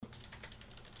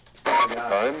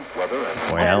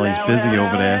Boy, Allie's busy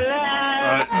over there.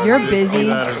 You're busy. See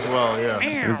that as well, yeah.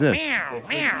 What is this?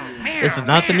 This is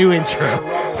not the new intro.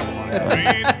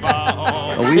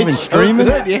 Are we even streaming?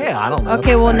 Good. Yeah, I don't know.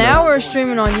 Okay, well now we're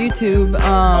streaming on YouTube.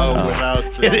 Without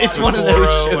the It's one of those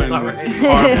Sapporo shows and already.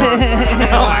 Armor.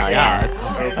 Oh my god.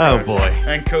 Oh boy.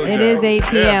 And Kojak. It is 8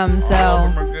 p.m. Yeah. So, All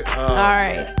of them are good. all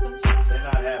right.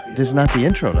 This is not the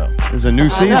intro, though. There's a new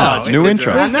season. know. New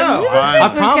intro. I know. We're I just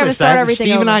gonna promise start that. everything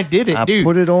Steve and over. I did it, I dude.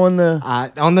 put it on the...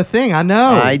 On the thing, I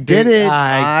know. I did it.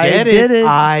 I I get did it.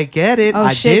 I get it. Oh,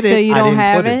 I shit, did it. so you I don't didn't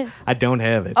have put it? I don't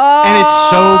have it. Oh, And it's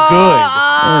so good.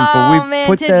 but we man,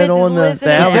 put that Tidbits is on the listening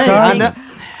to advertisement.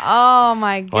 everything. Oh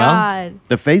my god.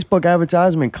 The Facebook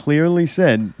advertisement clearly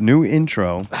said, new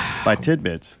intro by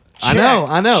Tidbits. I know.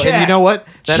 And you know what?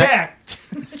 Check.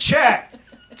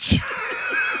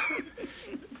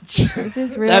 Is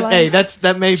this real life?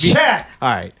 That may be. Check. All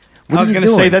right. What I are was you gonna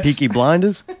doing, say that's Peaky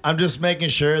Blinders? I'm just making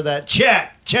sure that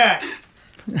check.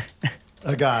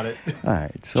 I got it. All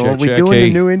right, so Check, are we check, doing hey.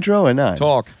 the new intro or not?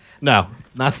 Talk. no,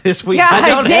 not this week. God I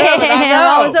don't damn. have it.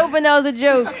 I I was know. hoping that was a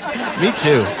joke. Me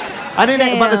too. I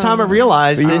didn't. By the time I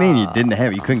realized What do you it, mean you didn't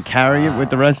have it? You couldn't carry it with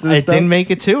the rest of the it stuff? didn't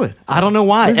make it to it. I don't know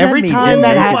why. What does that Every mean? time Didn't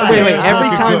that make happens, it? wait. It's Every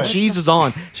not time good. cheese is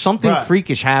on, something Right.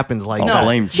 freakish happens. Like Oh,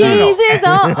 blame Cheese cheese. is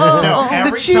on. No,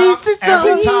 every cheese time, is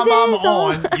every on. time I'm Cheese is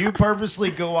on. on, you purposely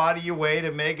go out of your way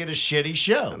to make it a shitty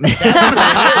show. you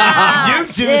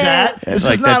do Yeah. that. It's This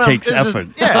like is that not takes this is- effort.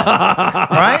 yeah.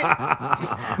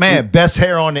 Right? Man, best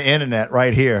hair on the internet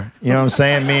right here. You know what I'm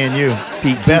saying? Me and you.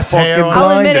 Best hair fucking on I'll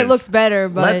admit it Blinders. looks better,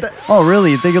 Let but the- Oh,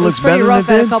 really? You think it it looks looks pretty better rough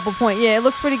than at it a did? couple points. Yeah, it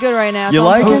looks pretty good right now. You Don't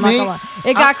like lie, it? I'm not Me? gonna lie.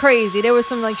 It got crazy. There was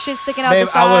some like shit sticking out Babe,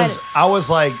 the side. I was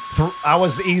like, I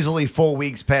was easily 4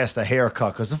 weeks past the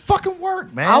haircut because it fucking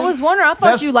worked, man. I was wondering. I thought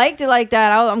That's- you liked it like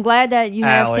that. I'm glad that you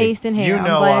have Allie, taste in hair. You I'm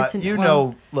know, glad to you well,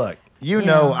 know. Look, you Yeah.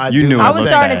 know, I You do. knew my I I was look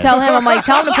thing. starting to bad. tell him, I'm like,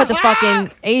 tell him to put the fucking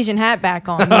Asian hat back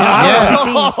on. You know, I wanna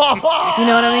see. You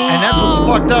know what I mean? And that's what's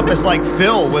fucked up. It's like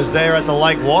Phil was there at the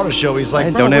Like Water show. He's like, I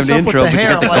bro, don't have what's the up intro, with the but you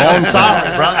hair? got the I'm like, I'm dong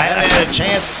solid, bro. I haven't had a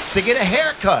chance to get a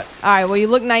haircut. All right, well, you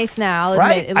look nice now. I'll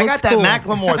Right? admit. It I looks got that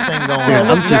cool. Macklemore thing going Yeah, it on.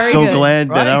 I'm looks just very so good. glad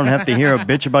that I Right? don't have to hear a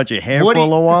bitch about your hair Woody- for a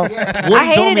little while. Woody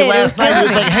I told hated me it. It last was night, he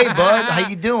was killing like, me. hey, bud, how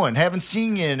you doing? Haven't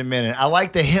seen you in a minute. I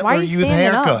like the Why Hitler are you Youth standing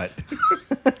up? haircut.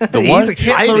 The what?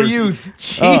 Hitler Youth.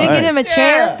 You didn't get him a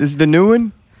chair? This is the new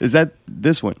one? Is that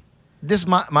this one? This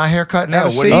my haircut now.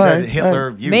 Have a What he seat. said, All right, Hitler all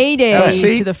right. Youth. Mayday Have a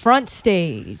seat. to the front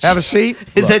stage. Have a seat.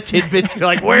 is that tidbits? You're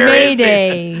like, where is it?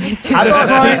 Mayday to I the thought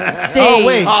front Steve- stage. Oh,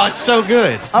 wait. Oh, it's so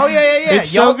good. Oh, yeah. It's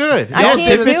so good. I Y'all can't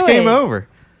tidbits do came it. over.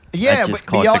 Yeah, I just but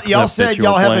caught y'all, the clip y'all that said you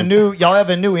y'all were have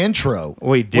playing. a new intro.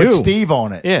 We do. With Steve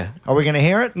on it. Yeah. Are we gonna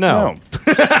hear it? No.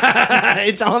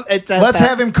 it's on. It's at Let's that.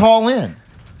 have him call in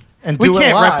and We do it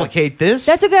can't live. replicate this.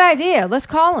 That's a good idea. Let's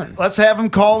call him. Let's have him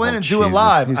call in and do it Jesus,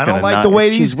 live. he's I don't gonna like knock the it. way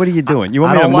Jeez, these. what are you doing? You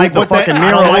want I me to don't move like the what the- fucking I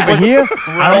mirror don't like over what- here?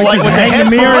 I don't like Just what the hang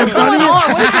the mirror in headphones- front What's of going you?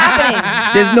 on? What is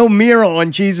happening? There's no mirror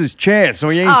on Jesus' chair, so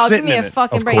he ain't Oh, give sitting me in a it.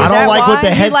 fucking break. I Is don't that like what why? the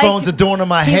He headphones liked- are doing to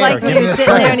my He hair. liked when Give he me a was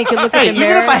sitting there second. and he could look Hey, in the even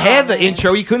mirror. if I had the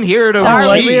intro, you couldn't hear it over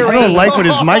Sorry, cheese. we were I don't like what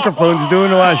his microphone's doing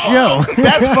to our show.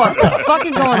 That's fucked What up. the fuck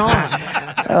is going on?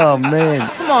 Oh, man.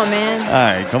 Come on, man.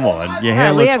 All right, come on. Your All hair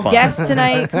right, we looks have fine. guests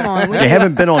tonight. Come on. You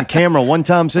haven't been on camera one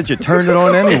time since you turned it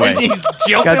on anyway. He's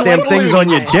jumping Goddamn like things Luke. on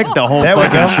your dick the whole There we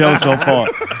fucking go. show so far.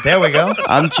 There we go.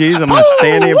 I'm Cheese. I'm going to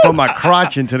stand here and put my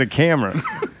crotch into the camera.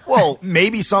 Well,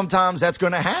 maybe sometimes that's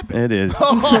going to happen. It is.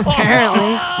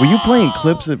 Apparently. Were you playing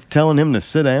clips of telling him to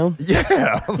sit down?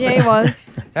 Yeah. Yeah, he was.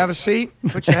 Have a seat.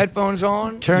 Put your headphones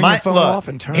on. Turn your Mike, phone look, off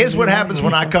and turn. here's it what on. happens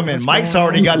when I come in. Mike's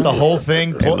already got the whole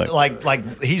thing, look.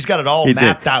 like he's got it all He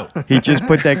mapped did. out. He just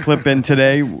put that clip in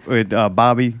today with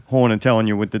Bobby Horner telling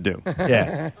you what to do.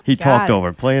 Yeah. He Got talked it. over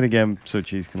it. Play it again so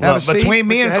Cheese can Have a listen. seat. Between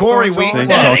me Put your and Corey, headphones we on.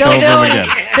 See? Talked Still over him doing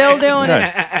again. it. Still doing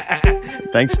it.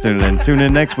 Good. Thanks for tuning in. Tune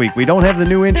in next week. We don't have the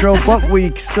new intro, but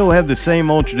we still have the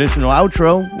same old traditional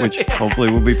outro, which hopefully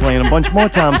we'll be playing a bunch more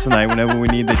times tonight whenever we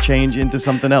need to change into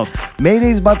something else.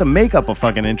 Mayday's about to make up a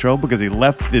fucking intro because he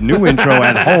left the new intro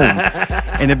at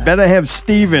home. And it better have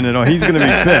Steve in it or he's going to be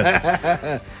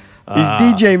pissed. He's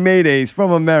DJ Maydays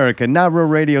from America, Not Real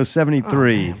Radio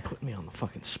 73. Man, put me on the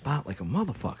fucking spot like a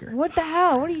motherfucker. What the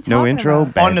hell? What are you talking No intro,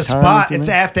 about? bad On the timing spot, tonight. it's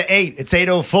after 8. It's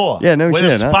 8:04. Yeah, no Where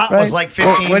shit, the huh? spot Right? was like 15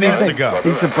 What do you minutes think? ago.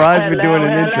 He's surprised we're doing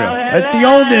an intro. That's the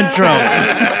old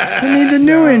intro. We need the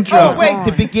new intro. Oh, wait,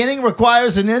 the beginning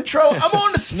requires an intro? I'm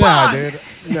on the spot.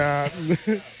 Nah, dude.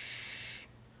 Nah.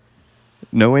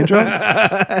 No intro?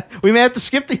 We may have to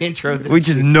skip the intro. We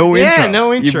just no intro. Yeah,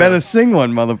 no intro. You better sing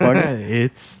one, motherfucker.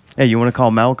 It's Hey, you want to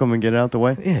call Malcolm and get it out the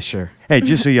way? Yeah, sure. Hey,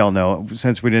 just so y'all know,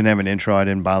 since we didn't have an intro, I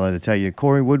didn't bother to tell you.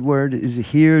 Corey Woodward is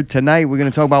here tonight. We're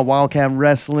going to talk about Wildcat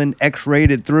Wrestling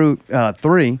X-Rated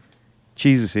 3.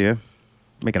 Cheese is here,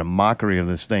 making a mockery of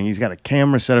this thing. He's got a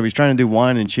camera set up. He's trying to do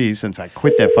wine and cheese since I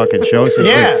quit that fucking show. Since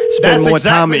we spend more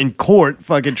time in court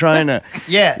fucking trying to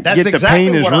that's get the exactly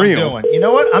pain is what real. I'm doing. You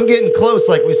know what? I'm getting close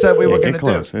like we said we were going to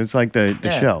close. do. It's like the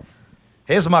show.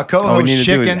 Here's my All we co-host, need to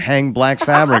do is Chicken. hang black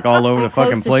fabric all over the Close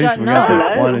fucking to place. shutting We got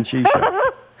up. the wine and cheese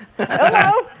show.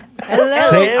 Hello.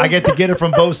 See, I get to get it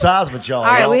from both sides with y'all.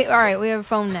 All right, y'all. we have a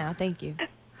phone now. Thank you.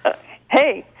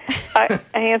 Hey, I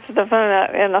answered the phone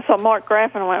and I saw Mark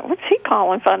Graff and I went, what's he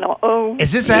calling for? I know,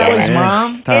 Is this Allie's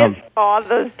mom? It's Tom. it's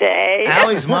Father's Day.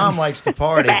 Allie's mom likes to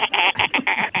party.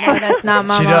 No, that's not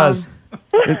my She mom. does.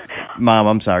 Mom,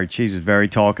 I'm sorry. Cheese is very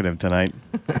talkative tonight.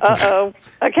 Uh-oh.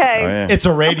 Okay. Oh, yeah. It's a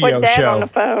Put radio Dad show. on the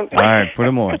phone. All right, put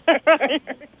him on.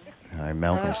 All right,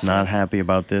 Malcolm's not happy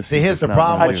about this. See, He's here's just the not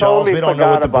problem gonna with do it. Charles. We don't know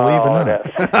what to believe in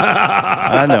it.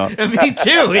 I know. Me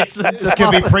too. It's This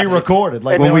could be pre-recorded.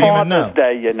 Like, When we we- don't even know.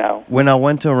 Day, you know. When I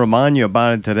went to remind you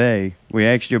about it today, we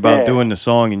asked you about doing the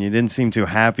song, and you didn't seem too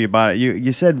happy about it.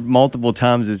 You said multiple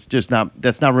times it's just not.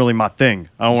 That's not really my thing.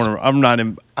 I don't want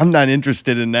to. I'm not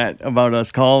interested in that about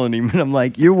us calling him. And I'm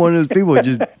like, you're one of those people.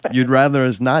 You'd rather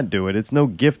us not do it. It's no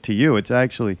gift to you. It's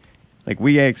actually like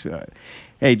we ask.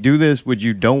 Hey, do this what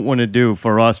you don't want to do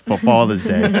for us for Father's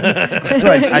Day. That's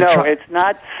right. It's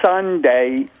not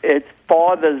Sunday. It's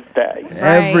Father's Day.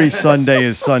 Every Right. Sunday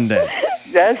is Sunday.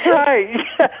 That's right.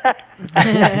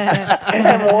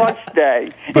 And wash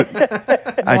day.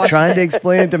 I tried to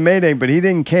explain it to Mayday, but he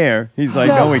didn't care. He's like,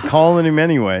 no, we're calling him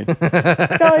anyway.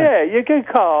 Oh yeah, you can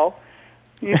call.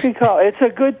 You can call. It's a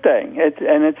good thing.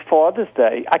 It's Father's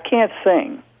Day. I can't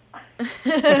sing.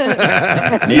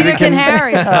 Neither can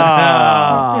Harry. All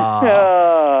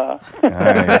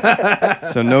right.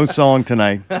 So no song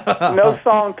tonight. No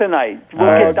song tonight. We'll All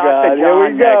get right. Dr.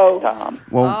 John next time.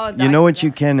 Well, Oh, you know Dr. what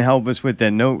you can help us with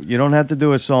then? No, you don't have to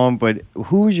do a song, but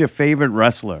who's your favorite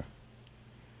wrestler?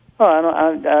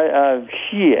 Oh,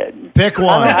 shit. Pick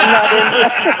one.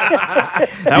 that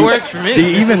works for me. Do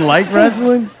you even like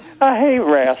wrestling? I hate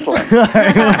wrestling.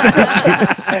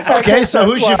 Okay, so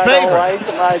who's your I don't favorite? like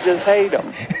them. I just hate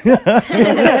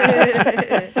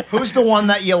them. Who's the one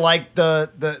that you like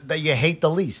that you hate the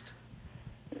least?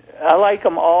 I like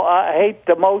them all. I hate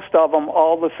the most of them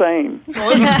all the same. Well,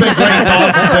 this has been great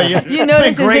talking to you. You It's know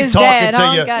been this is great his talking dad, to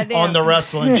huh? you Goddamn. on the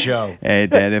wrestling show. Hey,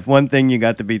 Dad, if one thing you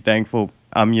got to be thankful,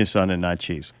 I'm your son and not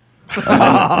Cheese.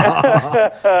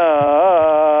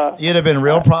 You'd have been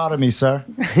real proud of me, sir.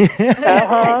 Very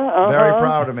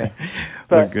proud of me.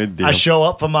 What a good deal. I show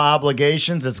up for my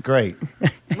obligations. It's great.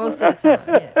 Most of the time,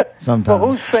 yeah. Sometimes.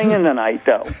 Well, who's singing tonight,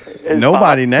 though? Is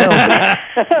Nobody now.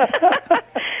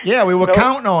 Yeah, we were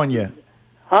counting on you.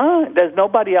 Huh? There's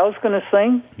nobody else going to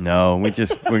sing? No, we're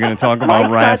going to talk about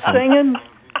Mike's not wrestling. singing?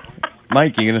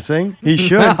 Mike, you going to sing? He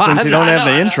should, since he don't have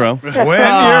the intro. When your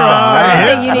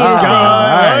eye hits you the need to sing.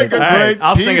 sky like a All right, great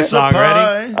I'll sing a piece song. of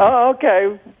Ready? pie. Oh,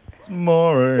 okay.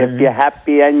 More. If you're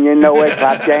happy and you know it,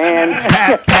 clap your hands.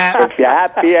 Pap, pap, If you're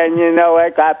happy and you know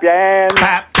it, clap your hands.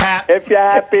 pap, pap. If you're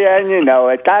happy and you know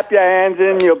it, clap your hands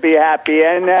and you'll be happy.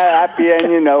 And happy and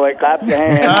you know it, clap your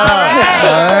hands. All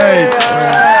right.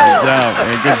 Good job.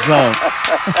 Hey, good song.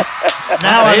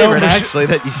 Now I know favorite, for sure. actually,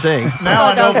 that you sing. Now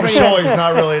I that know was for pretty sure he's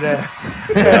not really there.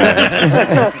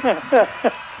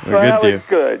 Well, that Good was deal.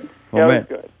 good. Well, That man. was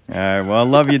good. All right. Well, I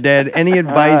love you, Dad. Any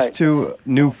advice right. to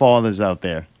new fathers out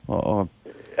there? Or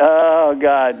Oh,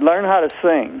 God. Learn how to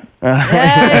sing. There you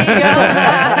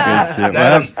good shit.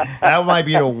 Well, That might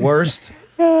be the worst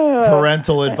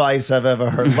parental advice I've ever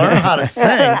heard. Learn how to sing.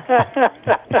 hey.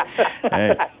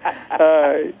 All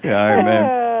right. Yeah, all right,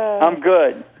 man. I'm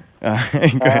good. All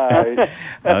right, good. All right.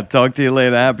 I'll talk to you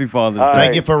later. Happy Father's All Day.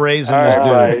 Thank you for raising this dude.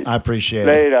 right. I appreciate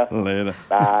it. Later. Later.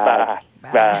 Bye.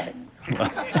 Bye.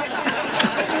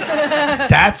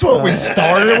 That's what we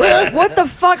started with? What the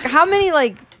fuck? How many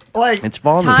like Like, It's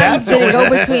Father's Day. times did it go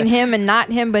between him and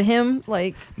not him, but him?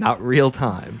 Like, Not real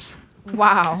times.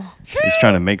 wow. He's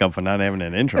trying to make up for not having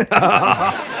an intro. Dude,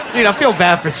 I feel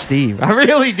bad for Steve. I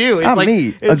really do. It's Not like,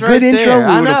 me. A it's good right intro, there. we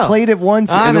I would have know. played it once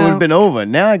I and it would know. have been over.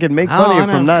 Now I can make fun Oh, of I you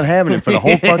from know. not having it for the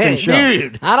whole fucking show.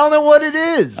 Dude, I don't know what it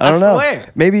is. I don't know. Swear.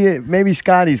 Maybe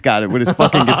Scotty's got it with his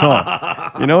fucking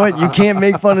guitar. You know what? You can't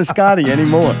make fun of Scotty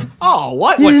anymore. Oh,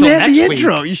 what? You What, didn't till have next the week?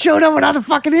 intro. You showed up without a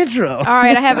fucking intro. All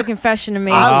right, I have a confession to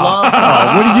make. I love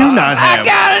Oh, what do you not have?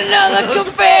 got another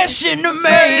confession to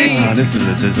make. Oh, this is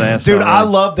a disaster. Dude, I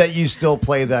already. love that you still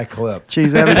play that clip.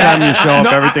 Jeez, every time you show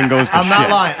up, everything goes to I'm shit. not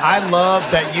lying. I love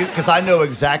that you, because I know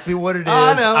exactly what it is.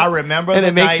 I know. I remember and the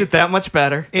it makes night. it that much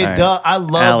better. It All right. does. I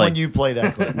love Allie. when you play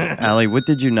that clip. Allie, what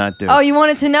did you not do? Oh, you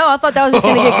wanted to know? I thought that was just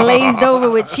gonna get glazed over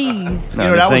with cheese. no, You know, this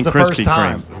that was ain't the Krispy first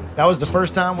time. Kreme. That was the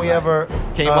first time we ever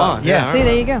Came on, yeah. See,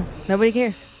 there you go. Nobody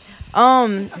cares.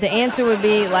 The answer would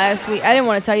be last week. I didn't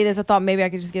want to tell you this. I thought maybe I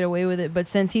could just get away with it. But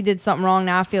since he did something wrong,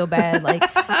 now I feel bad. Like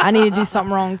I need to do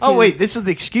something wrong too. Oh wait, this is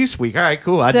the excuse week. All right,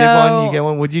 cool. I did So- one. You get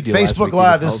one. What'd you do? last Facebook week?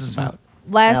 Live. You This told is about.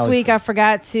 Last Alex. week I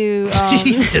forgot to.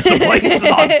 Jesus, the place is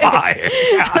on fire.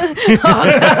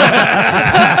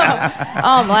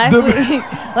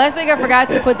 Last week I forgot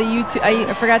to put the YouTube.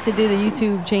 I forgot to do the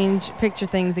YouTube change picture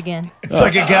things again. It's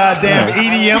like a goddamn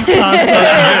EDM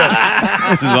concert.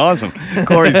 This is awesome.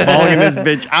 Corey's balling this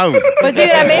bitch out. But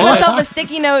dude, I made myself a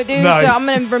sticky note, dude. No. So I'm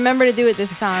gonna remember to do it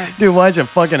this time. Dude, watch a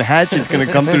fucking hatchet's gonna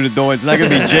come through the door. It's not gonna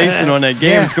be Jason on that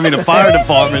game. It's gonna be the fire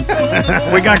department.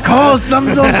 We got calls.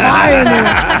 Something's on fire in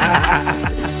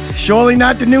there. Surely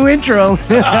not the new intro.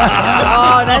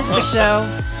 Oh, that's the show.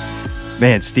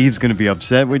 Man, Steve's gonna be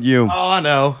upset with you. Oh, I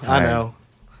know. I right. know.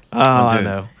 Oh, I do.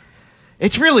 know.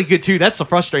 It's really good too. That's the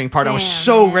frustrating part. I was Damn,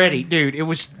 so man. ready, dude. It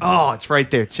was. Oh, it's right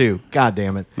there too. God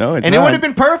damn it. No, it's and it not. would have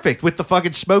been perfect with the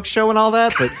fucking smoke show and all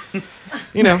that, but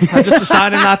you know, I just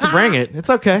decided not to bring it. It's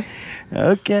okay.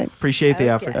 Okay. Appreciate the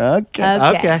effort. Okay.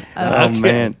 Okay. Oh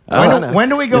man. When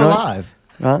do we go You know- live?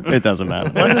 Huh? It doesn't matter.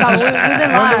 We've been When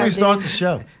live, do we start dude. the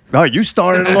show? Oh, you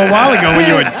started a little while ago when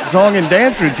you were song and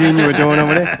dance routine you were doing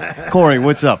over there. Corey,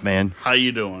 what's up, man? How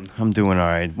you doing? I'm doing all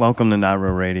right. Welcome to Not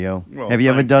Real Radio. Well, Have you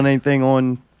ever thank done anything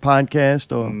on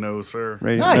podcast or No, sir.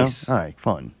 radio? Nice. No? All right,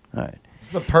 fun. All right. It's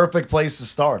the perfect place to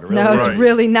start. It really No, is. it's Right.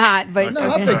 really not. But No,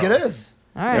 I okay. think it is.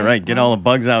 All right. Yeah, right. Get all the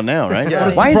bugs out now, right? Yeah,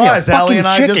 Why is there a surprised Allie fucking and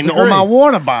I chicken disagree. on my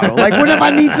water bottle? Like, what if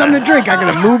I need something to drink? I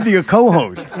gotta move to your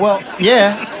co-host. Well,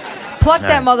 yeah. Pluck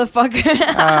that motherfucker.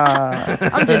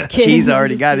 I'm just kidding. He's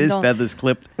already Just got keep his going. feathers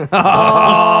clipped.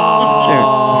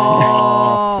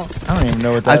 Oh. I don't even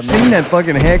know what that I've means. seen that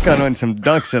fucking haircut on some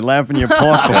ducks at Laughing Your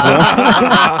Park before.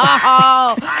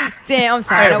 Oh, damn! I'm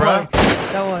sorry. Hey, that bro. was.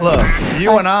 That was. Look,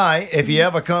 you and I, if you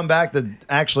ever come back to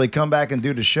actually come back and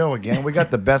do the show again, we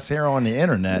got the best hair on the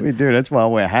internet. We do. That's why I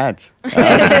wear hats. I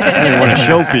didn't want to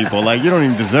show people. Like, you don't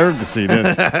even deserve to see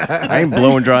this. I ain't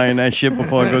blowing drying that shit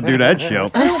before I go do that show.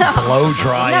 Blow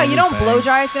dry. No, you don't anything, blow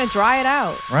dry. It's gonna dry it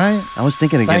out. Right? I was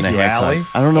thinking of getting Thank a you, haircut. Allie.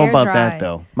 I don't know Hair about dry. that,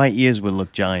 though. My ears would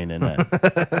look giant in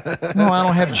that. No, I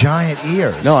don't have giant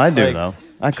ears. No, I do, Like, though.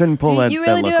 I couldn't pull that. You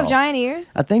really that do look have off. giant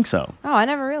ears? I think so. Oh, I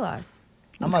never realized.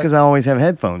 It's because I always have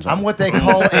headphones on. I'm what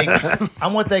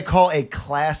they call a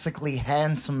classically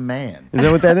handsome man. Is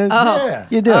that what that is? Oh. Yeah.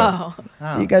 You do. Oh.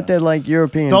 You got that, like,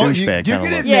 European Don't you- douchebag you kind of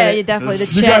get look. it. Yeah, Admit you definitely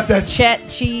the You got that- Chet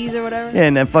cheese or whatever. Yeah,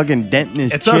 and that fucking dent in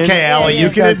his It's chin. okay, Allie. yeah. You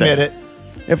He's can got admit that. it.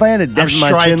 If I had a dent in my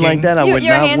chin striking. like that, I would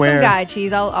You're a not handsome wear. guy,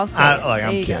 cheese. I'll say. it. I'm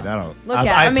There you kidding. go. I don't. Look I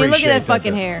at. I mean, look at appreciate that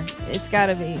fucking though. hair. It's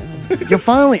gotta be. You're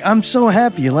finally. I'm so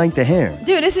happy you like the hair.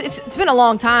 Dude, it's been a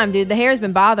long time, dude. The hair's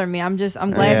been bothering me. I'm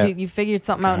glad Yeah. you figured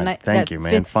something out God, that, thank that you,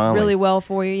 man. fits Finally. really well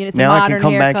for you. It's Now a I modern can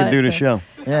come back and haircut, do the so show.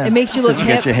 Yeah. It makes you look you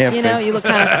get hip. your hair You know, fixed. you look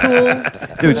kind of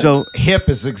cool. Dude, so Hip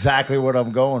is exactly what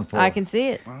I'm going for. I can see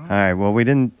it. all right. Well, we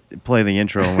didn't play the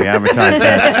intro and we advertised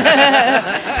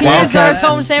that. Here's our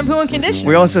home shampoo and conditioner.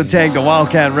 We also tagged the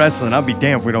Wildcat Wrestling. I'll be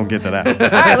damned if we don't get to that. All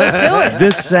right, let's do it.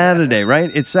 This Saturday, right?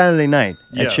 It's Saturday night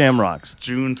at Yes. Shamrocks.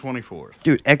 June 24th.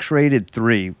 Dude, X-Rated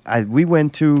 3. We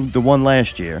went to the one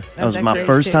last year. That was my X-Rated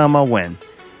first 2. time I went.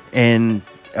 And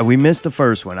we missed the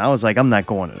first one. I was like, I'm not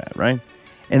going to that, right?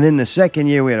 And then the second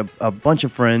year, we had a bunch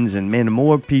of friends, and man, the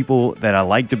more people that I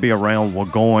like to be around were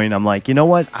going. I'm like, you know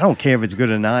what? I don't care if it's good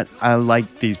or not. I like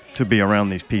to be around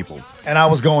these people. And I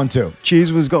was going too.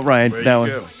 Cheese was right. There That you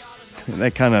was go.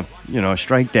 that kind of a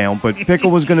strike down. But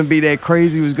Pickle was going to be there.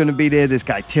 Crazy was going to be there. This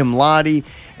guy Tim Lottie,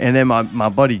 and then my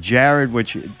buddy Jared.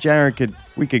 Which Jared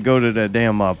we could go to the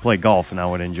damn play golf, and I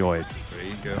would enjoy it. There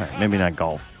you go. All right, maybe not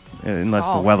golf, unless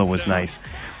the Golf. weather was nice.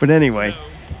 But anyway,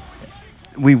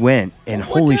 we went, and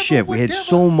holy shit, we had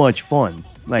so much fun.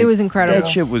 Like, It was incredible. That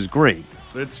shit was great.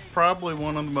 It's probably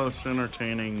one of the most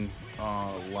entertaining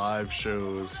live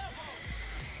shows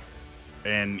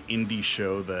and indie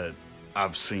show that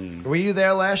I've seen. Were you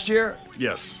there last year?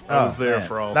 Yes, I was there man.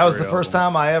 for all. That was three the of first them.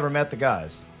 time I ever met the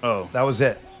guys. Oh, That was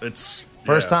it. it's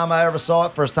First yeah. time I ever saw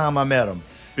it. First time I met him.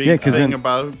 Big Yeah, 'cause thing then-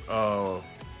 about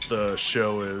the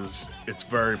show is it's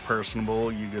very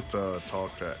personable. You get to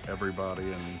talk to everybody,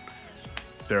 and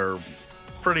they're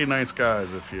pretty nice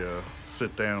guys if you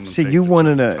sit down and See, take you the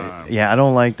wanted time. to. Yeah, I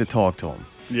don't like to talk to him.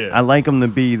 Yeah. I like him to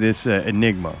be this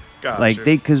enigma. Gotcha. Like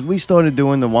because we started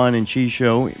doing the wine and cheese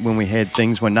show when we had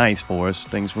things were nice for us.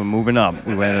 Things were moving up.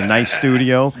 We had a nice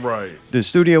studio. Right. The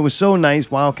studio was so nice.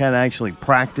 Wildcat actually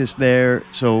practiced there.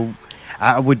 So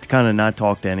I would kind of not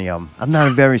talk to any of them. I'm not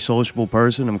a very sociable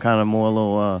person. I'm kind of more a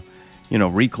little,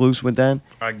 recluse with that.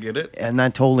 I get it. And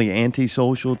not totally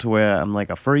antisocial to where I'm like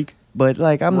a freak. But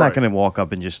like I'm not Right. going to walk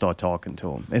up and just start talking to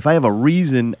them. If I have a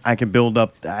reason, I can build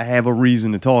up. I have a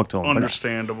reason to talk to them.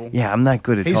 Understandable. Yeah, I'm not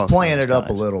good at He's talking. playing to it those up a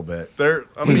guys. little bit.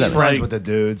 He's friends with the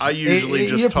dudes. I usually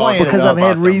You're just talk playing it Because up. I've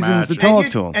had about their reasons to magic. talk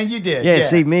you- to them. and you did, Yeah, yeah.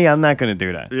 see, me, I'm not going to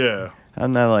do that. Yeah.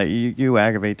 I'm not like, you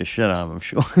aggravate the shit out of them, I'm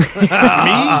sure. Me?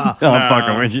 No, I'm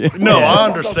fucking with you. No, I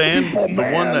understand. The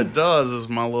one that does is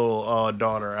my little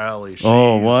daughter, Allie. She's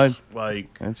Oh, what?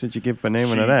 Like, That's what you get for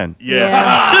naming she- it then.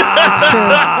 Yeah.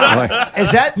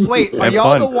 Is that wait? Are Have y'all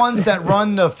fun. the ones that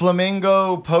run the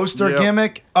flamingo poster Yep.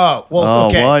 gimmick? Oh, well, Oh,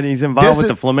 okay. what? He's involved This with is-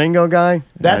 the flamingo guy?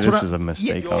 That's this what is a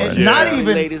mistake Yeah, already. Not Yeah.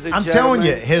 even. Ladies and I'm telling you,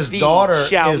 gentlemen, his the daughter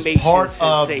Shall is Nation part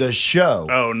of the sensation. show.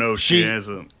 Oh, no, she She-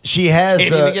 isn't. She has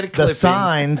Can't even get a the clip in.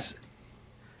 signs.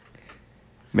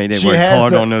 Maybe they She worked has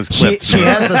hard the- on those she- clips. She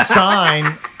has a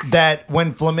sign that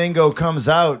when Flamingo comes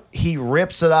out, he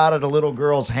rips it out of the little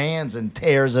girl's hands and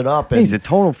tears it up. And He's a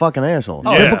total fucking asshole.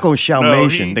 Yeah. Typical No,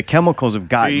 Shalmation. he- The chemicals have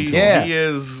gotten He, to Yeah. him. he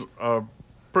is a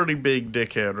pretty big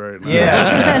dickhead right now.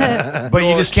 yeah, but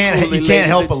you just can't. truly, You can't ladies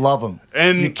help and- but love him.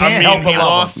 And You can't I mean, help but he love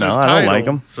lost No, his I title. don't like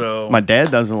him. So My dad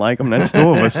doesn't like him. That's two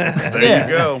of us. there Yeah.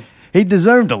 you go. He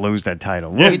deserved to lose that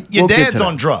title. We'll, Your we'll get dad's to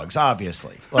on that. drugs,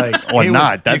 obviously. Like Or he was-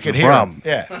 not. you That's could the hear him. problem.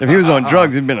 Yeah, If he was on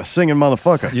drugs, he'd been a singing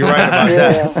motherfucker. you're right about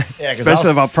that. Yeah, 'cause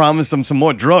Especially if I promised him some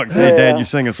more drugs. Hey, Dad, you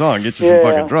sing a song. Get you some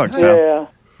fucking drugs, pal.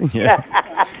 Yeah. Yeah.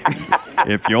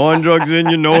 If you're on drugs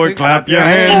and you know it, clap your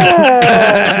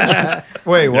hands.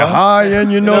 Wait, You're what? high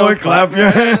and you know it, clap your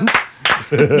hands.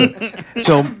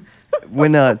 So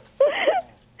when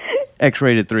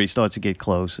X-Rated 3 starts to get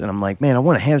close, and I'm like, man, I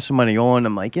want to have somebody on.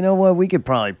 I'm like, you know what? We could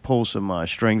probably pull some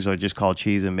strings or just call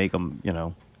Cheese and make him,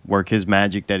 work his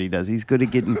magic that he does. He's good at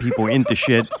getting people into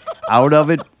shit. Out of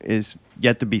it is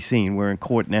yet to be seen. We're in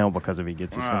court now because if he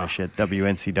gets us into shit.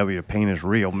 WNCW, the pain is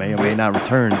real. May or may not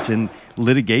return. It's in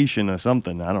litigation or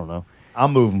something. I don't know.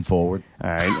 I'm moving forward. All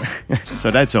right.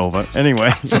 So that's over.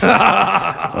 Anyway,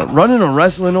 running a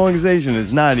wrestling organization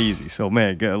is not easy. So,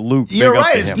 man, Luke, You're big up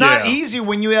right. to It's him. not easy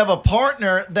when you have a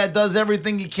partner that does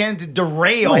everything he can to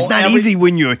derail. No, it's not every- easy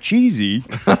when you're cheesy.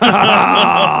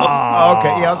 Oh,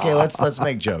 okay, yeah, okay. Let's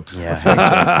make jokes.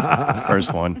 Yeah.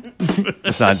 First one,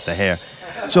 besides the hair.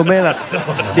 So, man,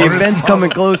 the event's coming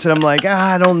close, and I'm like,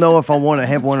 I don't know if I want to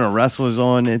have one of the wrestlers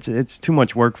on. It's too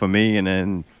much work for me, and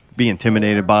then be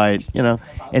intimidated by it,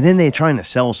 And then they're trying to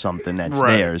sell something that's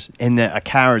Right. theirs and a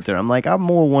character. I'm like, I'm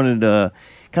more wanted to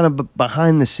kind of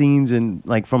behind the scenes and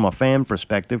like from a fan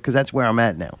perspective because that's where I'm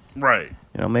at now. Right.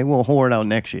 Maybe we'll whore it out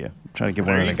next year. Try to get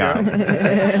one of the There you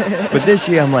guys. But this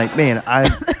year, I'm like, man,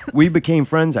 we became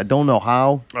friends. I don't know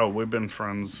how. Oh, we've been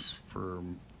friends for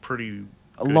pretty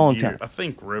A good long year. time. I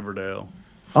think Riverdale.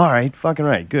 All right, fucking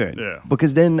right, good. Yeah.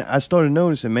 Because then I started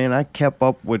noticing, man, I kept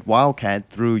up with Wildcat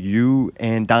through you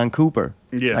and Don Cooper.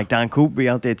 Yeah. Like Don Cooper be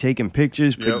out there taking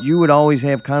pictures, but Yep. you would always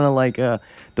have kind of like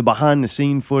the behind the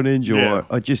scene footage Yeah.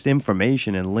 or just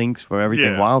information and links for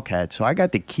everything Yeah. Wildcat. So I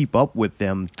got to keep up with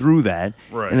them through that.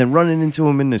 Right. And then running into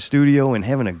them in the studio and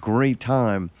having a great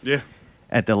time. Yeah.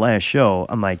 At the last show,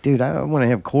 I'm like, dude, I want to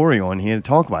have Corey on here to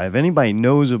talk about it. If anybody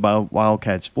knows about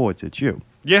Wildcat Sports, it's you.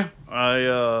 Yeah.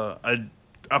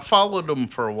 I followed him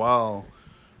for a while,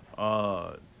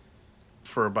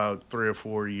 for about 3 or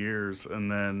 4 years,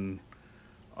 and then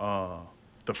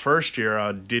the first year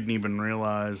I didn't even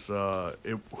realize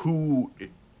who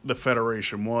the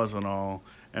federation was and all,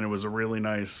 and it was a really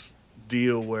nice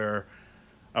deal where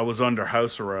I was under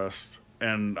house arrest.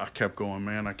 And I kept going,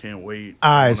 man, I can't wait.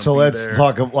 All I right, wanna so be let's there.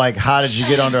 talk like how did you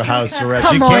get under house arrest?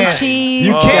 Come you on, can't, Cheese.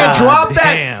 You Oh, can't drop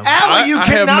damn. that, Allie. You I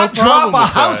have no cannot drop problem a with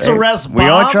house that. arrest bomb. We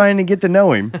are trying to get to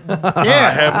know him. I Yeah.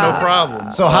 have no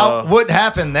problem. So how? What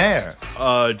happened there?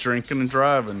 Drinking and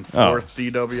driving, Oh. 4th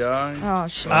DWI. Oh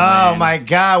shit. Oh my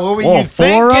God! What were Oh, you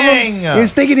four of 'em? thinking? He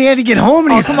was thinking he had to get home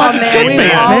and he's come on, fucking man. shit We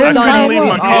faced, all man. done I it. leave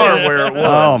my car where it was.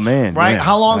 Oh, man. Right? yeah.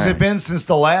 How long's All it been since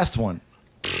the last one?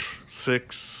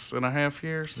 6.5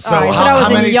 years. All right, so that was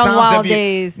in many young times wild have you-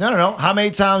 days. No. How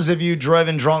many times have you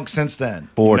driven drunk since then?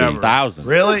 40,000.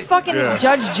 Really? Fucking Yeah.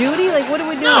 Judge Judy? Like, what are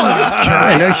we doing?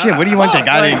 right, no shit. What do you want that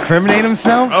guy to incriminate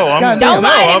himself? Oh, I'm Don't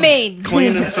lie to I'm me.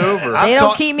 Clean and sober. They talk-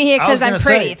 don't keep me here I was because I'm gonna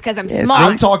pretty. say- It's because I'm Yeah, smart.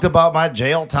 I've talked about my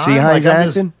jail time. See how he's I'm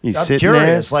just- acting? He's I'm sitting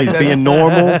curious. there. Like He's that's- being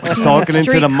normal. He's talking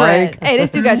into Street the mic. cred. Hey, this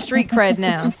dude got street cred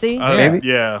now. See? Yeah. Maybe.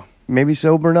 Yeah. maybe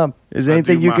sobering up. Is there I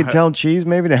anything do you my could he- tell Cheese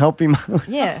maybe to help him out?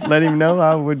 Yeah. Let him know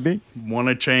how it would be. Want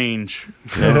to change?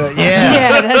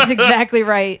 Yeah, that's exactly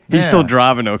right. He's Yeah. still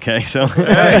driving okay, so.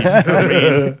 I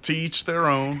mean, to each their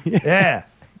own. Yeah.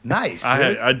 Nice,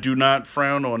 dude. I do not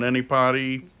frown on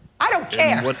anybody. I don't and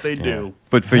care. what they do.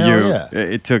 But for Hell you, yeah.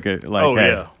 it took it like, Oh, hey,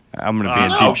 yeah. I'm going to be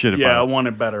in deep shit Yeah, I about it. want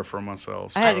it better for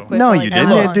myself. I had to so. quit. No, for you like didn't.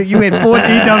 that long. You had 4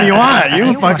 DWI.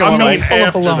 You fucking I mean, full of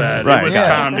after baloney. that, Right, it was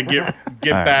yeah. time to get All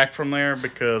right. back from there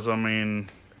because, I mean,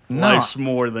 No. life's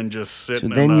more than just So sitting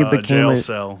then in you a became jail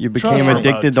cell. you Trust became me.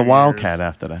 addicted to About 2 Wildcat years.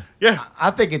 after that. Yeah. I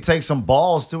think it takes some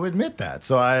balls to admit that.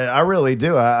 So I really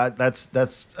do.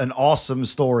 That's an awesome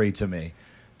story to me,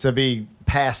 to be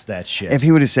past that shit. If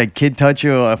he would have said kid touch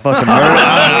you or fucking murder,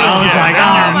 I was like,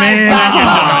 oh man,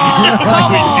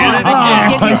 Come on. did it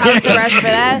again. Give you house arrest for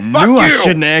that? knew I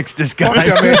shouldn't have asked this guy. Fuck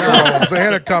them 8-year-olds. They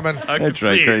had it coming. I could That's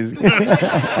right, see crazy.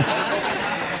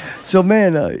 it. So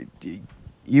man,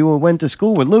 you went to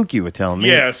school with Luke. You were telling me.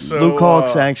 Yeah, so, Luke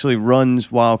Hawks actually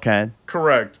runs Wildcat.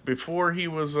 Correct. Before he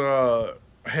was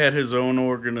had his own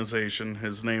organization,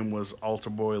 his name was Altar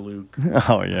Boy Luke.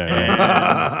 Oh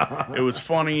yeah. It was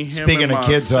funny. Him Speaking and of my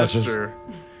kid touches. sister,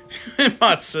 and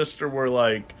my sister were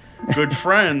like good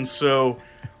friends. So,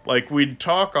 like, we'd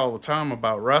talk all the time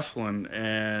about wrestling,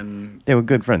 and They were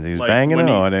good friends. He was Like, banging when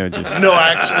her, he- or they were just. no,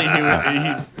 actually,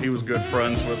 he was good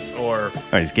friends with, or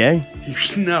Oh, he's gay.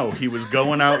 no, he was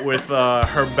going out with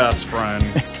her best friend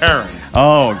Karen.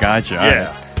 Oh, gotcha. All right.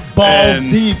 Yeah, balls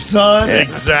and- deep, son.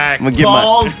 exactly. I'm gonna get my.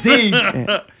 Balls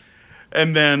deep.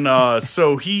 And then,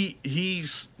 so we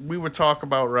would talk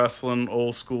about wrestling,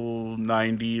 old school,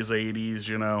 90s, 80s,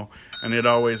 you know, and it'd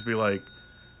always be like,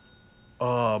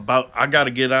 I got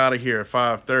to get out of here at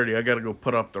 5:30. I got to go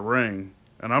put up the ring.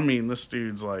 And I mean, this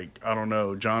dude's like, I don't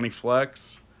know, Johnny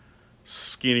Flex,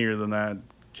 skinnier than that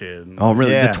kid. Oh,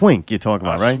 really? Yeah. The twink you're talking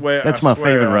about, right? That's I my swear,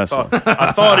 favorite wrestler.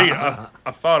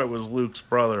 I thought it was Luke's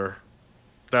brother.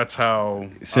 That's how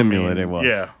Simulated I mean, was.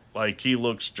 Yeah, like he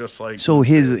looks just like. So Luke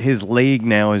did. his leg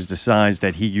now is the size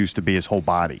that he used to be his whole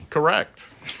body. Correct.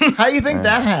 How you think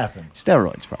that happened?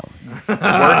 Steroids, probably.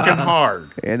 Working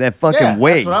hard. And that fucking Yeah,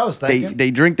 weight. that's what I was thinking.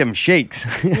 They drink them shakes.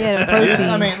 Yeah, the protein.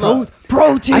 I mean, look.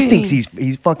 Protein. I think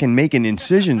he's fucking making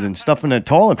incisions and stuffing that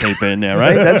toilet paper in there,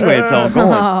 right? That's where it's all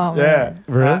going. Oh, man. Yeah.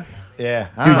 Really? Yeah.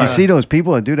 Dude, you see those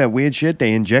people that do that weird shit?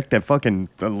 They inject that fucking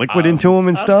liquid into them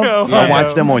and stuff. know. I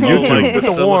watch them on Like YouTube.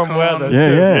 the warm silicone. weather,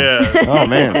 Yeah. Oh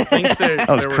man. I think there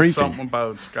was was creepy. something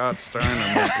about Scott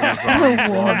Steiner making his arms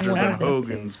Warm larger than weather.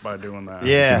 Hogan's by doing that.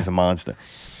 Yeah. He's a monster.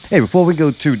 Hey, before we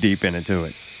go too deep into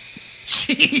it,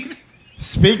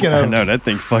 Speaking I of, know that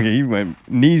thing's fucking. He went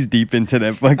knees deep into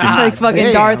that fucking. It's like fucking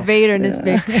Damn. Darth Vader in this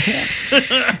big.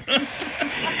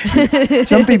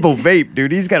 Some people vape,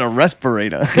 dude. He's got a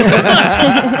respirator.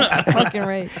 Fucking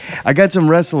right. I got some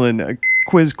wrestling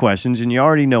quiz questions, and you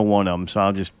already know one of them, so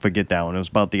I'll just forget that one. It was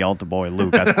about the altar boy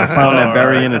Luke. I found that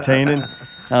very entertaining.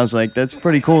 I was like, that's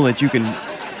pretty cool that you can.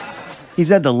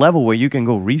 He's at the level where you can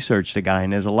go research the guy,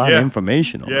 and there's a lot Yeah. of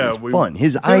information on Yeah, it. It's we- fun.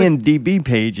 His IMDb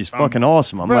page is fucking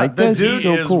awesome. I'm bro, like, the this dude is He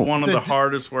so is cool. one of The the d-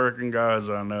 hardest working guys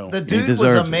I know. the dude was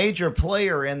deserves a it. major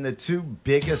player in the 2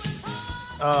 biggest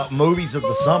movies of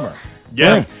the summer.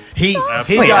 yeah. He Wait,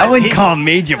 I got wouldn't he, call him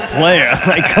major player.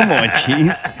 Like, come on,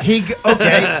 cheese.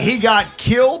 he got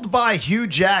killed by Hugh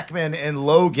Jackman and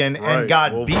Logan and Right,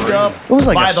 got Wolverine. beat up It was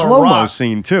like by a the slow-mo Rock.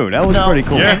 scene, too. That was No, pretty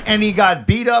cool. Yeah. and he got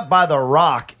beat up by The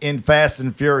Rock in Fast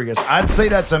and Furious. I'd say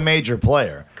that's a major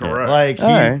player. Correct. Like, he, All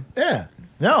right. yeah.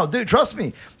 No, dude, trust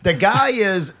me. The guy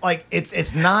is like,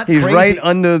 it's not. He's crazy. right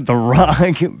under The Rock,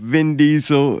 Vin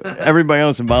Diesel, everybody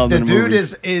else involved The in the dude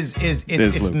movies.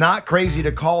 it's Luke. not crazy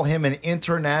to call him an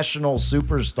international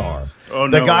superstar. Oh,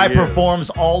 the no, guy he is.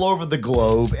 performs all over the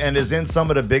globe and is in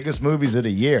some of the biggest movies of the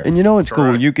year. And you know what's cool?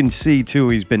 Correct. You can see too.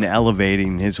 He's been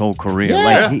elevating his whole career.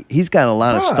 Yeah. Like he's got a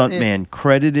lot of Bruh, stuntman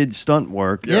credited stunt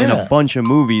work in Yeah. a bunch of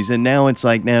movies, and now it's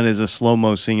like now there's a slow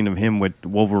mo scene of him with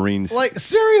Wolverine's Like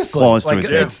seriously, claws to like his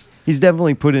head. it's. He's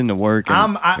definitely put in the work.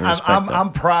 And I respect that.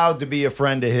 I'm proud to be a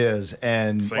friend of his,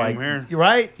 and Same like, here.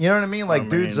 right? You know what I mean? Like, I mean,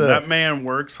 dude's that man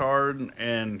works hard,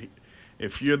 and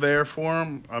if you're there for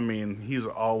him, I mean, he's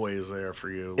always there for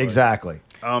you. Like, exactly.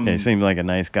 Yeah, he seemed like a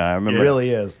nice guy. I remember. It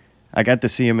really is. I got to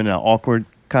see him in an awkward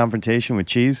confrontation with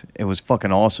Cheese. It was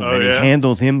fucking awesome, Oh, and yeah? he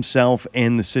handled himself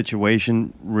and the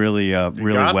situation really, You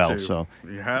really got well. to. So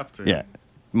you have to. yeah,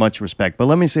 much respect. But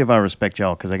let me see if I respect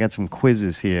y'all because I got some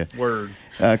quizzes here. Word.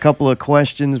 A couple of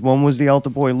questions. One was the Altar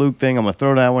Boy Luke thing. I'm going to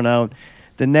throw that one out.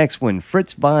 The next one,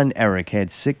 Fritz von Erich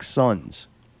had 6 sons.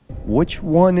 Which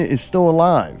one is still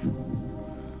alive?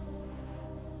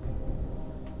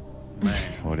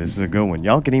 man. Oh, this is a good one.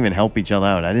 Y'all can even help each other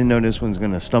out. I didn't know this one's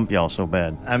going to stump y'all so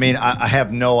bad. I mean, I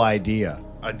have no idea.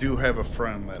 I do have a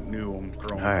friend that knew him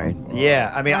growing All right. up.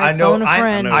 Yeah, I mean, All right, I know. phone a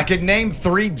friend. I could name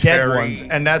 3 dead Terry. ones,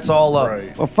 and that's all of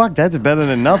Right. Well, fuck, that's better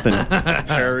than nothing.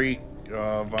 Terry.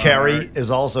 Von Kerry Erich. is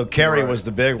also. Kerry Right. was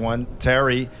the big one.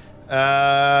 Terry.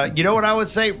 You know what I would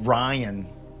say? Ryan.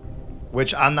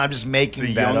 Which I'm just making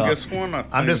The that youngest up. one?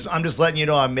 I'm just letting you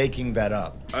know I'm making that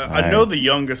up. I know the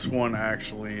youngest one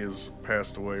actually is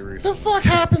passed away The recently. fuck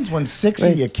happens when 6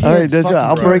 of your kids? All right, that's fucking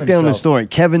I'll burn break down the themselves? story.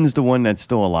 Kevin's the one that's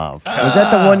still alive. Was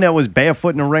that the one that was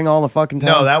barefoot in the ring all the fucking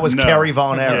time? No, that was No. Kerry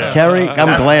Von Erich. Yeah. Kerry.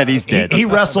 I'm glad he's dead. He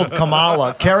wrestled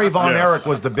Kamala. Kerry Von Yes. Erich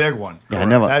was the big one. Yeah, I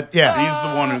never. Yeah. He's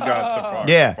the one who got the fire.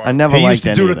 Yeah. I never He liked used to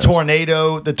any do of the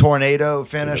those. tornado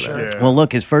finisher. Yeah. Well,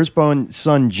 look, his firstborn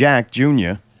son, Jack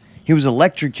Jr., he was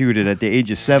electrocuted at the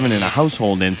age of 7 in a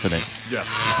household incident. Yes.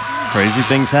 Crazy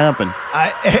things happen.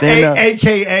 A-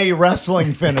 AKA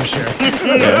wrestling finisher.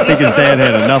 Yeah, I think his dad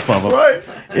had enough of them. Right.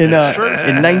 In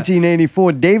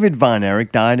 1984, David Von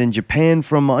Erich died in Japan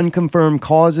from unconfirmed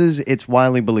causes. It's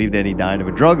widely believed that he died of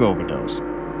a drug overdose.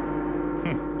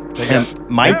 And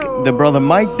Mike, the brother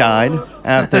Mike, died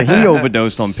after he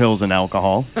overdosed on pills and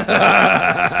alcohol.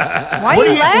 Why are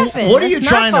you laughing? what are you That's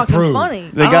trying to not fucking prove? funny.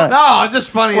 They got No, it's just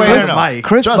funny. Wait, Chris, no. Mike.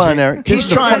 Chris Trust Von me, Erich. He's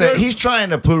trying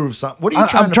to prove something. What are you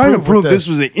trying I'm to trying prove? to prove with this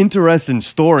was an interesting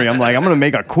story. I'm like, I'm going to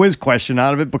make a quiz question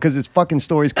out of it because this fucking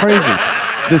story's crazy.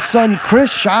 The son,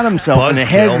 Chris, shot himself in the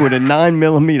head Buzzkill. with a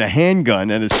 9mm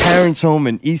handgun at his parents' home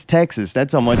in East Texas.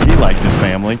 That's how much he liked his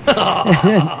family.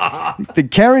 The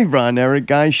Kerry Von Erich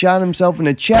guy shot himself in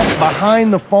the chest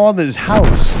behind the father's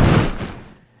house.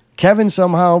 Kevin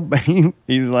somehow,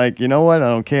 he was like, you know what? I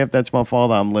don't care if that's my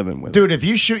father. I'm living with it. Dude, if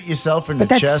you shoot yourself in the But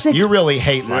that's chest, 6 you really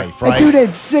hate life, That right? dude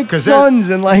had 6 'Cause that- sons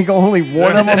and like only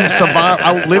one of them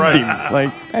outlived Right. him.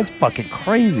 Like, that's fucking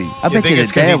crazy. I You bet think you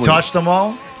it's the because dad he was. touched them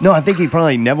all? No, I think he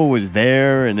probably never was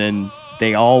there, and then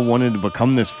they all wanted to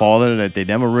become this father that they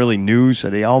never really knew, so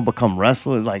they all become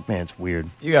wrestlers. Like, man, it's weird.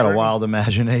 You got a wild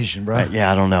imagination, bro.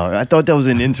 Yeah, I don't know. I thought that was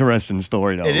an interesting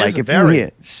story, though. It is Like, if very. you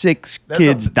hear 6 There's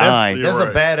kids die, There's You're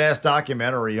a right. badass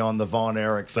documentary on the Von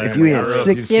Erich family. If you I had don't know if 6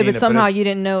 you've Yeah, seen but it, somehow it's- you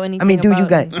didn't know anything. I mean, dude,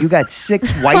 about you got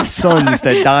 6 white sons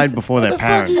that died before their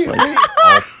parents. Like,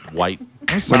 White.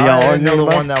 I'm What sorry, are y'all I didn't know the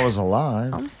arguing one that was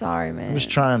alive. I'm sorry, man. I'm just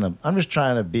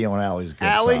trying to be on Allie's good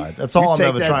Allie, side. That's all you I'm take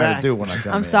ever that trying back. to do when I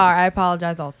come I'm in. sorry. I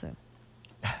apologize also.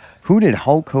 who did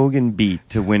Hulk Hogan beat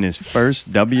to win his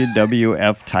first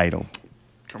WWF title?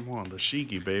 Come on, the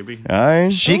Sheiky, baby. All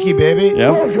right. Cheeky baby.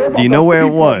 Yep. Do you know where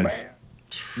it was?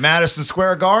 Madison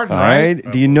Square Garden, All right?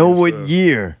 right. Do you know what so.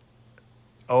 year?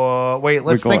 Wait,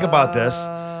 let's We're think going- about this.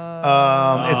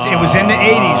 It was in the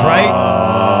 80s, right?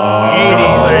 I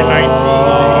would say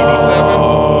 1987.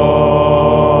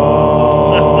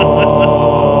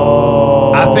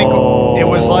 I think it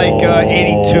was like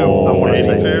 82, I want to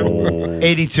say. 82.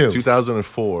 82.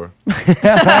 2004.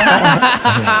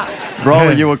 Bro,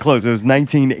 you were close. It was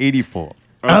 1984.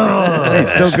 Hey,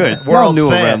 still good. Y'all World's knew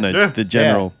fair. around Yeah. the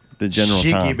general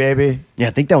Cheeky, time. baby. Yeah,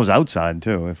 I think that was outside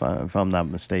too, if I'm not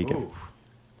mistaken.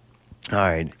 All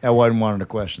right. That wasn't one of the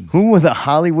questions. Who were the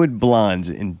Hollywood Blondes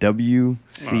in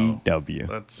WCW?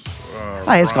 That's.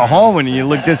 I ask a Brian. hard when you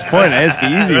look disappointed. I ask you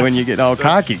easy when That's- you get all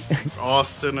cocky. that's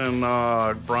Austin and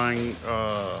Brian.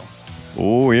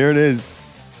 Oh, here it is.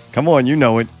 Come on, you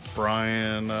know it.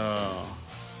 Brian.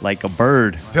 Like a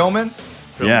bird. Pillman?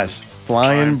 Yes.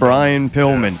 Flying Brian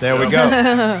Pillman. There we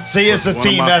go. See, it's a One of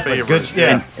team my effort. Good, favorites.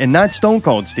 yeah. And not Stone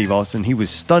Cold Steve Austin. He was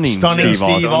stunning Stunning Steve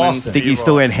Steve Austin. Austin. I think he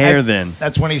still had hair then.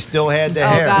 That's when he still had the Oh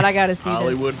hair. God, I gotta see this.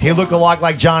 Hollywood. He looked a lot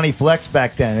like Johnny Flex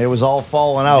back then. It was all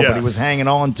falling out, but he Yes. was hanging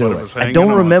on to But it. it was I hanging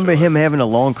don't on remember to him having a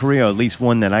long career, or at least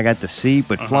one that I got to see,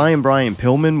 but Flying Brian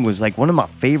Pillman was like one of my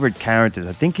favorite characters.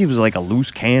 I think he was like a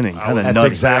loose cannon, kind of That's nutty.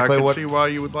 exactly I can what- see why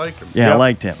you would like him. Yeah, I Yep.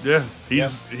 liked him. Yeah,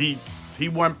 he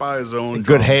went by his own.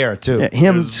 Good drum. hair, too. Yeah,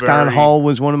 him, He was Scott very- Hall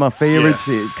was one of my favorites.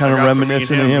 Yeah. Kind of I got to meet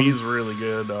reminiscent of him. He's really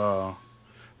good.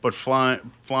 But Flying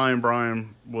Brian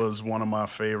was one of my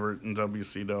favorite in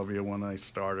WCW when they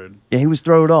started. Yeah, he was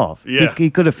thrown off. Yeah. He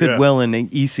could have fit Yeah. well in the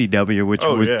ECW, which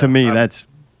Oh, was yeah. to me that's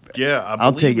Yeah,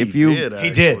 I'll take believe if he you- Did, He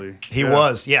actually. did. He Yeah.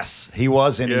 was. Yes, he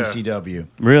was in Yeah. ECW.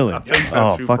 really. I think Oh,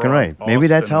 that's who fucking brought right. Maybe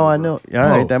that's Austin how I over. know. All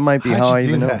right, Oh, that might be how'd how you I do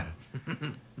even know. that?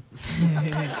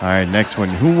 All right, next one.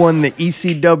 Who won the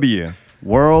ECW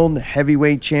World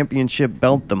Heavyweight Championship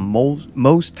belt the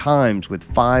most times with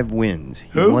 5 wins? He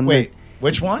Who? won the- Wait,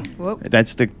 which one? Whoop.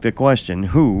 That's the question.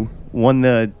 Who won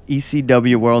the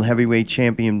ECW World Heavyweight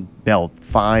Champion belt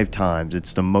 5 times?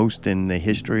 It's the most in the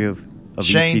history of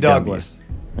Shane ECW. Douglas.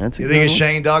 That's a You good think it's one.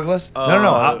 Shane Douglas?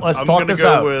 No. Let's I'm talk gonna this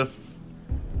go out. with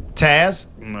Taz,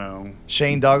 No.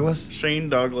 Shane Douglas. Shane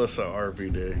Douglas or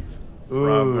RVD.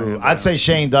 Rob Ooh, Van Dam. I'd say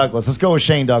Shane Douglas. Let's go with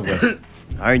Shane Douglas.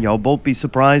 All right, y'all both be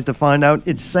surprised to find out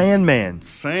it's Sandman.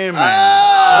 Sandman.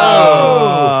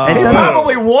 It He doesn't-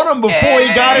 probably won him before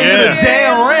he got into the Yeah.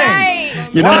 damn ring. Right.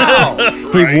 You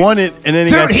know, he won it, and then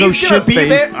he Dude, got so he's gonna be there.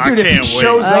 shit-faced. I Dude, if he can't wait.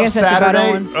 shows I up guess that's about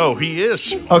Saturday. on. Oh, he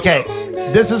is. Okay,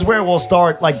 this is where we'll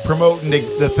start like promoting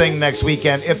the thing next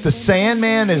weekend. If the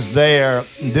Sandman is there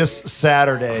this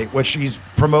Saturday, which he's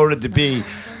promoted to be,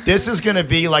 this is going to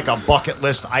be like a bucket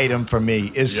list item for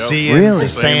me. Is Yep. seeing Really? the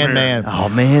Same here. Sandman. Oh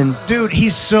man, Dude,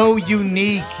 he's so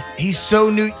unique. He's so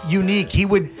unique. He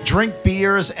would drink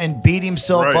beers and beat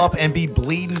himself Right. up and be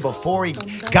bleeding before he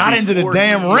got into the Before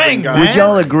damn he even ring, got- man. would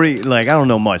y'all agree? Like, I don't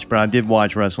know much, but I did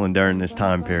watch wrestling during this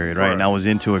time period, right? Right. And I was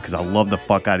into it because I love the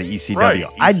fuck out of ECW. Right.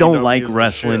 I don't ECW like is the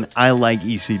wrestling. shit. I like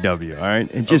ECW. All right.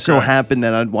 It just so Okay. happened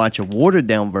that I'd watch a watered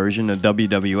down version of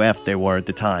WWF. They were at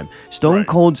the time. Stone Right.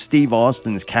 Cold Steve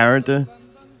Austin's character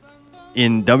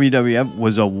in WWF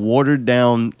was a watered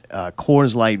down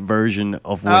Coors Light version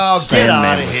of what Oh, get Sandman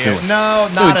out of was here. doing. No,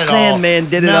 Dude, not at Sandman all.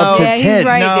 did it No. up to Yeah, he's 10.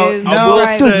 right, No, dude. no, I will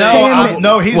Right. say- Dude, no, Sandman-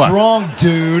 no, he's What? wrong,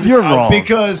 dude. You're wrong.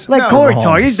 Because Let no, Corey wrong.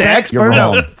 talk. He's the expert.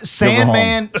 No, You're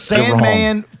Sandman, You're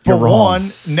Sandman, wrong. for You're wrong.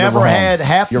 one, never You're wrong. had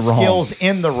half the You're wrong. skills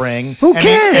in the ring. Who and he-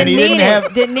 cares? And he Didn't didn't need have.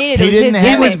 it. Didn't need it. He It was didn't his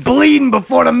have. He was bleeding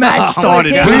before the match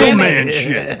started. his Little gimmick. man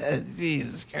shit.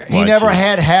 He never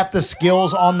had half the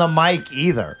skills on the mic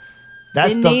either.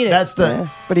 That's Didn't the. need it. That's the. Yeah,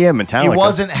 but he had Metallica. He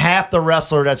wasn't half the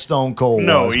wrestler that Stone Cold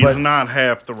No, was. he's but not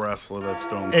half the wrestler that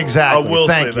Stone Cold. Exactly. I will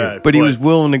Thank say you. that. But he was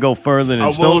willing to go further I than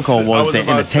will Stone Cold say- was to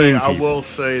about say, entertain I people. will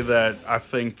say that I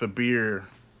think the beer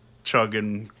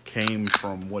chugging came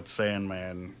from what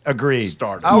Sandman Agreed.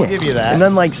 started. I'll give you that. And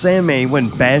unlike Sandman, he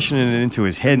went bashing it into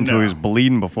his head until No. he was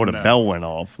bleeding before the No. bell went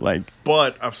off. Like,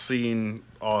 But I've seen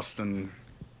Austin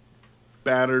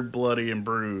battered, bloody, and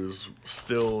bruised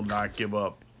still not give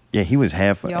up. yeah, he was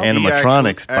half Yup.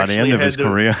 animatronics He by the end actually of his had to-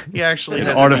 career. He actually In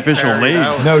had to be artificial carried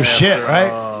legs. out No after, shit,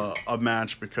 right? A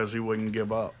match because he wouldn't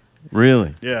give up.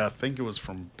 Really? Yeah, I think it was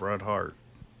from Bret Hart.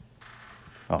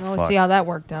 Oh, We'll fuck. see how that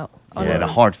worked out. Yeah, the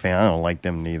Hart fan, I don't like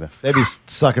them neither. They be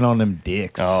sucking on them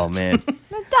dicks. Oh, man.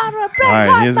 All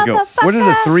right, here's a go. What are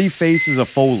the three faces of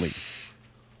Foley?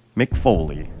 Mick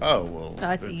Foley. Oh, well,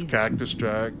 That's it's easy. Cactus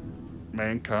Jack,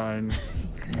 Mankind,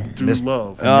 Dude Mist-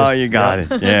 Love. Oh, you got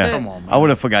it. Yeah. Come on, man. I would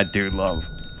have forgot Dude Love.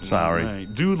 Sorry.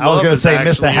 Right. Dude I was Love gonna is say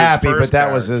actually Mr. his Happy, but first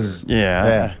that was character. his. Yeah.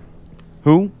 Yeah.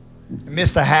 Who?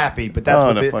 Mr. Happy, but that's Oh,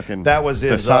 what the the, fucking- that was the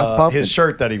his sock puppet? his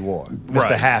shirt that he wore. Mr.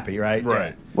 Right. Happy, right?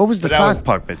 Right. What was the But that sock was-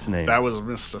 puppet's name? That was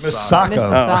Mr. Miss Saka.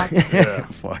 Sacco. Mr. Yeah.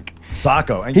 Fuck.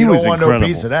 Sacco. And He you was don't want no incredible.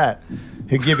 piece of that.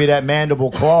 He'll give you that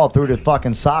mandible claw through the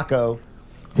fucking Sacco.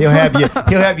 He'll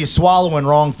have you swallowing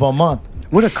wrong for a month.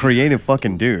 What a creative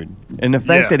fucking dude. And the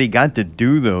fact Yeah. that he got to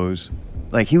do those,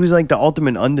 like, he was like the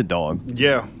ultimate underdog.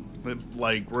 Yeah.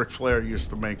 Like Ric Flair used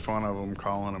to make fun of him,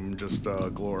 calling him just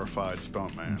a glorified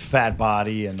stuntman. Fat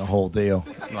body and the whole deal.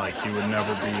 Like he would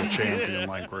never be a champion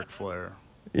like Ric Flair.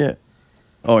 Yeah.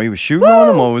 Oh, he was shooting on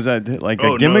him, or was that like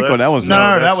a gimmick, or that that's- was No,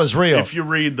 that that's- was real. If you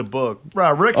read the book,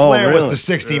 Bro, Ric Oh, Flair was really? the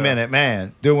 60-minute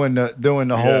man doing the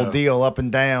whole Yeah. deal up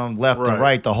and down, left and Right.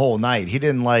 right the whole night. He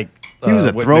didn't like. He was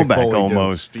a what Mick throwback Foley do.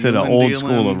 almost to the Stealing, old dealing,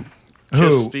 school of. Who?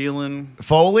 kiss stealing,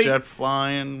 Foley? jet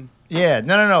flying. Yeah,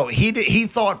 no. He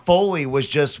thought Foley was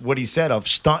just what he said, a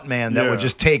stuntman that would Yeah.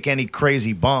 just take any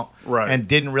crazy bump, Right. and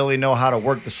didn't really know how to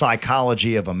work the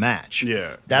psychology of a match.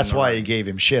 Yeah, that's you're why right. he gave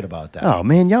him shit about that. Oh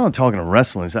man, y'all are talking to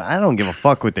wrestling. So I don't give a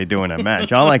fuck what they do in that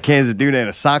match. All I care is the dude had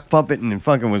a sock puppet and then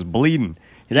fucking was bleeding.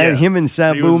 That Yeah. him and He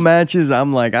Sabu was- matches,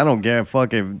 I'm like, I don't give a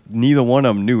fuck if neither one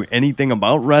of them knew anything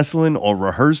about wrestling or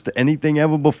rehearsed anything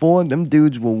ever before. Them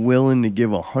dudes were willing to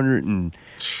give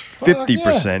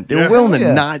 150%. They were Yeah. willing to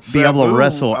Yeah. not be able to Sabu,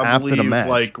 wrestle I after the believe, match.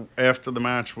 Like after the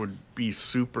match, would be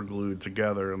super glued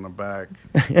together in the back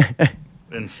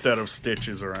instead of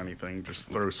stitches or anything. Just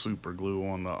throw super glue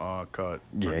on the cut. or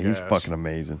yeah, he's gash. fucking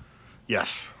amazing.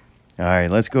 Yes. All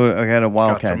right, let's go. I got a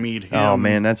Wildcat. meet Oh him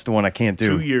man, that's the one I can't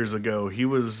do. 2 years ago, he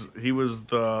was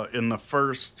in the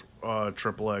first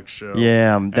Triple X show.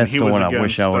 Yeah, and that's he the was one I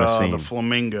wish I against, would've seen. The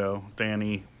Flamingo,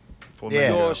 Danny Flamingo.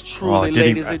 Yeah. Yours truly, did he-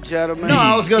 ladies and gentlemen. No,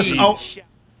 I was gonna say. Oh,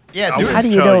 yeah, I dude. would How do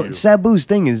you tell know you. Sabu's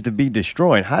thing is to be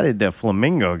destroyed? How did the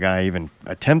Flamingo guy even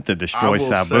attempt to I destroy will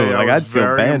Sabu? say Like I I'd was feel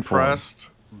very bad for him. impressed.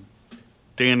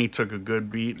 Danny took a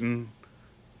good beating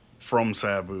from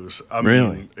Sabu's. I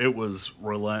Really? mean, it was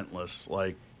relentless.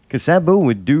 Like Because Sabu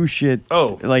would do shit.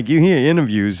 Oh. Like you hear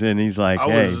interviews and he's like,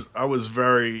 I hey. was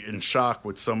very in shock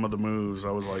with some of the moves. I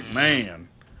was like, man,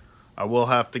 I will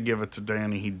have to give it to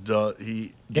Danny.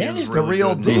 Danny's is the really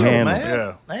real good. deal, handled man.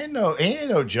 it. Yeah. He ain't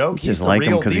no joke. He's Just the like him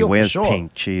real because he deal for wears sure.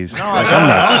 pink cheese. No, Like, I'm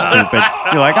not stupid.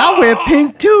 You're like, I wear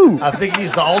pink too. I think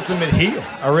he's the ultimate heel.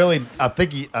 I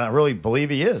really believe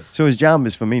he is. So his job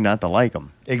is for me not to like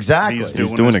him. Exactly. He's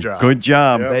He's doing a his job. good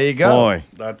job. Yep. There you go. Boy.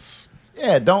 That's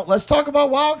Yeah, let's talk about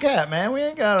Wildcat, man. We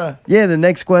ain't gotta. Yeah, the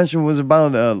next question was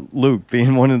about Luke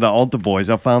being one of the altar boys.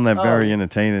 I found that very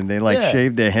entertaining. They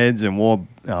shaved their heads and wore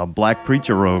black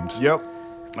preacher robes. Yep.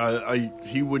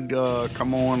 He would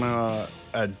come on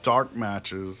at dark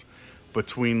matches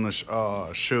between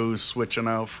the shows, switching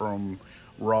out from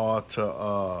Raw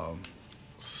to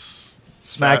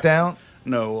SmackDown?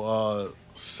 No,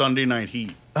 Sunday Night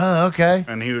Heat. Oh, okay.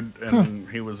 And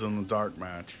he was in the dark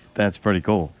match. That's pretty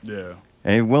cool. Yeah.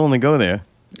 Hey, willing to go there.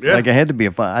 Yeah. Like, it had to be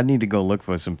a fun. I need to go look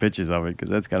for some pictures of it because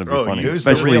that's got to be funny. dude's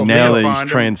the Especially real now deal. that Find he's him.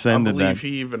 transcended I that. believe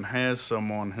he even has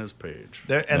some on his page.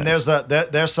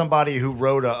 There's somebody who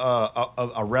wrote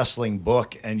a wrestling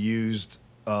book and used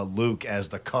Luke as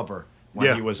the cover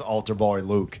when he was Altar Boy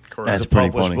Luke. Correct. That's It's a pretty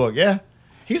published funny. book. Yeah,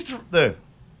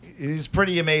 he's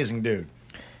pretty amazing, dude.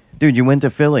 Dude, you went to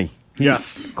Philly.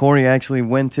 Yes. Corey actually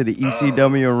went to the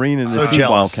ECW arena to so see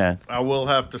jealous. Wildcat. I will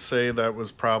have to say that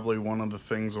was probably one of the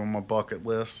things on my bucket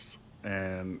list,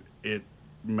 and it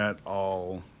met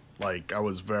all. Like, I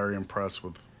was very impressed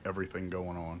with everything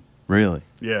going on. Really?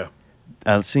 Yeah.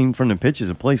 I've seen from the pictures.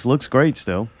 The place looks great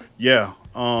still. Yeah.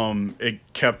 It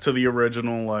kept to the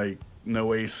original, like,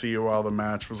 no AC while the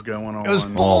match was going on. It was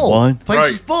full. what?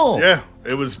 Place was full. Yeah.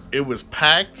 It was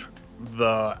packed.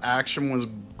 The action was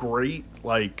great.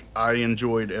 Like, I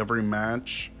enjoyed every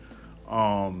match.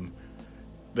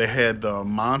 They had the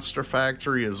Monster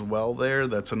Factory as well there.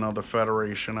 That's another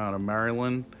federation out of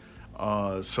Maryland.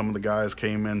 Some of the guys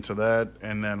came into that,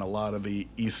 and then a lot of the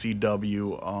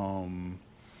ECW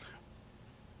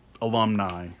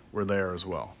alumni were there as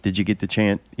well. Did you get to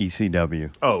chant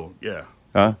ECW? Oh, yeah.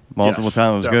 Huh? Multiple Yes,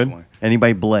 times. definitely. Good?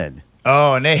 Anybody bled?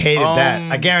 Oh, and they hated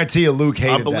that. I guarantee you, Luke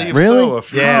hated I believe that. Really? so.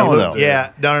 If Yeah, you Luke looked did.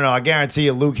 at it. No. I guarantee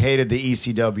you, Luke hated the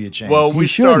ECW chants. Well, we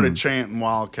shouldn't. started chanting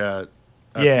Wildcat.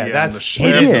 At Yeah, the end that's- of he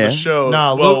the, did. after Yeah. the show.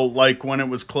 No, well, Luke- like when it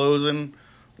was closing,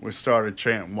 we started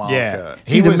chanting Wildcat.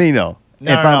 He See, to was- me, though.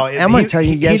 No, I'm going to tell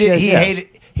you, yes, yes, yes.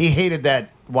 He hated that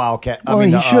Wildcat. Well,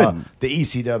 he shouldn't. The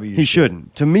ECW. He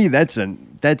shouldn't. To me, that's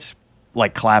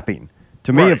like clapping.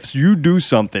 To me, Right. if you do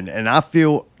something and I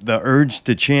feel the urge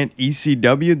to chant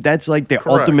ECW, that's like the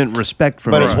Correct. ultimate respect for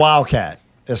But me. it's Wildcat.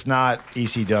 It's not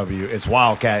ECW. It's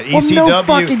Wildcat. Well, ECW. no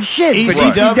fucking shit. But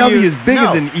ECW is bigger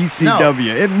no, than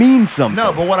ECW. It means something.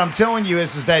 No, but what I'm telling you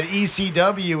is that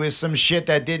ECW is some shit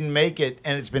that didn't make it,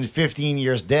 and it's been 15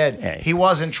 years dead. Hey. He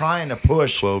wasn't trying to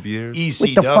push 12 years? ECW.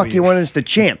 What the fuck you want us to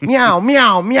chant? Meow,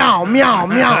 meow, meow, meow,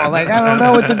 meow. Like, I don't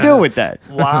know what to do with that.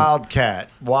 Wildcat.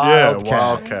 Yeah, Wildcat.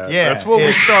 Wildcat. Yeah, That's what we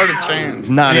it's- started chanting. It's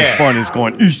not as Yeah. fun as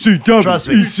going ECW, Trust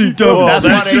me. ECW, Well, That's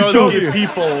that's that why they does do. give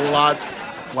people a lot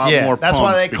Yeah, more that's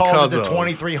why they pumped called it because the of-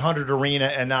 2300 Arena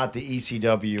and not the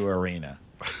ECW Arena.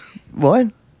 What?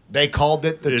 They called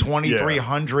it the It-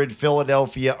 2300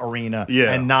 Philadelphia Arena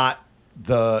Yeah. and not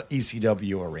the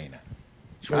ECW Arena.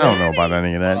 I don't know about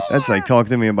any of that. That's like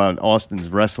talking to me about Austin's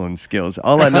wrestling skills.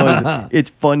 All I know is it's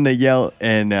fun to yell,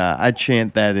 and I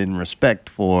chant that in respect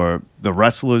for the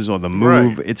wrestlers or the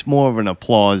move. Right. It's more of an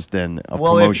applause than a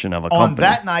promotion of a on company.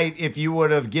 that night, if you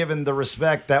would have given the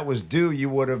respect that was due, you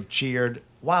would have cheered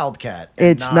Wildcat. and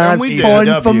It's not we did. fun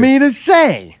ECW. for me to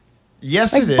say.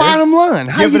 Yes, Like, it is. bottom line,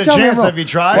 how Give you it a tell me chance. wrong? Have you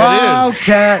tried?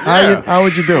 Wildcat. Yeah. How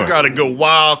would you do You it? gotta go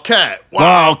Wildcat.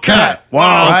 Wildcat.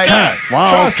 Wildcat. Trust me,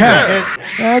 Wildcat.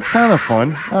 Yeah, it's kind of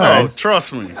fun. All Oh, right.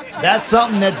 trust me. That's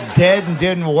something that's dead and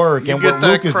didn't work. You And get what that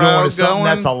Luke is doing crowd is something going?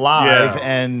 that's alive. Yeah.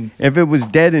 And If it was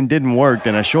dead and didn't work,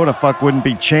 then I sure the fuck wouldn't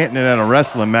be chanting it at a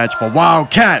wrestling match for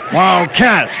Wildcat,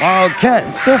 Wildcat, Wildcat.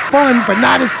 It's still fun, but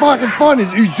not as fucking fun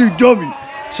as ECW.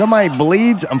 Somebody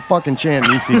bleeds, I'm fucking chanting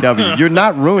ECW. You're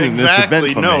not ruining this event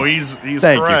Exactly. for No, me. he's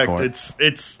Thank you, correct. Corey.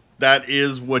 It's that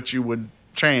is what you would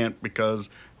chant because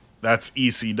that's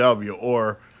ECW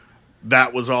or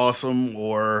that was awesome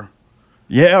or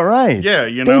Yeah, right. Yeah,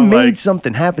 you they know, made like-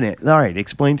 something happen. All right,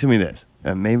 explain to me this.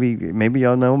 Maybe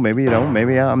y'all know, maybe you don't.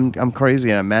 Maybe I'm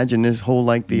crazy. I imagine this whole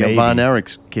like the Maybe. Von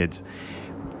Erichs kids.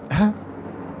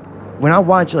 When I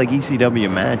watch like ECW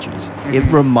matches, it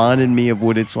reminded me of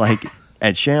what it's like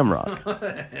at Shamrock.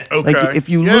 okay. Like if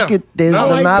you Yeah. look at, there's No,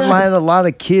 like not that. like a lot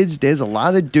of kids. There's a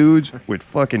lot of dudes with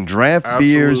fucking draft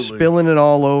beers, Absolutely. spilling it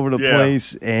all over the Yeah.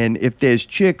 place. And if there's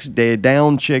chicks, they're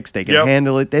down chicks. They can Yep.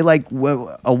 handle it. They like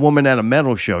a woman at a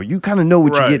metal show. You kind of know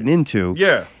what Right. you're getting into.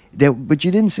 Yeah. But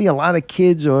you didn't see a lot of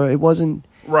kids, or it wasn't.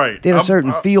 Right. They had a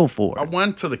certain feel for I it.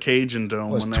 went to the Cajun Dome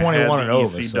Well, it's when they 21 had and the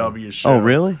over, ECW show. Oh,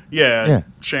 really? Yeah, Yeah.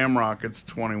 Shamrock, it's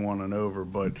 21 and over,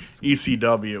 but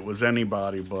ECW, it was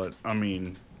anybody, but, I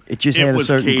mean, It just had a was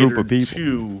certain group of catered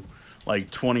people. to,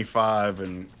 like, 25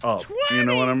 and up. You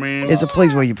know what I mean? It's a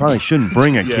place where you probably shouldn't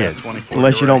bring a Yeah, kid 24,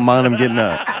 unless you you're don't mind them getting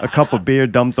a cup of beer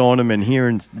dumped on them and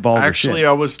hearing vulgar Actually, shit.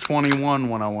 I was 21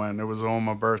 when I went. It was on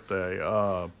my birthday.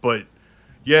 But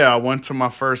yeah, I went to my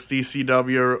first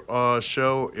ECW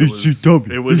show. It was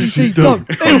ECW. It was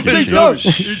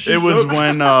ECW. It was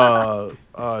when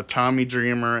Tommy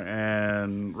Dreamer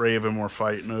and Raven were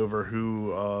fighting over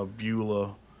who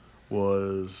Beulah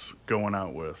was going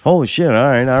out with. Holy shit! All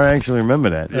right, I actually remember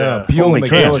that. Yeah. Beulah Holy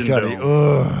crap. McGillicuddy.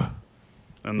 Ugh.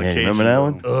 And the Yeah, you Cajun remember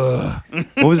that Dome. one?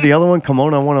 What was the other one? Come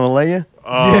on, I want to lay you.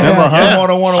 Remember her? Yeah. I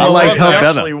She liked was her better.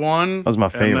 actually one. That was my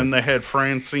And favorite. then they had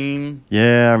Francine.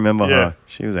 Yeah, I remember Yeah. her.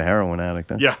 She was a heroin addict.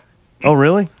 Huh? Yeah, Oh,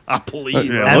 really? I believe.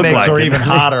 Yeah. That Looked makes like her it. even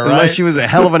hotter, right? Unless she was a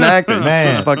hell of an actor.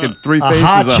 Man. There's fucking three a faces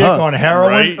hot of chick her. on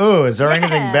heroin? Right? Ooh, is there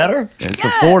anything better? It's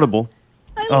affordable.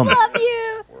 I love you.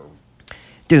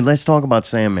 Dude, let's talk about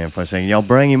Sandman for a second. Y'all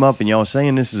bring him up and y'all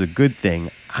saying this is a good thing.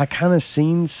 I kind of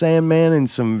seen Sandman in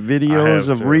some videos have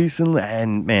of too. recently,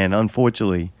 and man,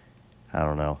 unfortunately, I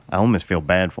don't know. I almost feel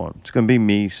bad for him. It's going to be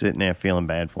me sitting there feeling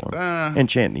bad for him and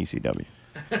chanting ECW.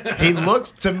 He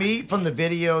looks, to me, from the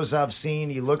videos I've seen,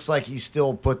 he looks like he's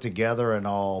still put together and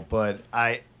all, but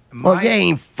Well, yeah, he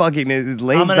ain't fucking, his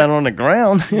legs gonna- not on the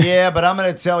ground. Yeah, but I'm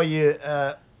going to tell you,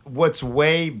 what's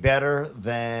way better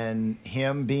than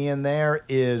him being there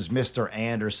is Mr.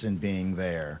 Anderson being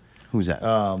there. Who's that?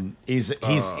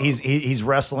 He's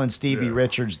wrestling Stevie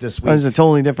Richards this Oh, he's week. a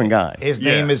totally different guy. His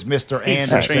Yeah. name is Mr. He's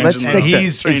Anderson. changing Let's the- stick and to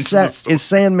he's changing the story. is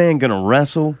Sandman going to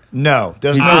wrestle? no,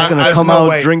 there's He's not, just going to there's come no out,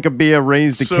 way. drink a beer,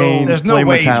 raise the So- cane, There's no play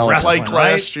way he's Metallica. wrestling. Like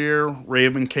right? last year,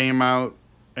 Raven came out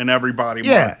and everybody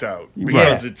Yeah. marked out Right.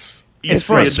 because it's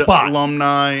for a spot.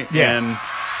 alumni, Yeah. and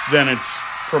then it's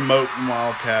promoting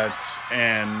Wildcats,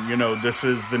 and this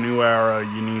is the new era.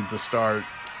 You need to start,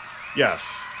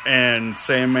 yes. And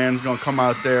Sandman's gonna come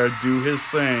out there, do his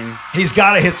thing. He's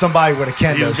got to hit somebody with a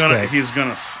kendo He's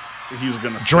gonna stick. he's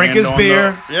gonna Drink stand his on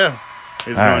beer. Yeah,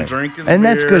 he's All gonna right. drink his And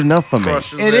beer. that's good enough for me.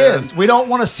 crush his It head. is. We don't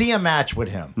want to see a match with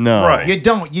him. No. Right. You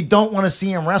don't want to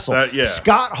see him wrestle. Yeah.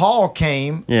 Scott Hall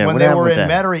came Yeah, when what they happened were with in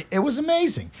that? Metairie. It was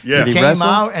amazing. Yeah. He Did he came wrestle?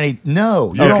 out and you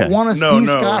Okay. don't want to No, see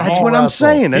no. Scott That's Hall what I'm wrestle.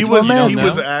 saying. That's what I'm He asking.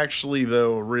 was actually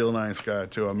though a real nice guy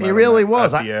too. I met him really at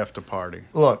was. the after party.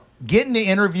 Look, getting to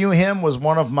interview him was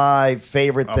one of my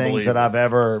favorite I things believe that it. I've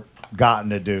ever gotten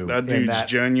to do. That in dude's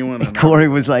genuine. And Corey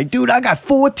was like, dude, I got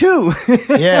 4 too.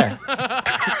 Yeah.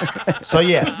 So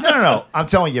yeah, no. I'm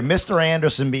telling you, Mr.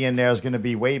 Anderson being there is going to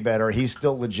be way better. He's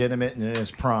still legitimate and in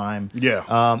his prime. Yeah.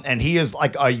 And he is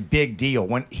like a big deal.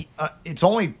 When it's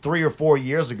only 3 or 4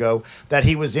 years ago that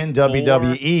he was in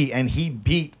WWE and he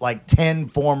beat like 10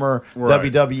 former Right.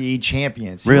 WWE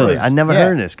champions. He Really? was- I never yeah.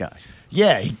 heard of this guy.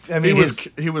 Yeah, I mean,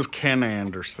 he was Ken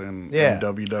Anderson Yeah. in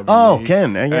WWE. Oh,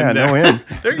 Ken. Yeah, I And know then- him.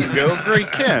 There you go, great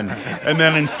Ken. And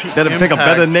then in Better pick a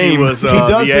better Impact, name. He was He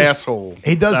does the his- asshole.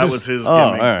 he does that his- was his Oh,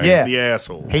 gimmick. all right. Yeah. The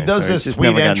asshole. He does so this he's just sweet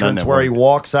never got none entrance that where he worked.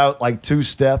 walks out like 2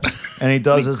 steps and he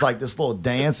does his like this little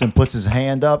dance and puts his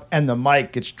hand up and the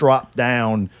mic gets dropped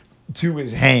down to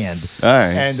his hand. All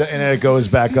right. And then it goes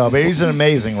back up. He's an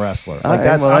amazing wrestler. All Like right,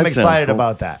 that's well, I'm that sounds excited cool.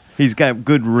 about that. He's got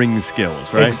good ring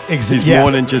skills, right? He's yes, more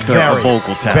than just a very,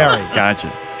 vocal talent. very.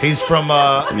 Gotcha. He's from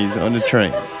And he's on the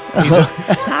train.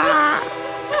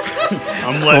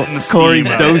 I'm letting the Corey's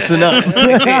steam out. dosing up.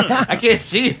 I can't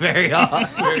see it very well.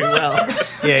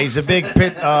 yeah, he's a big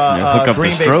hook up the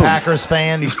Green Bay strobes. Packers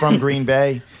fan. He's from Green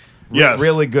Bay. Yes.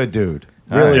 Really good dude.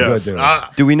 Really Yes. good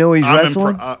dude. Do we know he's I'm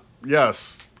wrestling?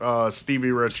 yes.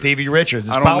 Stevie Richards. Stevie Richards.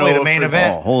 It's I don't probably know the main if it's-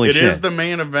 event. Oh, holy It shit. is the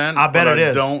main event. I bet but it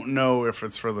is. I don't know if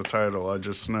it's for the title. I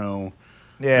just know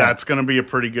Yeah. that's going to be a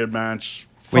pretty good match.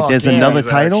 Wait, there's yeah. another He's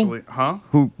title? actually- huh?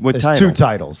 Who? What There's title? 2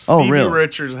 titles. Oh, Stevie really?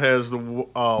 Richards has the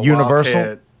Universal?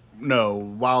 Wildcat, no,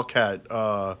 Wildcat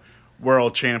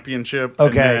World Championship.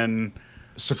 Okay. And then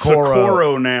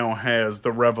Socorro now has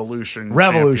the Revolution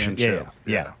Championship.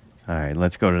 Yeah. All right,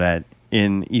 let's go to that.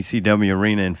 In ECW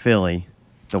Arena in Philly,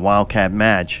 the Wildcat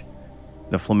match,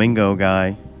 the Flamingo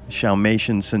guy,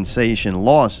 Shalmation Sensation,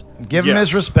 lost. Give him Yes.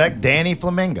 his respect, Danny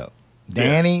Flamingo.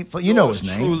 Danny, you know his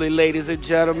name. Truly, ladies and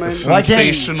gentlemen, Like him.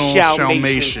 Sensational Shalmation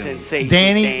Shalmation. sensation,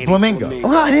 Danny Flamingo.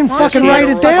 Oh, I didn't fucking write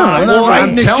it down. I'm Well, not writing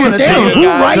I'm this telling shit it to down. you Who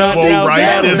guys. writes Well, these write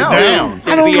down? this No. down.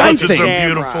 I don't write Because it's a things.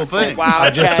 beautiful thing. I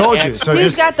just told you. So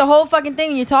Steve's just, got the whole fucking thing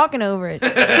and you're talking over it. All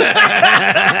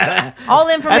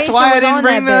the information That's why I was didn't on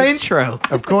bring the that bitch. intro.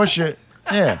 of course you.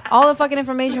 Yeah. All the fucking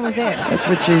information was there. That's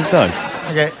what Cheese does.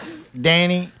 Okay.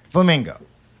 Danny Flamingo.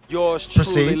 Yours truly,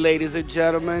 Proceed. ladies and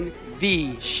gentlemen,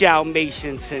 the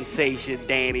Shalmation sensation,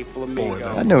 Danny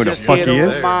Flamingo. I know who the Just fuck here he to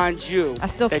is. remind you I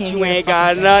still that can't you hear ain't the got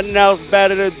fucking nothing else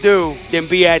better to do than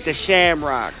be at the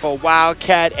Shamrock for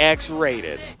Wildcat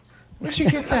X-Rated. Where'd you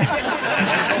get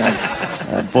that?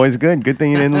 That boy's good. Good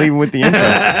thing you didn't leave him with the intro.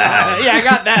 Yeah, I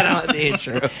got that on the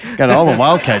intro. Got all the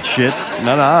Wildcat shit.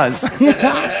 None of ours.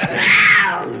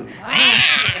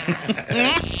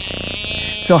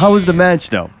 So how was the match,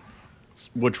 though?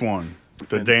 Which one?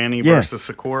 The Danny Yeah. versus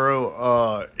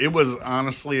Socorro? It was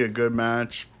honestly a good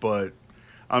match, but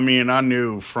I mean, I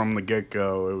knew from the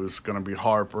get-go it was going to be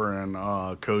Harper and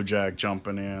Kojak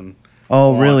jumping in.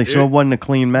 Oh, on- really? So it wasn't a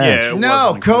clean match? Yeah, it No,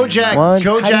 wasn't a clean Kojak- match. What?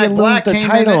 How do Kojak you lose Black the came in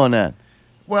title it- on that?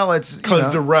 Well, it's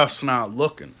Because the ref's not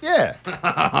looking. yeah,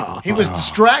 he was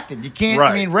distracted. You can't. I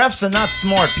Right. mean, refs are not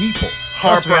smart people.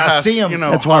 Trust me, Harper I has, see him.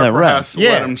 That's why they're Harper refs. has to Yeah.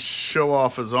 let him show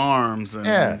off his arms, and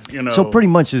Yeah. you know. So pretty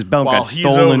much his belt while got he's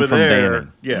stolen over from there, Danny.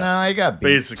 Yeah, No, he got beat.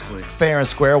 basically. Fair and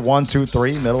square, 1, 2,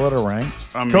 3, middle of the ring.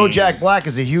 I mean- Kojak Black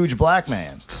is a huge black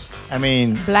man. I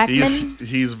mean, Blackman.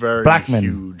 He's very Blackman.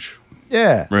 huge.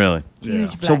 yeah. Really? Huge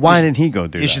Yeah. So black why man. didn't he go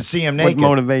do that? You should see him What naked.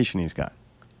 motivation he's got?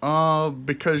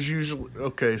 Because usually,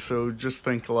 okay, so just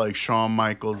think like Shawn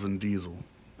Michaels and Diesel.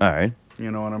 All right. You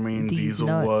know what I mean? These Diesel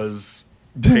nuts. was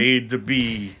paid to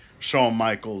be Shawn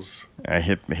Michaels. A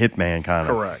hitman kind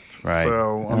of. Correct. Right.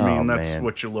 So, I Oh, mean, that's man.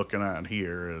 what you're looking at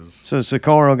here is So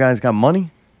Socorro guy's got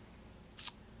money?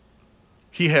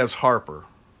 he has Harper.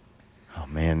 Oh,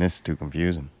 man, this is too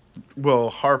confusing. Well,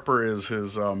 Harper is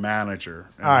his manager.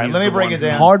 and All right, he's let me the break one it who-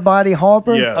 down. Hard body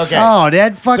Harper? Yes. Okay. Oh,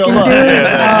 that fucking look, dude?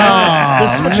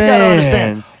 this is what you gotta man.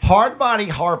 understand. Hardbody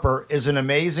Harper is an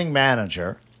amazing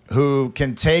manager who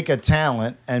can take a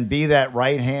talent and be that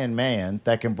right hand man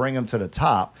that can bring him to the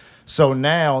top. So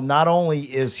now, not only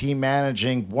is he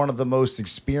managing one of the most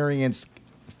experienced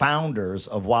founders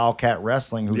of Wildcat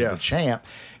Wrestling, who's the Yes. champ,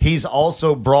 he's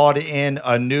also brought in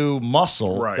a new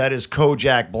muscle Right. that is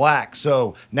Kojak Black.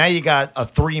 So now you got a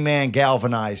 3-man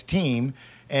galvanized team.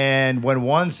 And when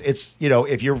one's, it's, you know,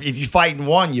 if you fight in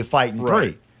one, you fight in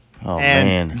Right. three. Oh,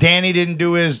 And man. Danny didn't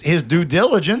do his due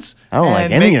diligence. I don't like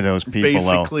and any make- of those people,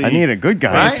 Basically, though. I need a good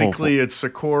guy. Basically, it's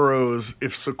Socorro's.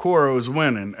 If Socorro's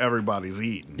winning, everybody's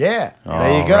eating. Yeah, Oh,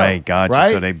 there you go. right, gotcha.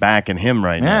 Right? So they backing him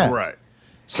right Yeah. now. Right.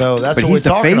 So that's But what he's we're the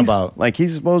talking face? about. Like,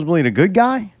 he's supposedly the good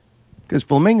guy? Because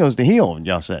Flamingo's the heel,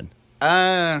 y'all said.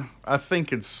 I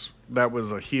think that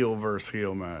was a heel versus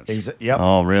heel match. Yep.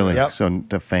 Oh, really? Yep. So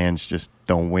the fans just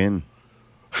don't win.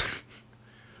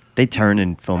 They turned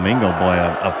in Flamingo Boy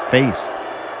a face.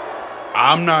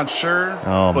 I'm not sure,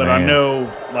 Oh, but I man.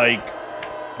 know like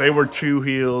they were two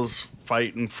heels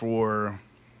fighting for.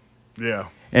 Yeah.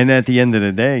 And at the end of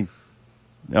the day,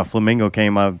 Flamingo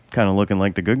came out kind of looking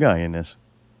like the good guy in this.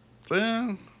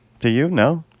 Eh, To you?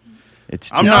 No? It's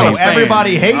too I'm not a painful. fan.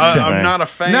 everybody hates him. I'm not a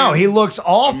fan. No, he looks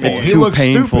awful. It's he too looks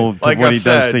painful stupid. to Like what I he does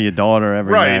said, to your daughter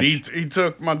every Right. match. He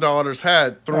took my daughter's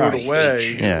hat, threw Oh, it he away. hates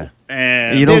you. Yeah.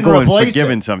 And You don't didn't go and replace forgive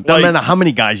it. something. Doesn't Like- matter how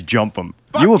many guys jump him.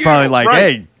 Fuck You were probably you, like, right.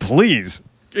 hey, please.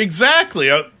 Exactly.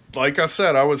 Like I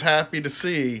said, I was happy to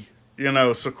see,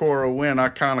 Socorro win. I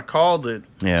kind of called it.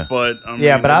 Yeah. But I mean,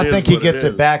 Yeah, but it I is think he what gets it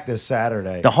is. back this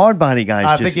Saturday. The hard body guy's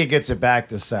I just, think he gets it back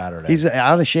this Saturday. he's an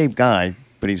out of shape guy,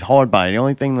 but he's hard body. The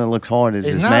only thing that looks hard is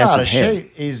He's his not massive out of head.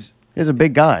 shape. He's a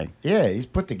big guy. he's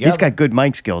put together. He's got good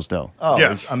mic skills, though. Oh,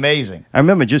 Yes. it's amazing. I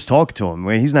remember just talking to him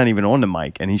where he's not even on the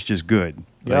mic, and he's just good.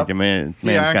 Yep. Like, the man's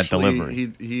got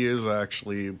delivery. He is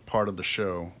actually part of the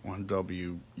show on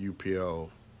WUPL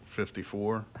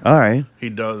 54. All right. He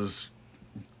does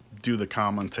do the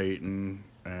commentating,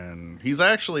 and he's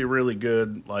actually really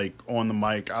good. Like on the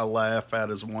mic, I laugh at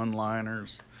his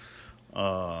one-liners.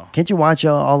 Can't you watch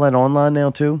all that online now,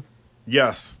 too?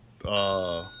 Yes,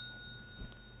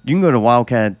 You can go to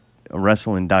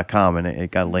wildcatwrestling.com, and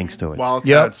it got links to it.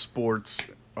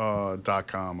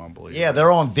 WildcatSports.com, I believe. Yeah,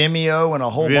 they're on Vimeo and a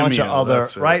whole bunch of Vimeo, other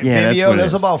that's it. right. Yeah, that's Vimeo. what it There's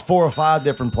is. about 4 or 5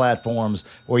 different platforms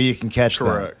where you can catch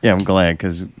Correct. Yeah, I'm glad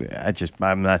because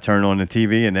I'm not turning on the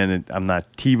TV and then I'm not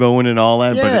TiVoing and all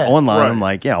that. Yeah, but online, right. I'm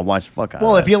like, yeah, I'll watch the fuck out them.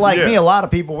 Well, of if you're like Yeah. me, a lot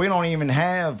of people we don't even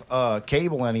have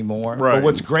cable anymore. But Right.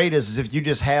 what's great is if you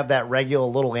just have that regular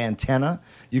little antenna,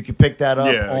 you can pick that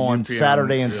up Yeah, on UPN,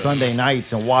 Saturday and yeah. Sunday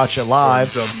nights and watch it live.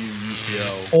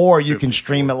 WUPL. Or you can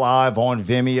stream it live on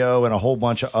Vimeo and a whole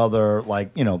bunch of other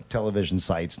television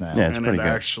sites now. Yeah, it's And pretty it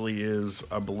good. actually is,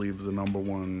 I believe, the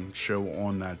 #1 show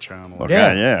on that channel.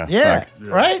 Okay. Yeah. Fuck.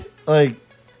 Right? Like,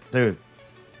 dude,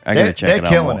 I gotta check they're it out.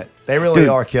 killing more. it. They really Dude,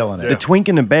 are killing it. The Twink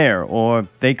and the Bear, or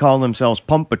they call themselves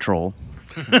Pump Patrol.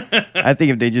 I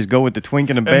think if they just go with the Twink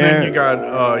and the And Bear,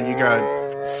 then you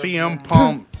got CM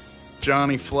Punk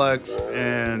Johnny Flex,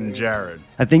 and Jared.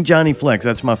 I think Johnny Flex.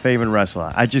 That's my favorite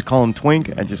wrestler. I just call him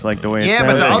Twink. I just like the way it Yeah,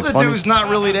 sounds. but the I think it's other funny. dude's not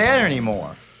really there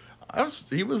anymore.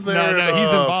 He was there. No, at, he's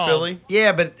involved. Philly.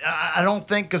 Yeah, but I don't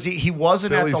think because he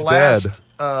wasn't Billy's at the last.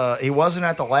 dead. He wasn't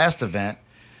at the last event,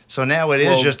 so now it is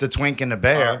Well, just a Twink and a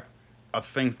Bear. I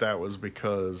think that was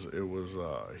because it was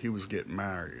he was getting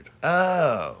married.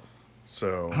 Oh,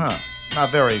 So huh?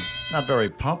 Not very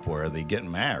pump worthy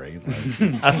getting married.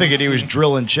 Like, I figured he was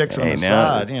drilling chicks on Hey, the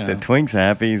now side. You know. the Twink's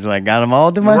happy. He's like, got him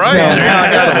all to myself. Right. Now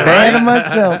I got the Bear to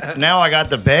myself. Now I got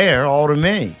the Bear all to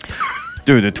me.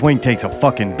 Dude, the Twink takes a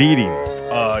fucking beating.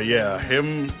 yeah,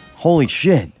 him. Holy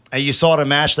shit. Hey, you saw the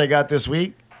match they got this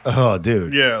week? Oh,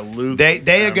 dude. Yeah, Luke. They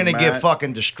are and gonna Matt get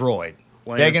fucking destroyed.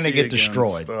 They're gonna Lancey get against,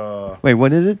 destroyed. Wait,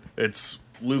 what is it? It's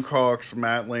Luke Hawks,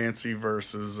 Matt Lancey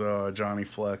versus Johnny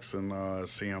Flex and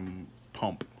CM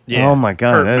Pump. Yeah. Oh my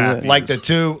god. Kurt That-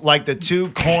 Matthews. Like the two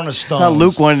cornerstones. How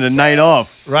Luke wanted a night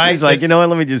off. Right? He's like, you know what?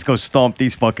 Let me just go stomp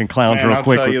these fucking clowns Man, real I'll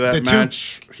quick. tell you that The two-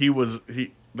 match.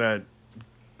 That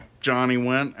Johnny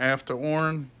went after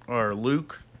Orrin or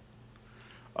Luke.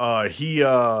 He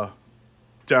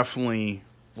definitely,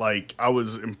 like, I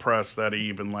was impressed that he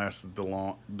even lasted the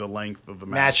length of the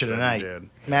match of the that he night. did.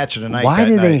 Match of the night. Why that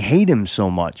do they night. hate him so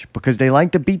much? Because they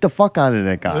like to beat the fuck out of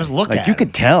that guy. Just look like at you him.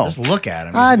 could tell. Just look at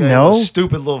him. I He's got a know.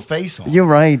 stupid little face on. You're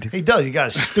right. He does. He got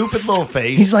a stupid little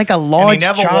face. He's like a large and he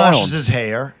never child. washes his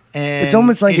hair. And It's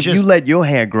almost like he if you just- let your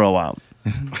hair grow out.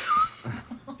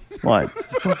 What?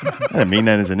 I didn't mean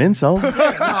that as an insult.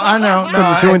 I know. No,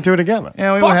 Putting two and two together.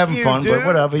 Yeah, we Fuck were having you, fun, dude. but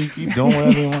whatever. You keep doing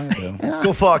whatever you want to do.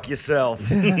 Go fuck yourself.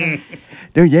 Dude,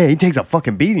 yeah, he takes a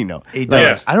fucking beating though. He Like,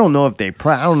 does. I don't know if they.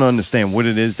 I don't understand what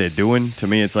it is they're doing. To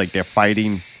me, it's like they're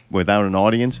fighting without an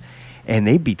audience, and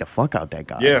they beat the fuck out that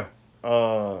guy. Yeah.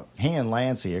 He and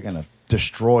Lancey are gonna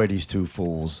destroy these two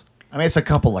fools. I mean, it's a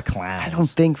couple of clowns. I don't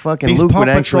think fucking These Luke Pump would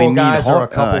actually Patrol guys need are a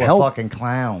couple of help. fucking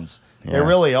clowns. They Yeah.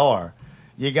 really are.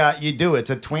 It's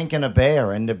a Twink and a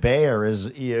Bear, and the Bear is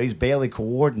he's barely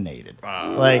coordinated.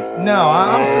 Like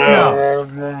no.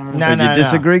 You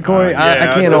disagree, Corey?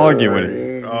 I can't argue with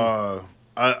it.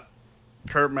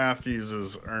 Kurt Matthews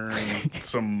has earned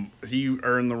some. He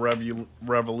earned the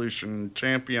Revolution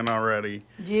champion already.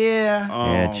 Yeah.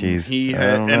 Yeah, jeez. He I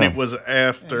had, don't and know. it was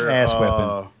after Ass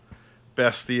whipping.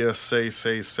 Bestia say.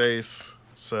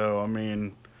 So I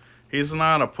mean, he's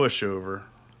not a pushover.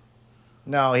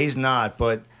 No, he's not.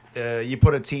 But you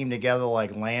put a team together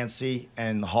like Lancey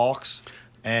and the Hawks,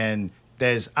 and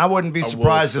I wouldn't be will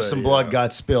surprised if say, some blood yeah.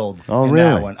 got spilled. Oh, in really?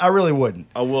 that one. I really wouldn't.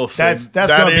 I will say That's that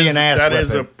going to be is- an ass That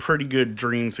is a whipping. pretty good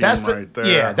dream team That's the right there.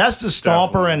 yeah. That's the Stomper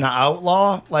Definitely. and the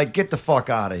Outlaw. Like, get the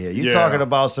fuck out of here. You're Yeah. talking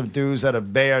about some dudes that are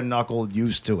bare knuckled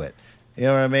used to it. You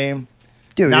know what I mean?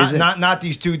 Dude, is it- not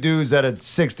these two dudes that are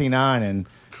 69 and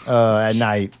at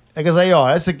night because they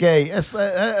are. That's a gay.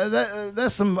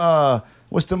 That's some.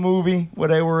 What's the movie where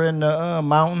they were in the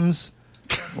mountains?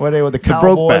 Where they were the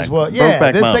cowboys? Brokeback. Well, yeah,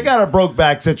 Brokeback they Mountain. got a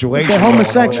brokeback situation. They're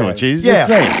homosexual, Jesus. Just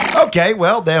say it. Okay,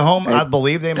 well, they're home. I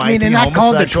believe they might. I mean, they're be not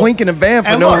called the homosexual. Twink and a Bear for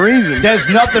And no look, reason. There's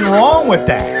nothing wrong with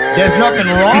that. There's nothing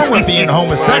wrong with being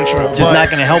homosexual. Just but not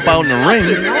going to help out in the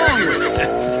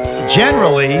ring.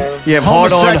 generally. You have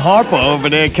hard-on Harper over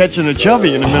there catching a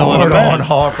chubby in the middle of the Hard-on match.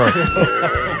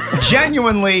 Harper.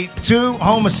 Genuinely, two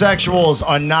homosexuals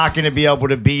are not going to be able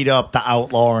to beat up the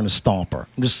Outlaw and the Stomper.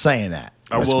 I'm just saying that.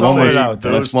 I Let's will put it say out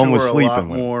there. those one two was are a sleeping lot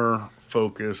with. more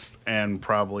focused and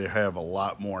probably have a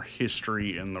lot more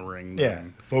history in the ring. Yeah.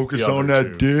 than Focus the on other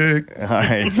that two. dick. All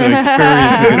right, so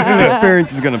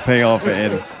experience is going to pay off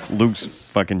in Luke's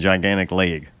fucking gigantic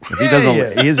leg. If he doesn't,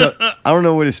 Yeah. he is a. I don't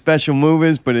know what his special move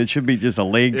is, but it should be just a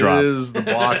leg It drop. is the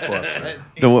blockbuster.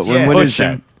 What is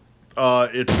that?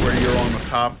 It's where you're on the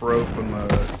top rope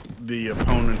and the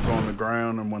opponent's on the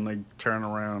ground, and when they turn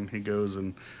around, he goes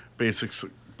and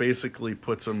basically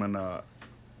puts them in a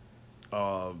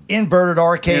Inverted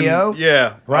RKO.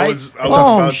 yeah, Right? I was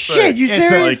Oh, about to shit, say, you It's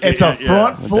serious? a, it's a yeah.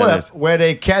 front What that flip is. where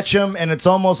they catch him, and it's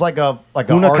almost like a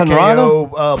Una RKO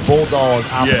bulldog.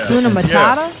 opposite. Tuna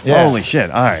Matata? Yeah. Holy shit!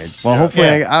 All right. Well,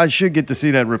 hopefully Yeah. I should get to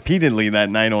see that repeatedly that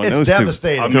night on It's those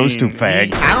devastating. two. Those two I mean,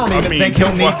 fags. I don't even think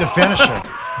he'll need the finisher.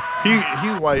 He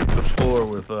wiped the floor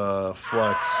with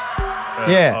Flex.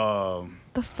 Yeah.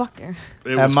 The fucker.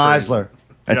 It At was Meisler.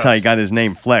 That's how he got his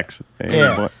name, Flex.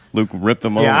 Yeah. Luke ripped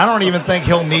him over. Yeah, I don't even think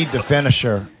he'll need the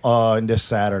finisher in this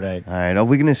Saturday. All right. Are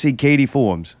we going to see Katie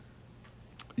Forbes?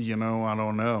 You know, I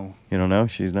don't know. You don't know?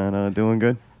 She's not doing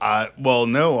good? Well,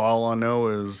 no. All I know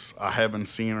is I haven't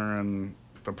seen her in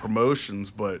the promotions,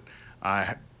 but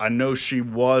I know she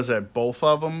was at both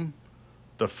of them,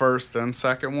 the first and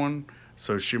second one.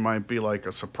 So she might be like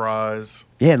a surprise.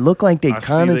 Yeah, it looked like they I see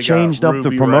kind they of got changed up the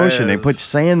Ruby promotion. They Reyes. put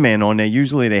Sandman on there.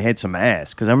 Usually they had some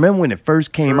ass. Because I remember when it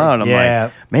first came out, I'm Yeah.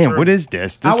 like, man, True. what is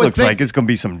this? I This would looks think- like it's going to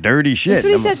be some dirty shit. That's what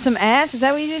he I'm said. Some ass. Is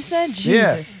that what you just said?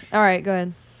 Yeah. Jesus. All right, go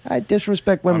ahead. I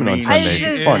disrespect women I on mean, Sundays. I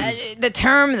It's just- fun. The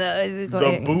term though is The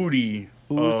like, booty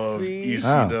of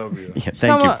ECW. Yeah, thank Talking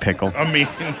you, about- Pickle. I mean,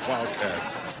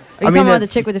 Wildcats. Are you I mean, talking about that- the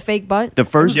chick with the fake butt? The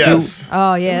first Yes.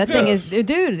 Oh yeah, that thing Yes. is,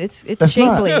 dude. It's That's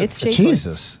shapely. not- It's shapely.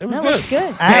 Jesus. No, it looks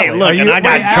good. Hey, Allie, look, are and you- I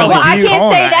got wait, trouble. Well, I you can't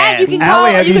on say her that. You ass. can Allie, call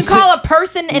have you you can call a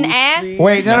person an ass.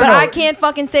 Wait, no, but no. I can't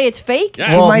fucking say it's fake. She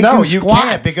Well, might no, do you squats.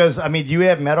 can't because I mean, you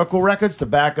have medical records to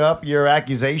back up your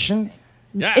accusation.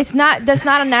 It's not. That's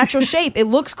not a natural shape. It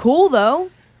looks cool though.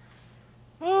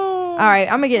 All right,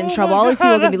 I'm gonna get in trouble. All these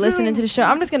people are gonna be listening to the show.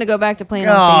 I'm just gonna go back to playing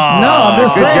on Facebook. No, I'm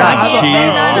just Good saying. job, I can't say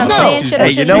Cheese. nothing. I'm No. saying shit I Hey,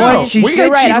 you shouldn't know say. what? She You're said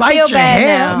right. she I liked feel your bad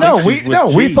hair. now. No, she's we with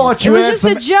cheese. thought It you was had just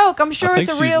some. a joke. I'm sure think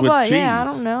it's a she's real with butt. Yeah, I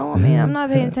cheese. don't know. I mean, I'm not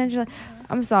paying attention.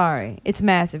 I'm sorry. It's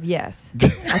massive. Yes,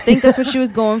 I think that's what she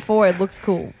was going for. It looks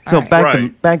cool. So All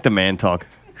right. back to man talk.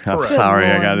 I'm Correct. sorry,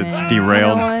 Good I got Lord, it man.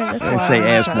 derailed. You know what? That's I why say I'm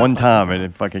ass trying one to- time and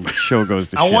it fucking show goes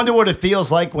to I shit. wonder what it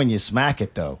feels like when you smack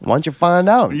it, though. Why don't you find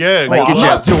out? Yeah, Like, Well, I'm it,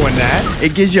 not doing that.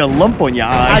 it gives you a lump on your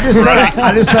eye. I just said I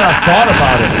thought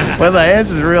about it. Whether the ass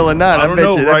is real or not, I I don't bet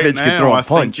know you that right bitch could now, throw I a think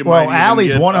punch. you Well, might even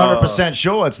Allie's get, 100%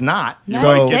 sure it's not. No,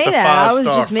 So I didn't say the that. I was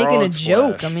 5-star just making a frog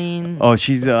joke. splash. I mean, Oh,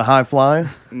 she's a high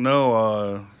flyer?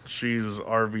 No, she's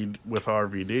with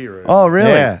RVD right Oh, really?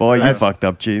 Yeah, Boy, you that's- fucked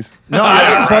up, cheese. no, I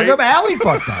didn't fuck right. up. Allie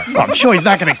fucked up. I'm sure he's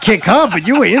not going to kick her, but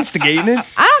you were instigating it.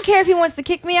 I don't care if he wants to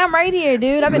kick me. I'm right here,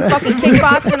 dude. I've been fucking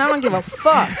kickboxing. I don't give a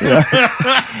fuck.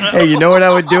 Hey, you know what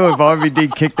I would do if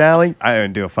RVD kicked Allie? I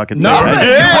would do a fucking No, thing.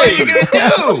 what are you gonna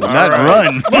do? Not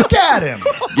run. Look at him.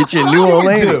 Get you a New What do you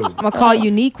Orleans. do? I'm gonna call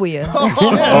Unique with you.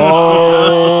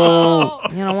 Oh.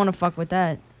 You don't want to fuck with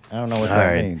that. I don't know what All that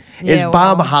right. means. Is Yeah,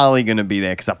 Bob well. Holly going to be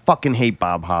there? Because I fucking hate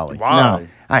Bob Holly. Why? No,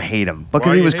 I hate him. Because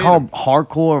Why he you was hate called him?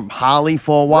 Hardcore Holly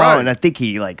for a while. Right. And I think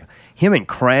him and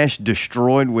Crash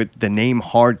destroyed with the name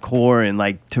Hardcore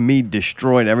and, to me,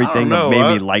 destroyed I everything don't that know.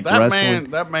 made me like that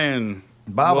wrestling. That man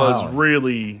Bob was Holly.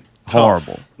 really tough.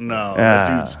 Horrible. No, that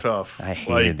Ah, dude's tough. I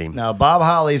hated Like, him. Now, Bob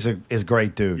Holly's is a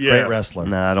great dude, Yeah. great wrestler.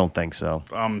 No, I don't think so.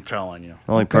 I'm telling you.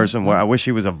 The only person where I wish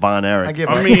he was a Von Erich. I give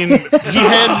I him. mean, he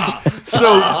had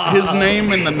so his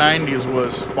name in the '90s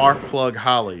was Sparkplug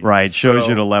Holly. Right, shows So,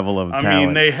 you the level of I talent.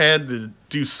 mean, they had to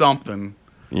do something.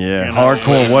 yeah, you know,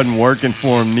 Hardcore wasn't working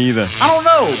for him neither. I don't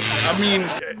know. I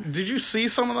mean, did you see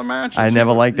some of the matches? I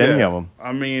never liked any of them.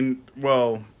 I mean,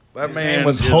 well, that man name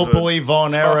was is a Hopefully Von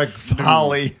tough Erich dude.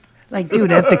 Holly. Like,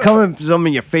 dude, after coming from some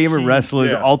of your favorite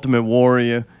wrestlers, Yeah. Ultimate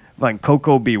Warrior, like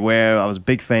Coco Beware, I was a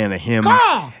big fan of him.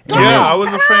 Yeah, I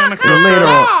was a fan of But later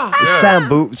on,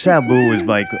 Yeah. Sabu was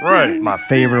like Right. my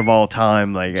favorite of all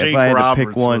time. Like, Jake if I had Roberts to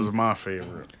pick one, was my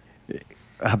favorite.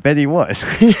 I bet he was.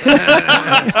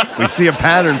 We see a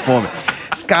pattern for me.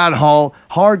 Scott Hall,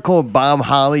 Hardcore Bob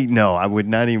Holly. No, I would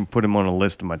not even put him on a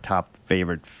list of my top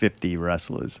favorite 50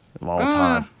 wrestlers of all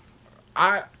time.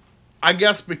 I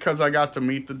guess because I got to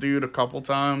meet the dude a couple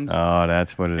times, Oh,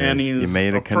 that's what it is. and he's You made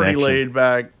a pretty connection. laid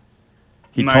back.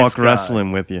 He nice talked guy.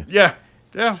 wrestling with you. Yeah.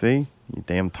 See? You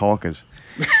damn talkers.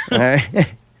 All right.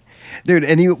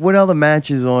 Dude, what other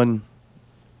matches on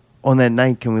that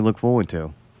night can we look forward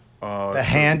to? The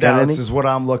handouts any? is what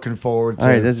I'm looking forward to. All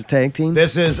right, this is a tag team?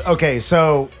 This is okay.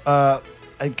 So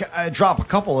I drop a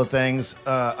couple of things.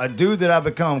 A dude that I've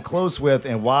become close with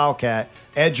in Wildcat,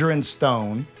 Edgerrin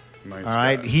Stone. Nice All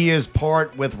right, guy. he is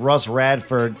part with Russ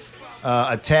Radford,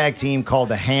 a tag team called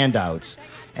the Handouts,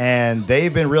 and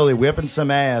they've been really whipping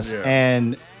some ass. Yeah.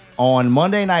 And on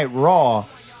Monday Night Raw,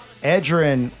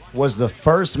 Edgerrin was the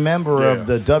first member of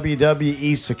the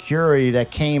WWE security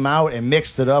that came out and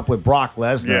mixed it up with Brock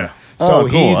Lesnar. Yeah. So Oh, cool.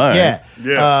 he's All right.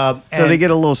 Yeah. So they and- get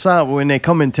a little sign when they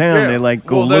come in town. Yeah. They like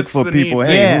go Well, look that's for the people. neat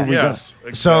Hey, thing. who we got? Yes.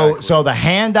 So Exactly. the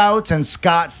Handouts and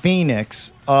Scott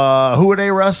Phoenix. Who are they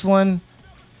wrestling?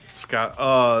 Scott,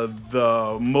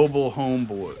 the mobile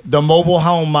homeboy. The Mobile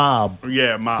Home Mob.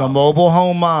 Yeah, The Mobile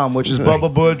Home Mom, which is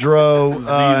Bubba Boudreaux,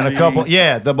 and a ZZ. couple.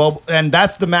 Yeah, the mobile, and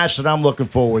that's the match that I'm looking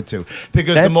forward to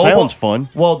because That the mobile, sounds fun.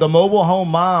 Well, the Mobile Home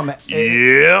Mom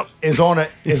Yep. is on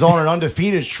an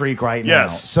undefeated streak right now.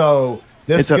 Yes. So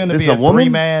this It's is going to this be a a woman?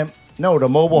 3-man. No, the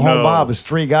Mobile Home No. Mob is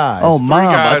 3 guys. Oh, mom. I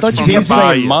guys thought you from were the saying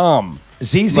Bayou. mom.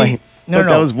 ZZ. Like, no,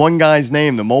 that was one guy's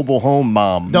name, the mobile home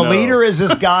mom. The No. leader is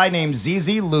this guy named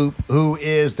ZZ Loop, who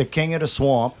is the king of the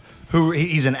swamp.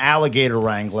 He's an alligator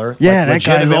wrangler. Yeah, that guy's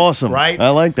legitimate, awesome. right? I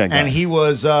like that guy. And he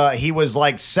was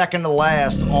like second to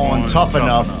last on Tough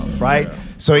Enough, right?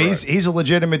 So he's a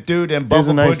legitimate dude, and He's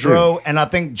a Bubba nice Boudreaux, and I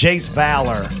think Jace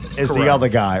Valor is the Correct. other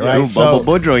guy, Ooh, right? Bubba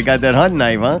Boudreaux, he got that hunting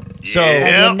knife, huh? So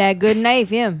And that good knife,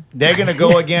 him. they're gonna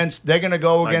go against Like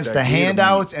the that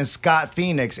handouts and Scott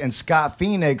Phoenix, and Scott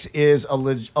Phoenix is a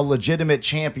legitimate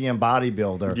champion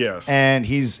bodybuilder. Yes. and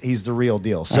he's the real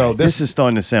deal. So All right, this is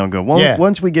starting to sound good. Yeah.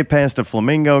 Once we get past the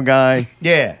flamingo guy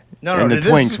yeah. No, and the this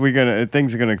twinks, is-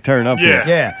 things are gonna turn up Yeah.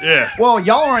 here. Yeah. Well,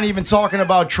 y'all aren't even talking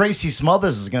about Tracy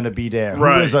Smothers is going to be there.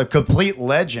 Right. Who is a complete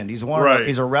legend. He's Right.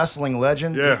 he's a wrestling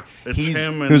legend. Yeah, it's he's,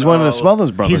 him and Who's one of the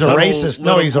Smothers brothers? He's a huh? racist. No,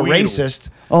 Little he's a Guido. racist.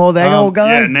 Oh, that old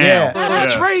guy? Yeah, now. Yeah.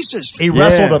 That's Yeah. racist. He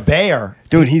wrestled Yeah. a bear.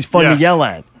 Dude, he's fun Yes. to yell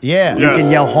at. Yeah. You Yes.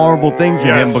 can yell horrible things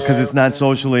at him Yes. because it's not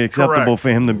socially acceptable Correct. for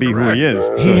him to be who he is.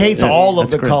 He hates Yeah, all of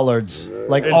that's the great. coloreds.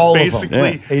 Like It's all of them.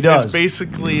 basically He does. It's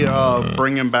basically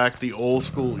bringing back the old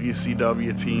school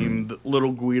ECW team, the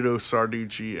Little Guido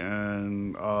Sarducci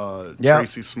and Yeah.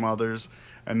 Tracy Smothers,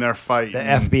 and they're fighting The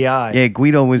FBI. Yeah,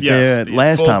 Guido was there the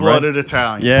last time, right? full-blooded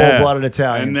Italian. Yeah. Full-blooded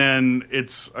Italian. And then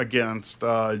it's against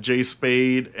Jay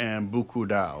Spade and Buku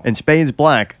Dao. And Spade's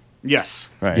black. Yes.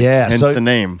 Right. Yeah. Hence so the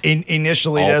name.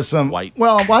 Initially, All there's some. white.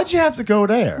 Well, why'd you have to go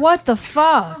there? What the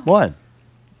fuck? What?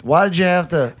 Why did you have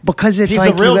to? Because it's He's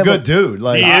like a real you ever- good dude.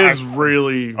 Like He is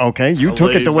really Okay, you a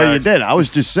took it the way you laid-back- did. I was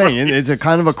just saying it's a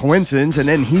kind of a coincidence, and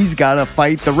then he's got to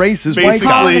fight the racist white Basically,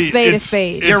 guy. Calling a spade a it's-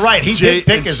 spade. it's You're right. He Jay- did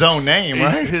pick it's- his own name,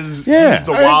 right? He's Yeah.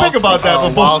 the I didn't wild, think about that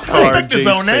before. wild He card picked his Jay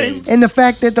own name. Spade. And the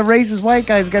fact that the racist white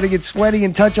guy's got to get sweaty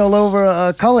and touch all over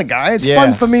a colored guy, it's Yeah.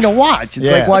 fun for me to watch. It's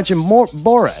Yeah. like watching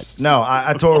Borat. No,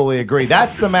 I totally agree.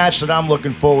 That's the match that I'm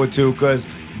looking forward to because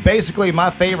basically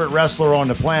my favorite wrestler on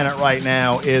the planet right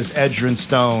now is Edrin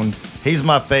Stone. He's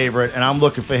my favorite, and I'm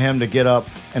looking for him to get up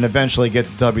and eventually get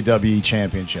the WWE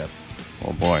Championship.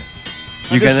 Oh boy,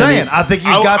 I'm just got any- saying. I think he's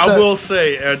I, got the. I will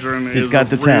say Edrin He's is got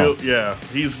a the real, talent. Yeah,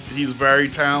 he's very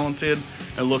talented.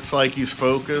 It looks like he's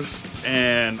focused,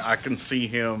 and I can see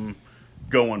him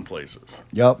going places.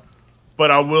 Yep.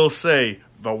 But I will say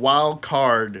the wild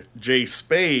card Jay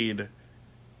Spade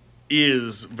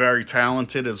is very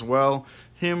talented as well.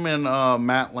 Him and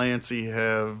Matt Lancey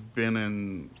have been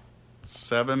in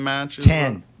 7 matches.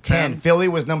 10. Philly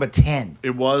was number 10.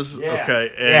 It was Yeah.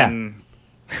 okay, Yeah. and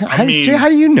How, mean- how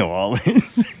do you know all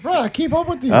this? Bro, I keep up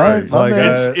with these All right, guys. my Like,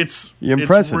 bad. it's You're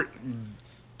impressive.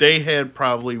 They had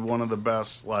probably one of the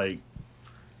best like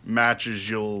matches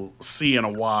you'll see in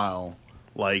a while.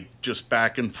 Like just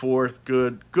back and forth,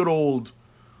 good old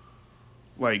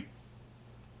like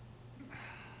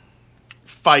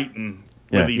fighting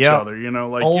Yeah. with each Yep. other. You know,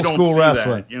 like Old you don't school see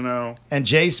wrestling. that. You know, and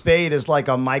Jay Spade is like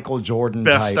a Michael Jordan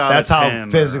Best type. out of That's how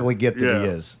 10, physically gifted yeah. he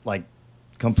is. Like,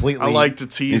 completely. I like to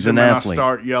tease He's him an and I athlete.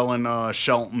 start yelling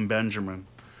Shelton Benjamin.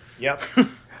 Yep. All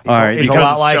right, He's a because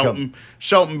lot like Shelton, him.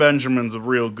 Shelton Benjamin's a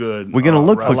real good. we're gonna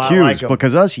look for a lot cues like 'em.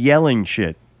 because us yelling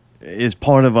shit is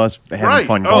part of us having Right.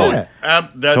 fun. Oh, going.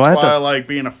 that's So I have why to- I like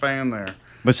being a fan there.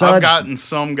 Besides- I've gotten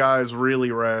some guys really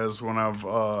razzed when I've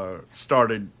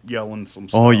started yelling some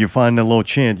stuff. Oh, you find a little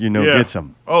chant, you know, yeah. gets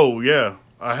them. Oh, yeah.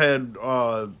 I had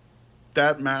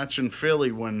that match in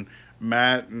Philly when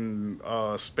Matt and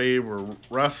Spade were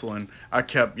wrestling. I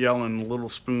kept yelling "Little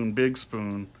Spoon, Big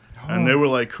Spoon," and they were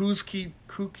like, "Who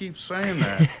keeps saying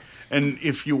that?" And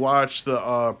if you watch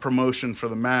the promotion for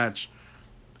the match,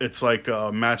 it's like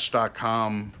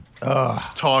Match.com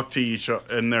talk to each other,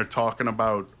 and they're talking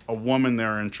about a woman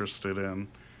they're interested in.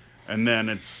 And then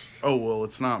it's, oh, well,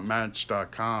 it's not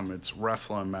Match.com, it's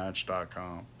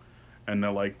WrestlingMatch.com. And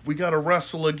they're like, we got to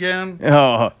wrestle again?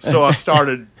 Oh, So I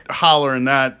started hollering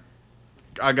that.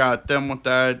 I got them with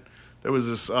that. There was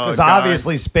this Because guy.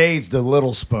 obviously Spade's the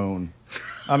little spoon.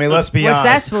 I mean, let's be What's honest.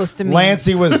 that supposed to mean?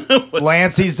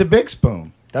 Lancey's the big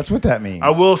spoon. That's what that means. I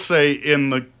will say in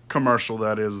the commercial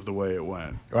that is the way it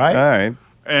went. Right? all right.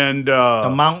 And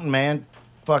The mountain man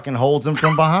fucking holds him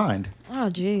from behind. Oh,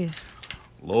 jeez.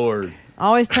 Lord.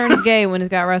 Always turns gay when it's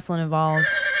got wrestling involved.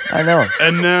 I know.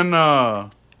 And then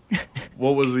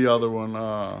what was the other one?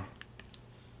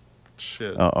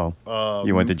 Shit.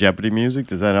 You went to Jeopardy music?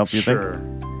 Does that help you Sure.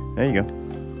 think? There you go.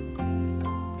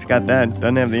 He's got that.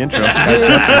 Doesn't have the intro.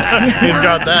 He's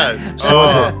got that. So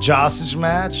was it Joss's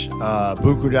match?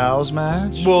 Buku Dao's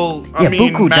match? Well, I yeah,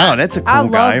 mean, Buku Matt- Dao. That's a cool I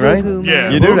love guy, right? Buku, Yeah.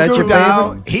 man. You do? That's your Buku Dao,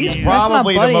 favorite? he's He's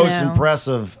probably my the buddy most now.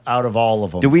 impressive out of all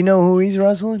of them. Do we know who he's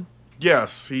wrestling?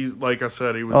 Yes, he's like I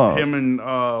said, he was Oh. him and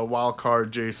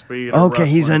Wildcard Jay Spade. Okay,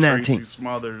 he's wrestling on that Tracy team.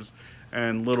 Smothers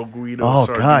and Little Guido Oh,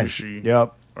 gosh. Sarducci.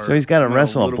 Yep. Or, So he's got to no,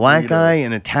 wrestle a Little black Guido. guy,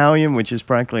 an Italian, which is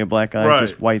practically a black guy, Right.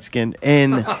 just white skin,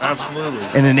 and Absolutely.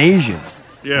 an Asian.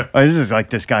 Yeah. Oh, this is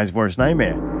like this guy's worst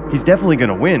nightmare. He's definitely going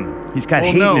to win. He's got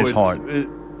hate in his it's, heart.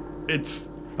 It's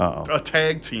a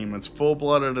tag team. It's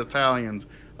full-blooded Italians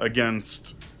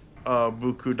against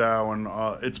Bukudao,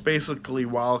 and it's basically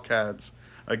Wildcats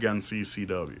against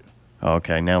ECW.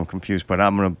 Okay, now I'm confused, but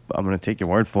I'm gonna take your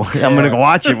word for it. I'm gonna go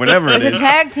watch it, whatever it It's a is.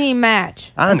 tag team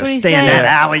match. I That's what he's understand that, saying.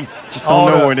 Allie. Just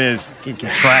don't know what it is. Can't keep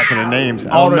track of the names. I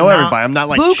All don't the know non- everybody. I'm not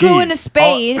like Buku cheese. and a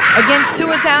spade against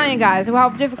two Italian guys. How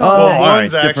difficult Oh, is that? all right,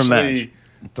 One's different actually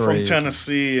from Three.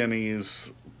 Tennessee, and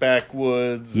he's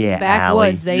backwoods. Yeah,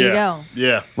 Backwoods. There yeah, you go.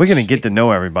 Yeah. We're gonna get to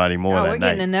know everybody more Oh, that we're night.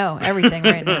 getting to know everything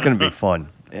right now. It's gonna be fun.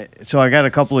 So I got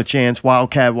a couple of chants.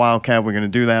 Wildcat. We're gonna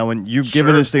do that one. You've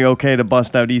given Sure. us the okay to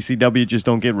bust out ECW. Just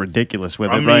don't get ridiculous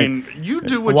with it, I right? mean, you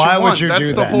do what Why you would want. you That's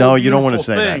do the that? whole No, you don't wanna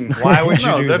beautiful say that. thing. Why would you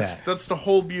no, do that's, that? That's the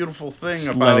whole beautiful thing Just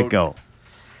about let it go.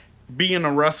 being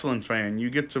a wrestling fan. You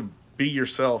get to be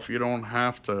yourself. You don't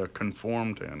have to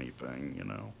conform to anything, you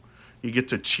know. You get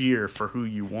to cheer for who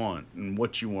you want and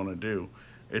what you want to do.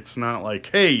 It's not like,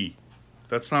 hey,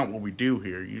 that's not what we do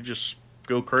here. You just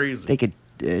go crazy. They could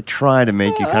try to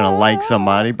make you kind of like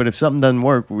somebody, but if something doesn't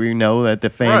work, we know that the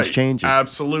fans Right. change it.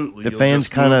 Absolutely. The You'll fans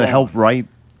just kind move of on. help write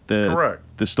the Correct.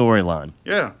 the storyline.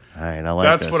 Yeah. All right, I like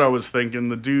That's this. what I was thinking.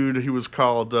 The dude, he was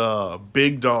called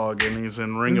Big Dog, and he's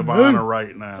in Ring of Honor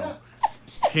right now.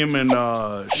 Him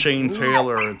and Shane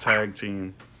Taylor are a tag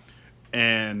team.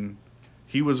 And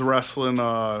he was wrestling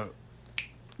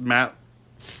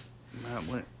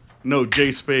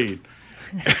Jay Spade.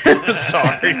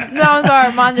 Sorry. No, I'm sorry.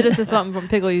 Reminded us of something from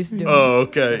Pickle used to do. Oh,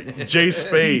 okay. Jay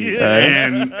Spade.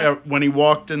 And when he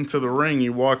walked into the ring, he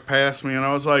walked past me, and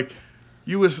I was like,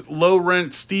 you was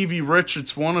low-rent Stevie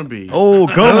Richards wannabe. Oh,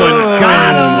 good one. And when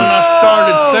I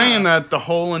started saying that the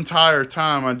whole entire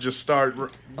time, I just started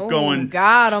going,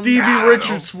 got 'em. Stevie Got 'em.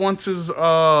 Richards wants his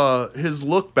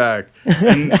look back.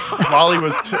 And while he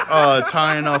was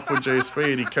tying up with Jay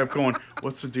Spade, he kept going,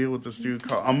 what's the deal with this dude?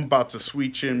 I'm about to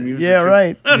sweet chin music. Yeah,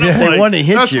 right. And Yeah. I'm They like, wanna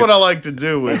hit that's you. what I like to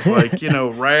do is like,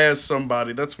 razz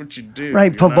somebody. That's what you do.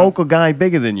 Right, you provoke a guy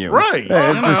bigger than you. Right.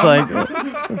 Yeah, it's just like,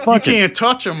 You fuck it. can't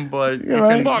touch him, but you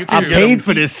Right. can I get paid him.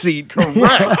 for this seat.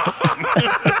 Correct.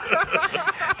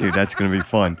 Dude, that's going to be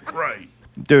fun. Right.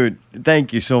 Dude,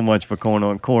 thank you so much for calling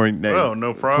on, Corey. Oh,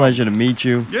 no problem. Pleasure to meet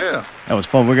you. Yeah. That was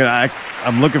fun.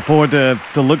 I'm looking forward to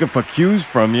looking for cues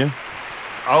from you.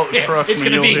 Trust it's me,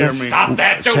 gonna you'll be hear me. stop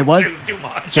that! Say Don't what? do too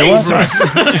much. Say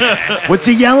what? What's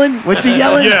he yelling? What's he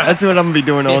yelling? Yeah. That's what I'm going to be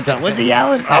doing all the time. What's he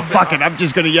yelling? Oh, fuck it. I'm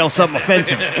just going to yell something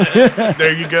offensive.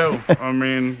 There you go. I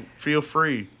mean, feel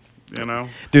free.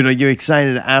 Dude, are you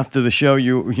excited after the show?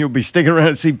 You'll be sticking around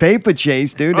to see Paper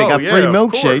Chase, dude. They Oh, got yeah, free of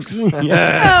milkshakes. course.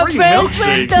 Yeah. Free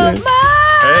milkshakes.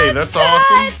 Hey, that's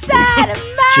awesome.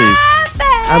 Jeez.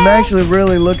 I'm actually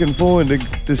really looking forward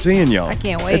to seeing y'all. I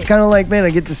can't wait. It's kind of like, man, I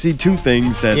get to see two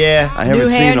things that I haven't New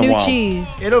seen hair, in a new while. cheese.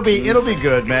 It'll be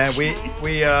good, man.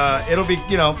 It'll be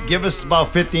give us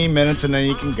about 15 minutes and then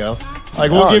you can go. Like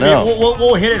we'll Oh, give no. you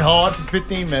we'll hit it hard for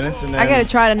 15 minutes and then I gotta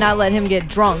try to not let him get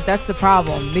drunk. That's the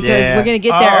problem because Yeah. we're gonna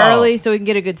get there Oh. early so we can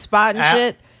get a good spot and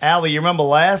shit. Allie, you remember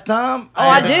last time? Oh,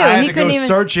 I do. I had He to couldn't go even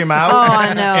search him out Oh,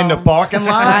 I know. in the parking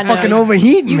lot. I know. Fucking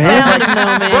overheating, You man. found him, though,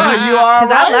 man. Bro, you all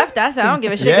Because I right? left. I said, I don't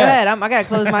give a shit. Yeah. Go ahead. I gotta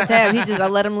close my tab. I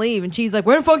let him leave, and she's like,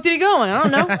 "Where the fuck did he go?" I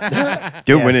don't know.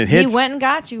 Dude, when it hits, he went and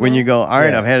got you. when man. you go, all right,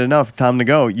 Yeah. I've had enough, time to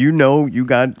go. You know you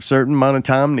got a certain amount of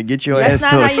time to get your That's ass not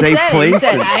to how a you safe said it. place. You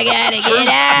said, and- I gotta get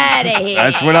out of here.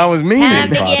 That's what I was meaning. Time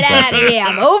to get out of here.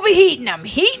 I'm overheating. I'm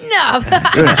heating up.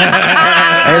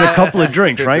 I had a couple of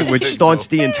drinks, right, which starts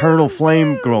the internal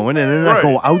flame growing, and then I Right.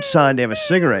 go outside to have a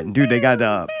cigarette. And dude, they got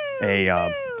I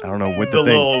don't know what the The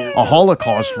thing, little- a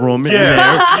Holocaust room in there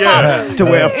Yeah. to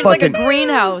where It's like a fucking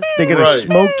greenhouse. they're gonna Right.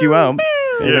 smoke you out.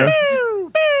 Yeah.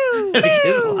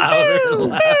 Get louder and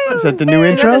louder. Is that the new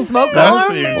intro? the smoke That's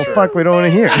alarm? the Well, intro. fuck, we don't want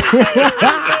to hear.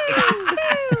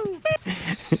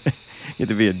 Get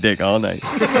to be a dick all night.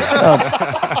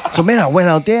 So man, I went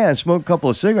out there and smoked a couple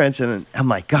of cigarettes, and I'm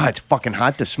like, God, it's fucking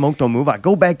hot. The smoke don't move. I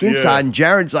go back inside, Yeah. and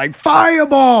Jared's like,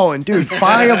 Fireball, and dude,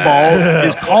 Fireball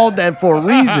is called that for a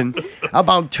reason.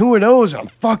 About 2 of those, and I'm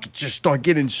fucking just start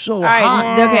getting so All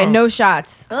hot. right. Okay. No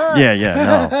shots. Yeah,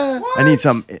 no. I need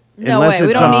some, No unless way,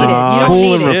 we it's don't need something it. You don't cool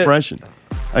need and it. refreshing.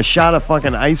 A shot of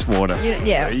fucking ice water.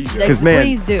 Yeah. Because man,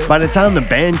 please do. by the time the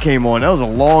band came on, that was a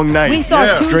long night. We saw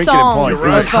Yeah. 2 Drinking songs party.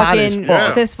 It was of hot as fucking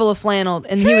fuck. Fistful of Flannel,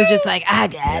 and he was just like, I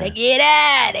gotta get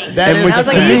out of here. That And is which I was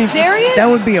like, to are me, you serious? that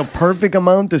would be a perfect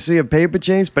amount to see a paper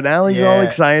chase, but Allie's all Yeah.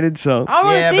 excited, so I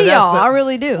want to but see that's y'all. the- I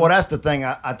really do. Well, that's the thing.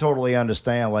 I totally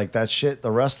understand. Like that shit.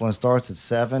 The wrestling starts at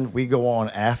 7. We go on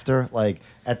after. Like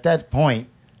at that point,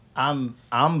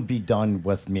 I'm be done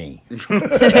with me. Oh, yeah, you're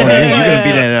gonna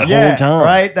be there the whole time,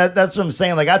 right? That's what I'm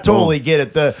saying. Like I totally get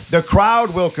it. The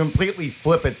crowd will completely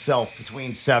flip itself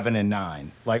between 7 and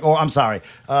 9. Like, or I'm sorry,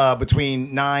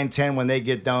 between 9, 10 when they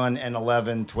get done, and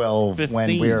 11, 12 when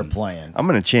 15. we're playing. I'm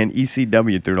gonna chant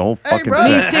ECW through the whole fucking bro.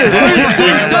 set.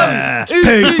 Me too.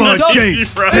 Paper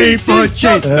chase, paper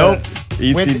chase. Nope.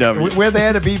 ECW. We're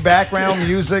there to be background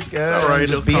music. It's all right.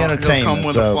 Just be He'll entertainment. come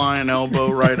with so. a flying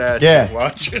elbow right at Yeah. you.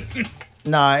 Watch it.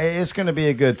 Nah, it's going to be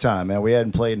a good time, man. We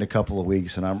hadn't played in a couple of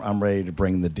weeks, and I'm ready to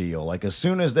bring the deal. Like, as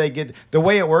soon as they get... The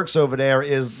way it works over there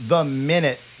is the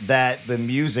minute that the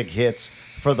music hits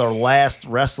for their last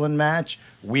wrestling match,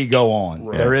 we go on.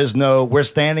 Right. There is no... We're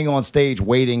standing on stage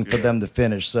waiting for them to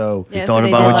finish, so... You thought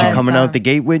about what you're coming out the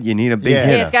gate with? You need a big Yeah.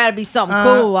 hitter. Yeah, it's got to be something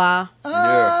cool, you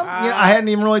know, I hadn't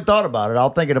even really thought about it. I'll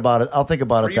think about it that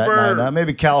Freebird. night.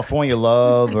 Maybe California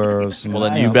Love or some... Well,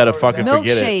 then you better fucking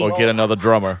forget it or get another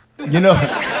drummer. You know...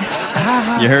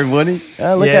 You heard Woody?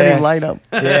 Look at him light up.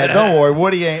 Yeah, don't worry.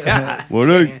 Woody ain't...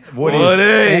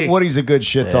 Woody's a good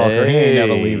shit talker. He ain't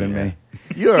never leaving me.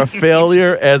 You're a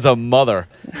failure as a mother.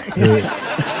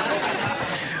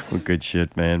 Well, good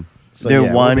shit, man. So, They're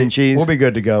yeah, wine we'll be- and cheese. we'll be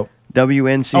good to go.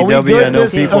 WNCW. Are we good I know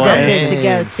this- people okay. are Good to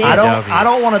go, too. I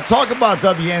don't want to talk about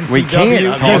WNCW. We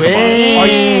can't talk about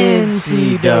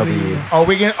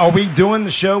NCW. Are we doing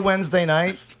the show Wednesday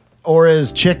night, or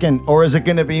is it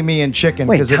going to be me and Chicken?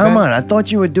 Wait, 'Cause it come meant- on. I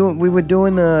thought we were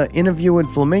doing the interview with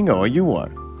Flamingo, or you were.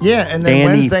 Yeah, and then Danny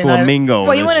Wednesday Flamingo.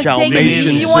 Well, you want to take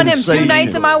Salvation you want him 2 sensation.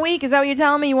 nights of my week? Is that what you're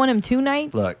telling me? You want him 2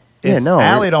 nights? Look, Yeah, no.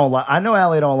 Allie don't like. I know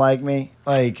Allie don't like me.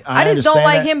 Like I just don't understand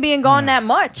like that. him being gone that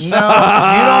much. No, you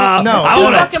don't. No, It's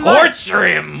too fucking much. torture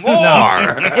him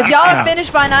more. If y'all are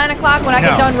finished by 9 o'clock when I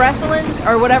get No. done wrestling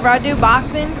or whatever I do,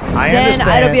 boxing, I then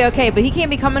understand. it'll be okay. But he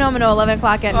can't be coming home until 11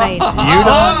 o'clock at night. You Oh,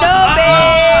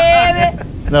 no,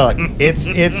 baby. No, look,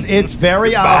 it's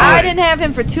very I obvious. didn't have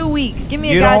him for 2 weeks. Give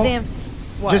me a You don't- goddamn.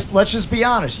 What? Let's just be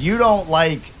honest. You don't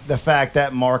like the fact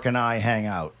that Mark and I hang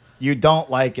out. You don't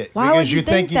like it. Why because would you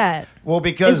think that? Well,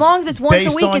 because As long as it's once a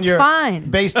based week, on it's your- fine.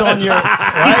 Based on your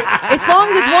right. As long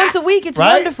as it's once a week, it's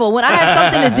Right? wonderful. When I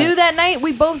have something to do that night,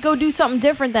 we both go do something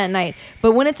different that night.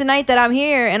 But when it's a night that I'm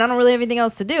here and I don't really have anything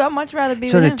else to do, I'd much rather be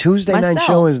So with the him, Tuesday night myself.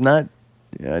 show is not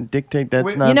dictate.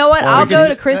 That's not. You know what? or I'll we go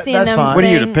can- to Chrissy and that's them's fine. What are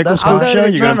you, the thing. Pickle I'll Scoop go to show?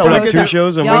 the You're gonna Turner put up Club. 2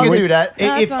 shows in Y'all We one can week? do that. No,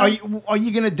 that's If are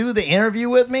you going to do the interview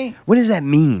with me? What does that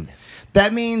mean?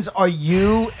 That means are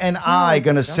you and I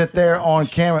going to sit there on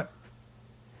camera?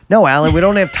 No, Alan, we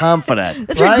don't have time for that.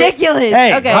 That's Right? ridiculous.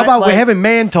 Hey, okay. how about we're Like- having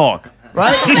man talk?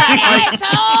 Right?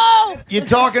 You're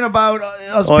talking about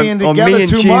us Or- being or me together and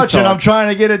too Cheese much, and talk. I'm trying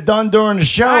to get it done during the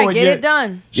show. All right, and get you- it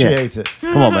done. She Yeah. hates it.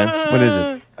 Come on, man. What is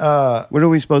it? What are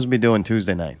we supposed to be doing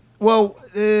Tuesday night? Well,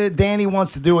 Danny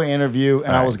wants to do an interview,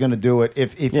 and I All was right. going to do it.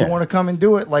 If Yeah. you want to come and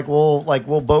do it,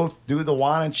 we'll both do the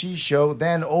wine and cheese show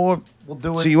then, or we'll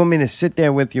do it. So you want me to sit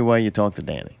there with you while you talk to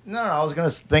Danny? No, I was going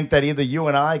to think that either you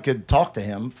and I could talk to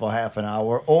him for half an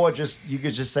hour, or you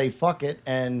could just say fuck it,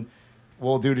 and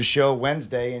we'll do the show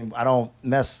Wednesday, and I don't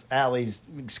mess Allie's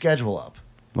schedule up.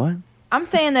 What? I'm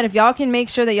saying that if y'all can make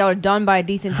sure that y'all are done by a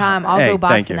decent time, I'll Hey, go thank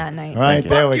boxing you. that night. All right, Thank you.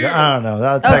 there we go. I don't know.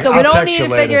 So we I'll don't text need you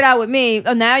to later. figure it out with me.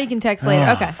 Oh, now you can text later.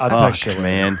 Okay. I'll text you Fuck,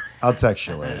 later. man. I'll text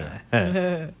you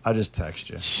later. I'll just text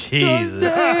you. Jesus.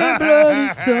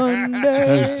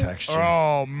 I'll just text you.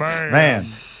 Oh, man. Man,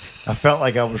 I felt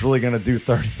like I was really going to do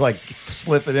 30, like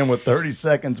slip it in with 30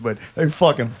 seconds, but they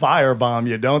fucking firebomb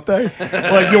you, don't they?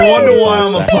 Like, you wonder why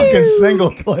I'm a fucking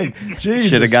single. Like,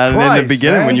 Jesus Should have got it in Christ, the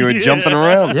beginning man. when you were jumping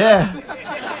around. Yeah.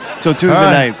 So Tuesday All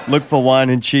right. night, look for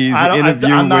wine and cheese I don't-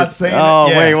 interview. I'm not with, saying Oh it.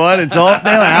 Yeah. wait, what? It's off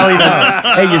now. Allie,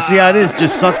 hey, you see how it is?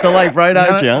 Just suck the life right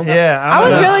out you. Huh? Yeah. I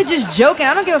was really just joking.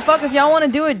 I don't give a fuck if y'all want to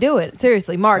do it. Do it.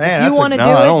 Seriously, Mark. Man, if you that's a- want to No, do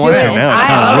I it, don't do want it. to And now. It's I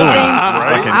kind have of other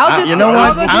ruined. things. I'll just You know I'll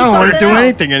what? go I do don't want to something do else.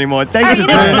 anything anymore. Thanks You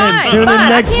for know, tuning fine, in. Tune in fine.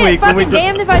 next I can't week when we fucking do.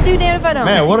 damned if I do, damned if I don't.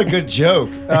 Man, what a good joke.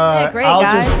 great, I'll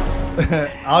guys.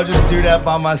 I'll just do that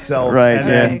by myself. Right, and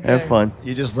yeah, then have fun.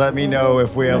 You just let me know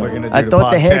if we ever going to do I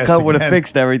thought the podcast haircut would have again.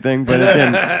 fixed everything, but it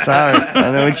didn't. Sorry.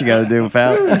 I know what you got to do,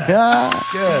 pal.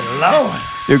 Good Lord.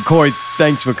 Dude, Corey,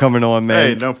 thanks for coming on, man.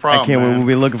 Hey, no problem, I can't wait. man. We'll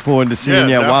be looking forward to seeing Yeah,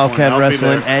 you at definitely. Wildcat I'll be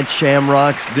Wrestling there. at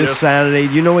Shamrocks this Yes. Saturday.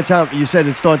 You know what time? You said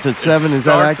it starts at 7. Is that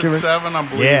Starts accurate? at 7. I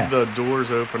believe Yeah. the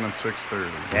doors open at 6:30.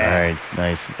 All right,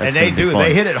 nice. That's And they gonna be do. fun.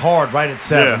 They hit it hard right at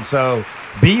 7. Yeah. So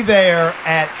be there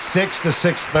at 6 to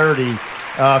 6:30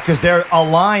 because a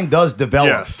line does develop.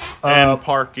 Yes, Uh, and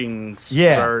parking's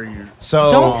yeah. very.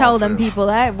 So Don't tell them people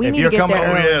that. We If need to you're get coming- there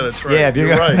Oh early. yeah, that's right. Yeah, if you're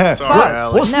you're gonna- right. Fuck. Sorry,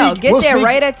 Alex. We'll No, sneak- get we'll there sneak-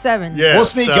 right at 7. Yeah, we'll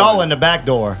sneak 7. y'all in the back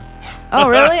door. Oh,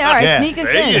 really? All right, Yeah. sneak us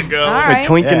There in. you go. All With right.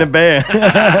 Twink and the Bear. Twink in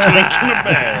the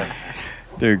bag.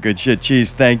 Dude, good shit.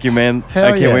 Cheese, thank you, man. Hell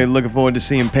I can't yeah. wait. Looking forward to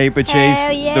seeing Paper Chase,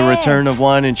 Hell yeah. the return of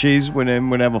Wine and Cheese,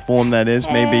 whatever form that is.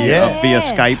 Maybe yeah. via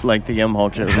Skype, like the M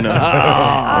Hulk show. No. We'll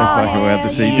have to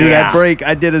see. yeah. Dude, that break,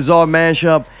 I did a Czar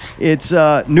mashup. It's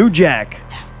New Jack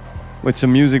with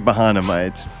some music behind him.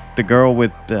 It's the girl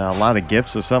with a lot of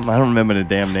gifts or something. I don't remember the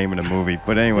damn name of the movie.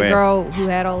 But anyway. The girl who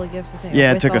had all the gifts, I think. Yeah,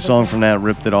 I with took all a the song gifts. from that,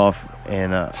 ripped it off,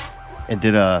 and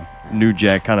did a New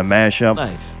Jack kind of mashup.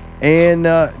 Nice. And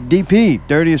DP,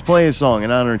 Dirtiest Players song, in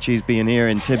honor of Cheese being here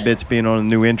and Tidbits being on a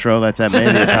new intro. That's at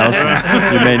Mania's house.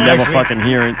 You may never fucking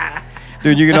hear it.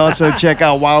 Dude, you can also check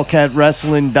out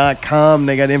WildcatWrestling.com.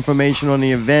 They got information on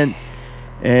the event.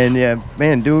 And yeah,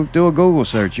 man, do a Google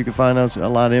search. You can find out a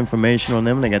lot of information on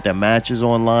them. They got their matches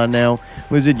online now.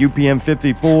 Was it UPM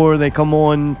 54? They come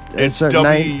on at a It's certain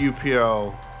night?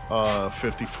 WUPL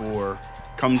 54.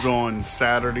 Comes on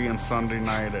Saturday and Sunday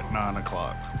night at 9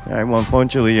 o'clock. All right, well,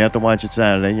 unfortunately, you have to watch it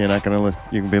Saturday. You're not going to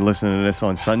you can be listening to this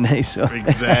on Sunday. So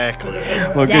Exactly.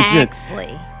 Well, good shit.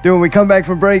 Exactly. Dude, when we come back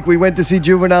from break, we went to see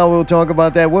Juvenile. We'll talk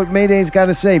about that. What Mayday's got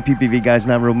to say. PPV Guys,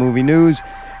 Not Real Movie News.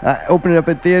 Opening up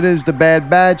at theaters, The Bad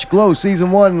Batch. Glow, Season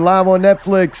 1, live on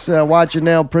Netflix. Watch it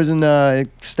now.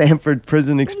 Stanford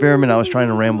Prison Experiment. I was trying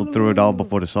to ramble through it all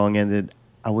before the song ended.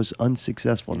 I was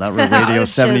unsuccessful. Not Real Radio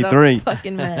This show's a 73.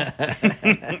 fucking mess.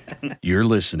 You're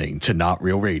listening to Not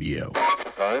Real Radio.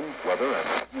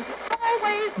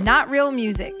 Not real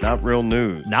music. Not real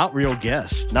news. Not real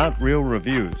guests. Not real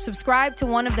reviews. Subscribe to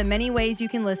one of the many ways you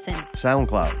can listen.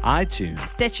 SoundCloud. iTunes.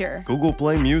 Stitcher. Google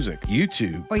Play Music.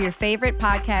 YouTube. Or your favorite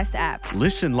podcast app.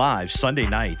 Listen live Sunday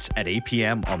nights at 8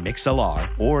 p.m. on MixLR.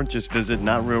 Or just visit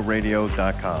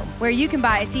NotRealRadio.com. Where you can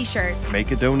buy a t-shirt.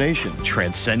 Make a donation.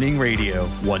 Transcending radio,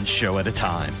 one show at a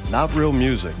time. Not real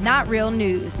music. Not real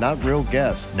news. Not real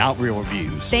guests. Not real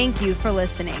reviews. Thank you for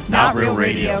listening.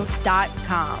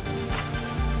 NotRealRadio.com.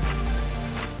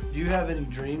 Do you have any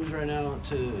dreams right now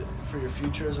for your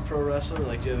future as a pro wrestler?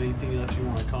 Like, do you have anything else you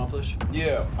want to accomplish?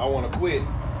 Yeah, I want to quit.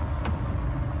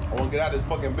 I want to get out of this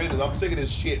fucking business. I'm sick of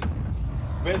this shit.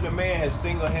 Vince McMahon has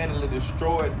single-handedly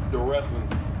destroyed the wrestling.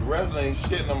 The wrestling ain't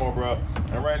shit no more, bro.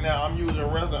 And right now, I'm using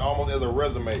wrestling almost as a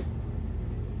resume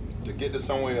to get to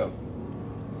somewhere else.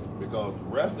 Because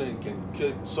wrestling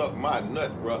can suck my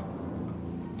nuts, bro.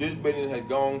 This business has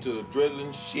gone to the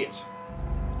drizzling shit.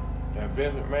 And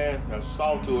Vince McMahon has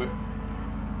saw to it.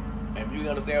 And you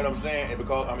understand what I'm saying? And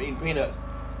because I'm eating peanuts.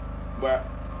 But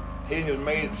he has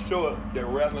made sure that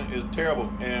wrestling is terrible.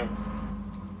 And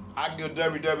I give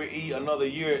WWE another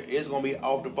year, it's gonna be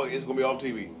off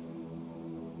TV.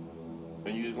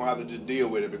 And you just gonna have to just deal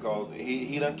with it because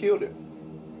he done killed it.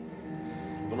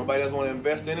 So nobody else wanna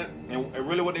invest in it. And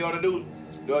really what they ought to do,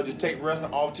 they ought to just take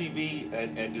wrestling off TV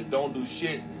and just don't do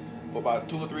shit for about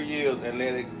 2 or 3 years and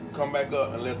let it come back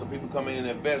up and let some people come in and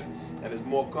invest, and it's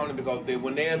more comfortable because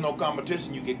when there's no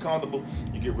competition, you get comfortable,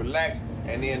 you get relaxed,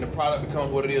 and then the product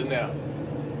becomes what it is now.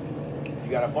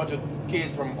 You got a bunch of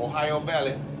kids from Ohio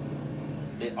Valley,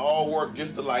 they all work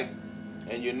just alike,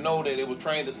 and you know that they were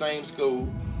trained the same school,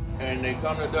 and they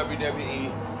come to WWE,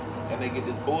 and they get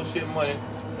this bullshit money,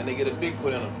 and they get a dick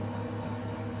put in them.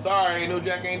 Sorry, New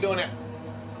Jack ain't doing that.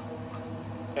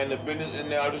 And the business is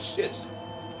now the shits.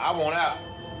 I want out.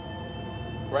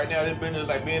 Right now, this business is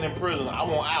like being in prison. I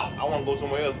want out. I want to go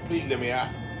somewhere else. Please let me out.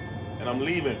 And I'm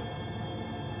leaving.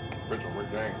 Rick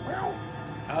James.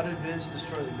 How did Vince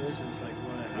destroy the business? Like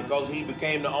what? Because he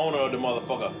became the owner of the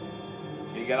motherfucker.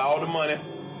 He got all the money.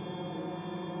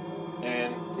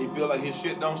 And he feel like his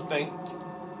shit don't stink.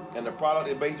 And the product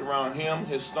is based around him,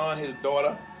 his son, his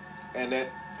daughter, and that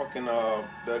fucking,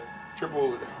 that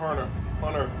triple Hunter,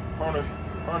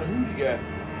 who you got?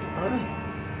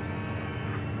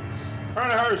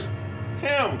 Ernie Hurst,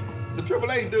 him, the Triple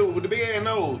H dude with the big ass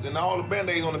nose and all the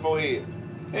band-aids on the forehead,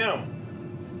 him.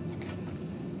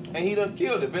 And he done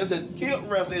killed it. Vince has killed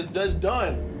wrestling. It's just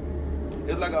done.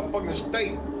 It's like a fucking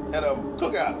steak at a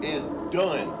cookout. It's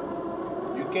done.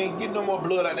 You can't get no more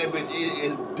blood out that bitch. It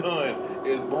is done.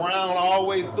 It's brown all the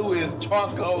way through. It's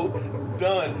charcoal.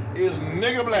 Done. It's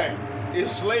nigger black.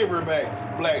 It's slavery black.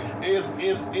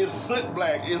 It's soot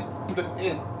black. It's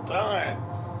done.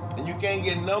 And you can't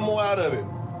get no more out of it.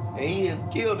 And he has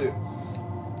killed it.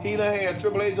 He done had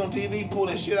Triple H on TV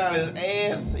pulling shit out of his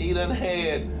ass. He done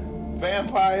had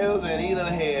vampires and he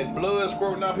done had blood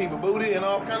squirting out people's booty and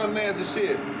all kind of nasty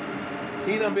shit.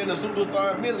 He done been a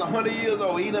superstar. Vince 100 years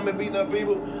old. He done been beating up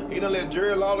people. He done let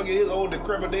Jerry Lawler get his old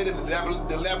decrepitated,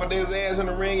 dilapidated ass in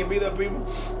the ring and beat up people.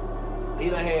 He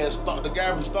done had the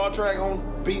guy from Star Trek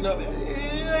on beating up.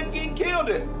 He killed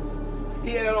it.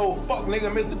 He had that old fuck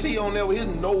nigga Mr. T on there with his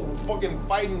no fucking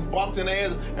fighting, boxing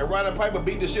ass, and Roddy Piper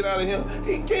beat the shit out of him.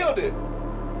 He killed it.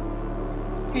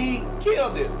 He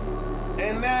killed it.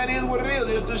 And now it is what it is.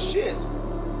 It's the shit.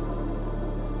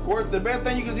 The best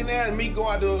thing you can see now is me go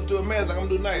out to a mess like I'm gonna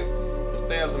do tonight and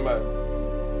stab somebody.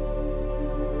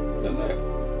 That's it.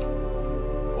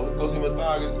 Go see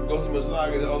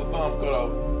Masagi, the other thumb cut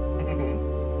off.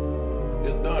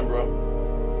 It's done, bro.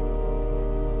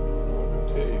 I'm gonna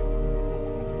tell you.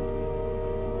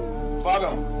 Fuck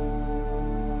him.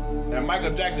 And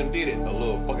Michael Jackson did it, a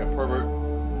little fucking pervert.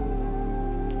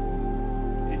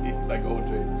 Like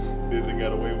OJ. This nigga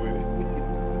got away with it.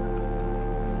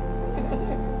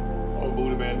 Oh,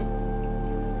 booty bandit.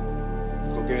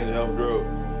 Cocaine is a hell of a drug.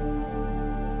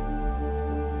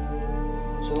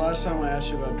 So last time I asked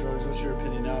you about drugs, what's your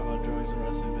opinion now about drugs in the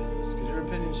wrestling business? Because your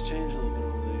opinion's changed a little bit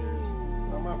over the years.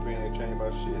 No, my opinion ain't changed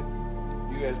about shit.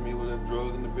 You asked me was there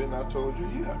drugs in the business, I told you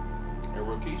yeah. And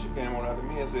Rikishi came on after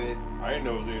me and said, I ain't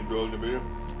never seen drugs in the business.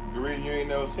 The reason you ain't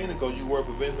never seen it because you work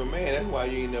for Vince McMahon. That's why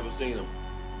you ain't never seen them.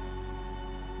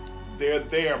 They're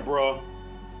there, bruh.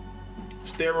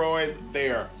 Steroids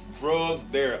there. Drugs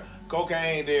there.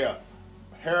 Cocaine there.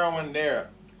 Heroin there.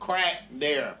 Crack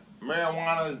there.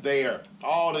 Marijuana is there.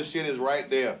 All this shit is right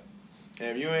there.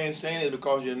 And if you ain't seen it, it's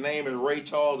because your name is Ray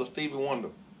Charles or Stevie Wonder.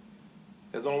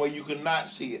 That's the only way you could not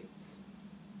see it.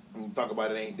 When you talk about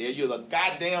it ain't there, you're a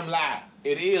goddamn lie.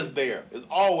 It is there. It's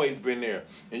always been there.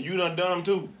 And you done them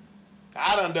too.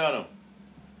 I done them.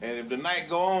 And if the night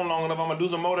go on long enough, I'm gonna do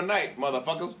some more tonight,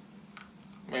 motherfuckers.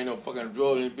 Ain't no fucking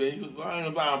drug in it.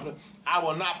 I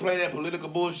will not play that political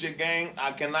bullshit game.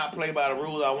 I cannot play by the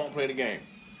rules. I won't play the game.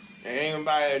 And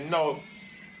anybody that know,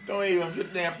 don't even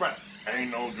sit there in front.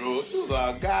 Ain't no drugs. This is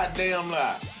a goddamn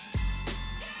lie.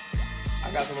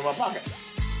 I got some in my pocket.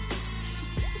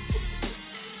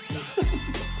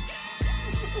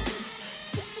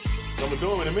 I'm gonna do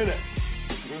them in a minute.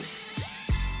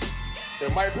 They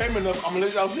might pay me enough. I'm gonna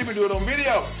let y'all see me do it on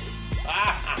video.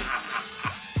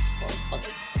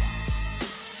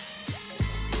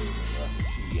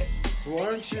 So why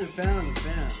aren't you a fan of the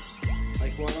fans?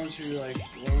 Like, why don't you like the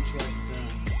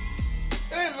fans?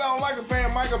 It ain't that I don't like a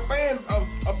fan, Mike. A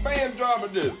fan job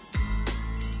is this.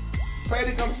 Pay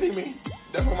to come see me.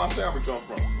 That's where my salary comes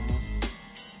from.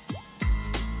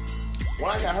 When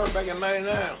I got hurt back in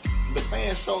 '99, the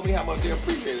fans showed me how much they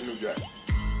appreciated New Jack.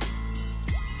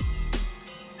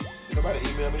 Nobody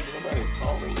email me, nobody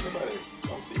call me, nobody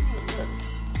come see me.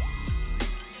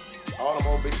 All them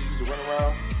old bitches used to run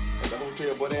around at the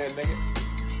hotel, butt ass naked.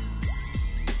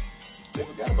 They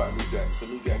forgot about New Jack, so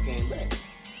New Jack came back.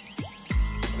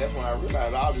 And that's when I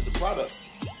realized I was just a product.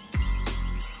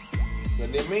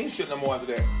 That didn't mean shit no more after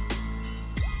that.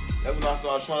 That's when I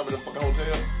started showing up at the fucking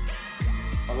hotel.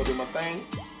 I go do my thing,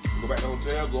 go back to the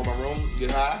hotel, go in my room,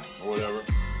 get high, or whatever,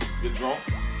 get drunk.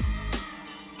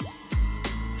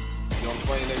 Get on the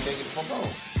plane and everything, get the fuck on.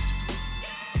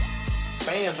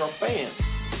 Fans are fans.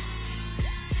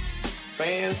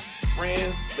 Fans,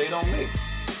 friends, they don't mix.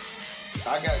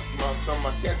 I got some of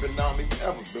my cats been down with me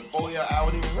forever. Before I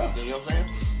wasn't even wrestling, you know what I'm saying?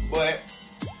 But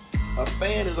a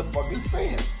fan is a fucking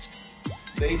fan.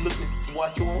 They look at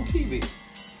watch you on TV.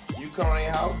 You come to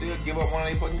their house, they'll give up one of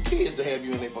their fucking kids to have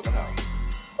you in their fucking house.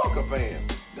 Fuck a fan.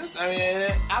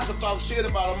 I could talk shit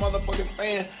about a motherfucking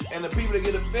fan, and the people that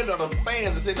get offended are the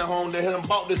fans that sitting at home that had them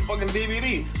bought this fucking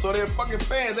DVD. So they're fucking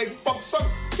fans. They fuck suck,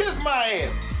 kiss my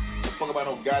ass. Don't fuck about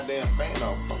no goddamn fan,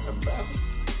 no fucking bastard.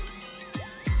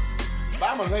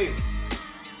 Bombers hate.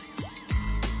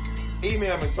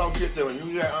 Email me, talk shit to me.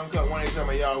 New Jack Uncut 187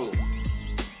 at Yahoo.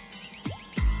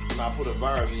 And I put a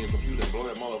virus in your computer and blow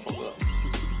that motherfucker up.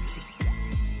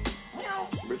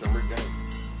 Bitch, I'm Rick James.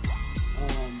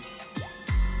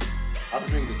 I've been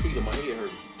drinking the tea till my head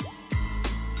hurt.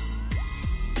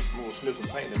 I'm gonna sniff some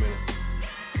paint in a minute.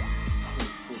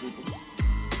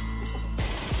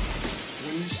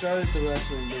 When you started the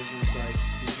wrestling business, like,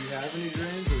 did you have any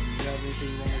dreams, or did you have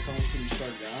anything you wanted to accomplish when you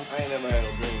started out? I ain't never had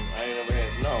no dreams. I ain't never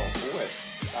had, no, for what?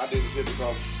 I did the shit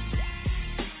because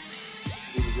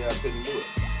people said I couldn't do it.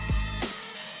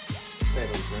 I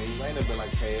had no dreams. I ain't never been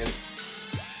like Taz.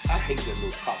 I hate that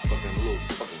little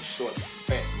fucking short,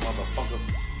 fat motherfucker.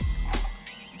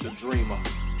 The dreamer.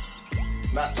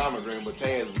 Not Tommy Dreamer, but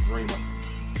Taz the dreamer.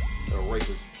 A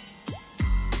rapist.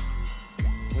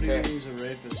 What do you mean he's a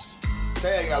rapist?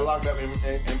 Taz got locked up in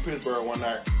Pittsburgh one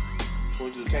night.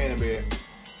 Went to the tanning bed.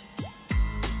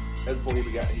 That's before he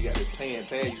got the tan.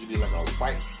 Taz used to be like a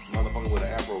white motherfucker with an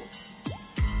afro.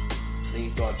 Then he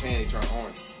started tanning, he turned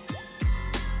orange.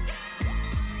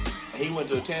 He went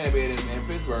to a tanning bed in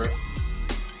Pittsburgh,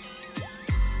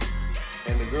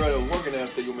 and the girl that was working there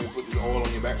said, "You want me to put this oil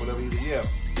on your back, whatever?" He said, "Yeah."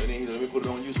 And then he said, "Let me put it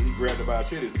on you." So he grabbed her by her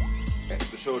titties. At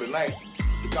the show tonight,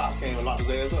 the cop came and locked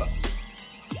his ass up.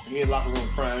 He in the locker room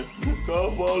crying,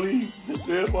 "Call Paulie,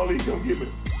 tell Paulie come get me."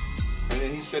 And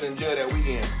then he sat in jail that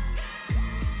weekend.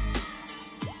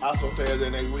 I saw Taz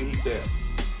that next week. He said,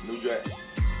 "New Jack,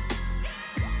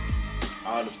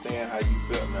 I understand how you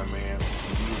felt now, man,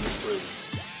 when you was in prison.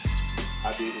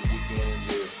 I did this weekend in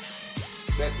jail.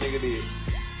 That nigga did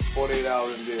 48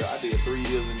 hours in jail. I did 3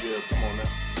 years in jail. Come on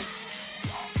now.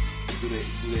 Do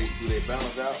they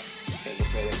balance out? You can't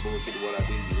compare that bullshit to what I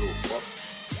did, you little fuck."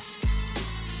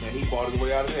 And he fought his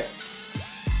way out of that.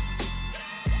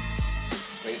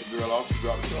 Paid the girl off, she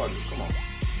dropped the charges. Come on.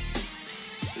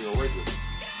 You're a rapist.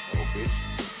 Oh, bitch.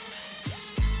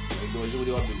 Ain't doing what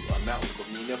you ought to do. Announce it, because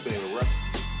you ain't never been a rapper.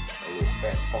 A little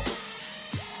fat fucker.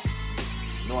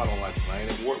 No, I don't like him. I ain't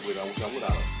ever worked with him. I wish I would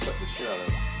have cut the shit out of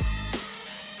him.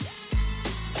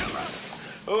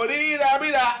 Oh,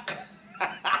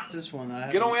 This one, I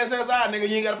get on SSI, nigga.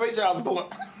 You ain't got to pay child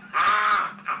support.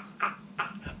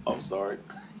 I'm sorry.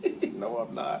 No,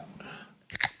 I'm not.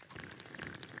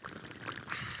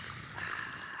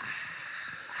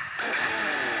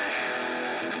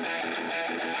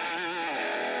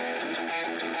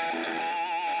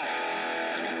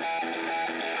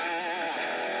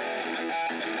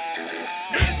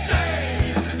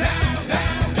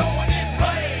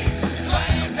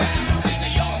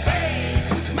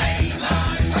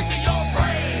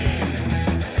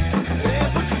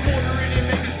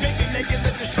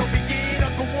 The show begin,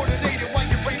 uncoordinated while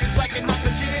your brain is like an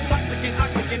oxygen, toxic and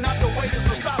oxygen, not the way there's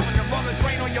no stopping and run a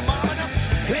train on your monitor,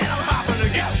 and I'm hopping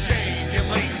again. It's a shame, you're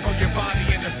late for your body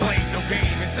in the flame, no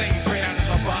game, insane, straight out of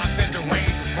the box, and the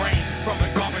range refrain from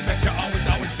the garbage that you're always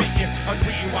speaking, I'm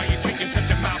tweeting while you're tweaking, shut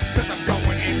your mouth, cause I'm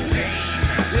going insane.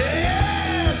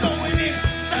 Yeah, going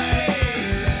insane.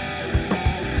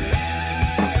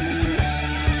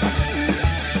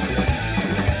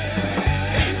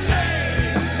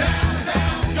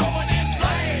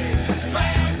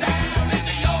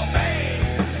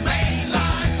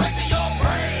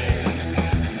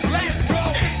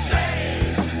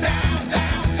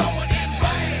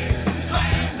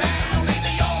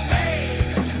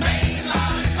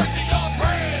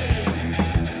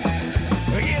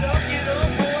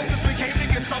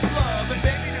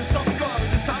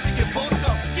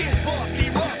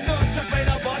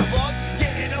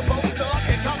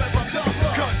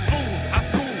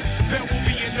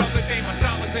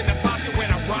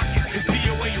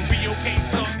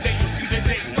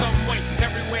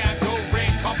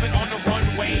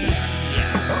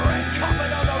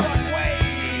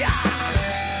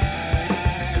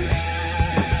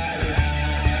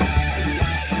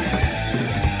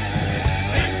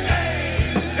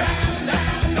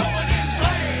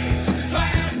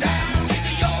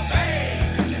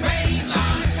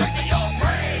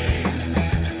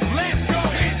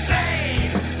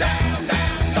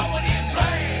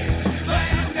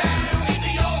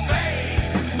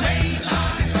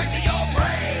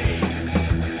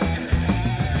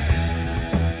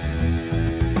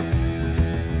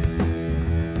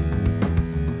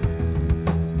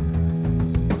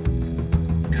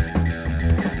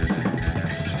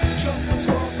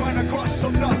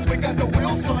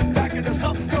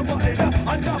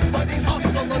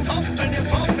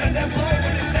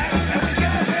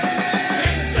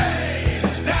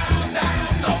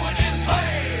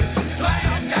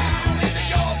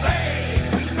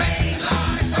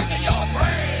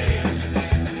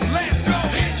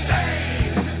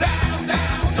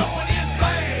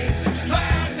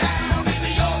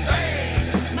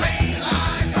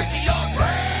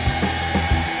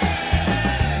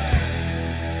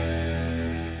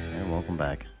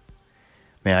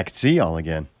 Man, I could see y'all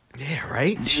again. Yeah,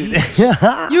 right?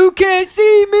 You can't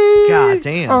see me. God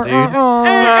damn, dude.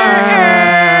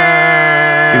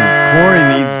 Dude, Corey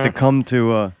needs to come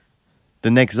to the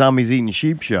next Zombies Eating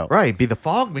Sheep show. Right, be the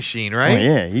fog machine, right? Oh,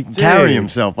 yeah, he can carry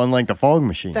himself, unlike the fog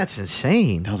machine. That's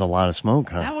insane. That was a lot of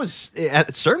smoke, huh? That was, at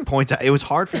a certain point, it was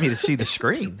hard for me to see the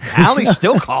screen. Allie's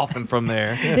still coughing from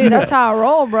there. Dude, that's how I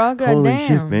roll, bro. God Holy damn.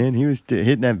 shit, man. He was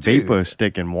hitting that vapor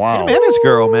stick and wow. Him and his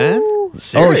girl, man.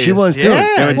 Serious. Oh, she was too.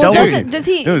 Yeah. Well, does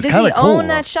he own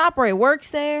that shop or he works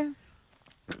there?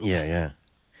 Yeah.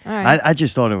 All right. I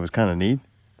just thought it was kind of neat.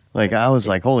 Like, I was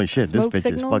like, holy shit, this bitch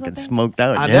is fucking smoked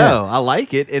out. I know. I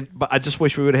like it. But I just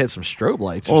wish we would have had some strobe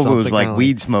lights or something. Or it was like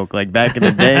weed smoke, like back in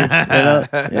the day. You know?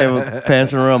 Yeah, we're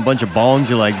passing around a bunch of bongs.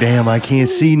 You're like, damn, I can't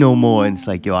see no more. And it's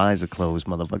like, your eyes are closed,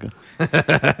 motherfucker.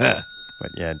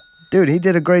 But yeah, dude, he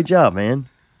did a great job, man.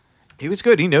 He was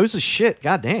good. He knows his shit.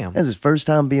 Goddamn. That's his first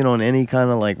time being on any kind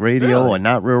of like radio or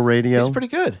not real radio. He's pretty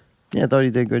good. Yeah, I thought he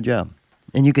did a good job.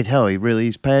 And you could tell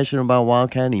he's passionate about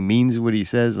Wildcat. He means what he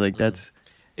says. Like that's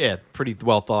Yeah, pretty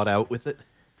well thought out with it.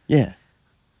 yeah.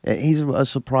 He's a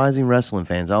surprising wrestling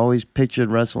fan. I always pictured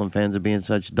wrestling fans as being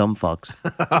such dumb fucks.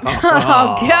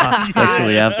 Oh, God.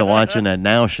 Especially after watching that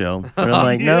Now show. But I'm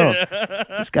like, no,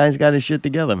 this guy's got his shit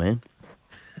together, man.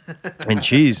 And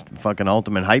Cheese, fucking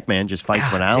ultimate hype man, just fights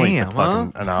with Allie damn, for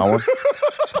fucking an hour.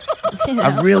 You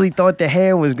I know? really thought the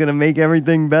hair was going to make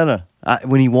everything better.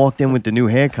 When he walked in with the new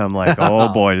haircut, I'm like,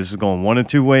 oh boy, this is going one of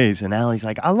two ways. And Allie's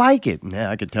like, I like it. And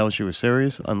I could tell she was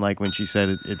serious, unlike when she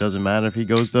said it doesn't matter if he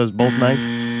does both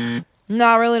nights. No,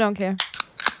 I really don't care.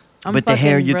 I'm But the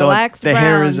hair, fucking you thought relaxed the brown.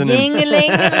 hair isn't in-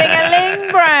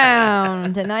 Ying-a-ling-a-ling-a-ling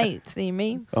brown tonight. See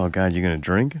me? Oh, God, you're going to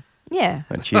drink? Yeah.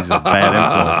 And Cheese is a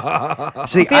bad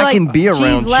influence. See, I feel I like can be Cheese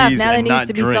around left. Cheese Now there and needs not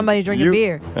to be drink. somebody drinking You-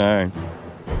 beer. All right.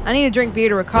 I need to drink beer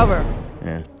to recover.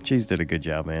 Yeah, Cheese did a good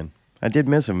job, man. I did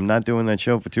miss him not doing that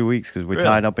show for 2 weeks because we're Really?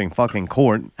 tied up in fucking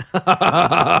court.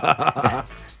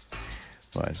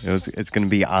 But it's going to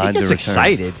be odd He to gets return.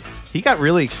 excited. He got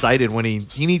really excited when he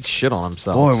needs shit on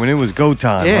himself. Boy, when it was go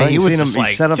time, Yeah, right? he You was seen him, just he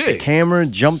like, set up the "Dude." camera,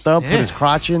 jumped up, Yeah. put his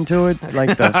crotch into it.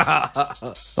 Like the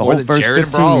More whole than first Jared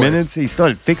 15 Brawler. minutes, he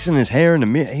started fixing his hair in the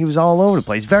mirror. He was all over the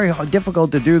place. Very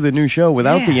difficult to do the new show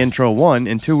without the intro, one,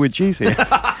 and two with Cheese here.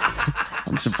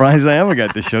 I'm surprised I ever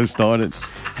got the show started.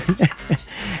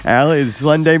 Allie, it's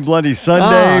Sunday, Bloody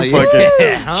Sunday. Oh, Fucking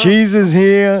yeah, huh? Cheese is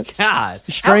here. God.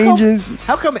 Strangers.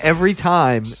 How come every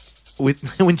time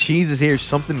when Cheese is here,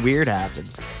 something weird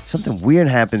happens? Something weird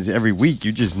happens every week.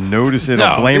 You just notice it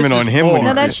No, or blame this it on is him. bull. When No,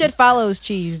 he's that here. shit follows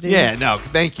Cheese, dude. Yeah, no,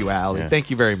 thank you, Allie. Yeah. Thank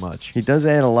you very much. He does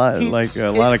add a lot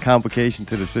of complication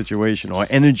to the situation or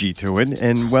energy to it,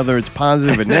 and whether it's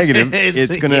positive or negative,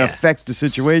 it's going to yeah. affect the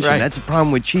situation. Right. That's the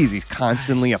problem with Cheese. He's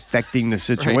constantly affecting the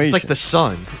situation. Right, it's like the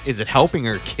sun. Is it helping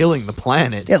or killing the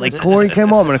planet? Yeah, like Corey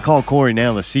came on. I'm going to call Corey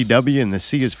now the CW, and the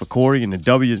C is for Corey, and the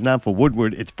W is not for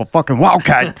Woodward. It's for fucking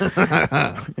Wildcat.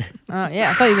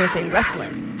 Yeah, I thought you were going to say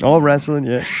wrestling. All wrestling,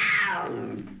 yeah.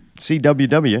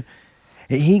 CWW.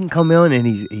 He can come in and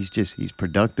he's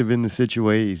productive in the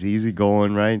situation. He's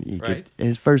easy-going, right?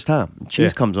 His first time.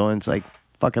 Cheese comes on, it's like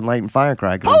fucking lighting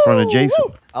firecrackers in front of Jason.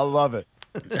 I love it.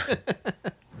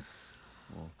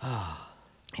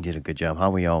 He did a good job. How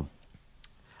we all?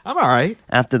 I'm all right.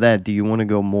 After that, do you want to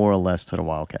go more or less to the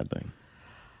Wildcat thing?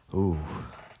 Ooh,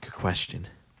 good question.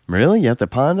 Really? You have to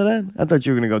ponder that? I thought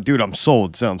you were going to go, dude, I'm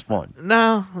sold. Sounds fun.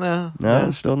 No.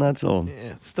 No, still not sold.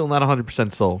 Yeah, still not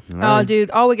 100% sold. Oh,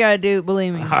 dude, all we got to do,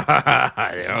 believe me. All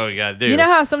we gotta do. You know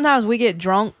how sometimes we get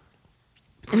drunk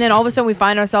and then all of a sudden we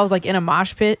find ourselves like in a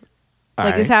mosh pit?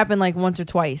 Like this right. happened like once or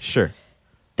twice. Sure.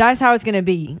 That's how it's going to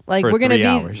be. Like For we're going to 3 be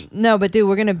hours. No, but dude,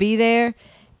 we're going to be there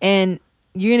and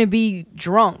you're going to be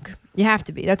drunk. You have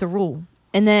to be. That's a rule.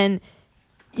 And then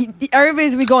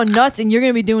everybody's gonna be going nuts and you're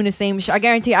gonna be doing the same shit. I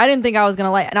guarantee I didn't think I was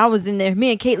gonna like, and I was in there.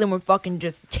 Me and Caitlin were fucking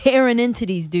just tearing into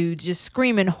these dudes, just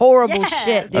screaming horrible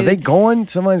shit, dude. Are they going?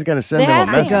 Somebody's got to send They them have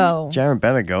a to message. go. Jared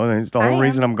better go. That's the whole I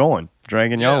reason I'm going.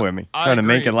 Dragging y'all with me. I Trying to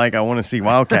make agree. it like I want to see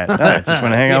Wildcat. No, I just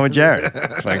want to hang out with Jared.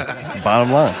 It's like, it's the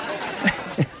bottom line.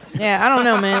 Yeah, I don't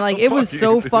know, man. Like it was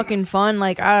so fucking fun.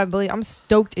 Like I'm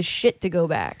stoked as shit to go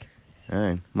back. All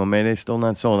right. Well, Mayday's still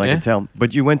not sold. I Yeah. can tell.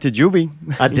 But you went to Juvie.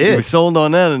 I did. You were sold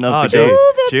on that enough Oh, to go.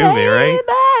 dude. Juvie, right?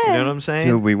 You know what I'm saying?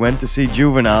 Dude, we went to see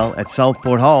Juvenile at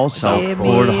Southport Hall. Southport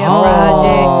Project,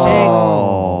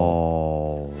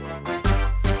 Hall.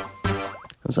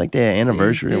 It was like their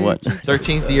anniversary or what?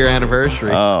 13th year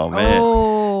anniversary. Oh, man.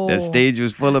 Oh. That stage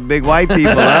was full of big white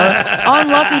people, huh?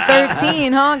 Unlucky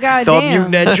 13, huh? God Thought damn.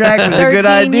 muting that track was a 13 good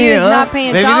idea, years huh? not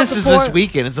paying Maybe child this is support. this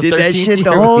weekend. It's a Did 13th that shit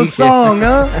the year whole weekend. song,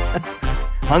 huh?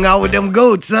 Hung out with them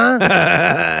goats, huh?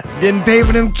 Didn't pay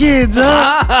for them kids,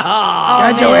 huh?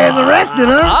 Got your ass arrested,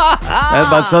 huh? That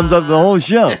about sums up the whole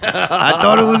show. I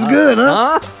thought it was good,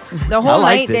 huh? The I whole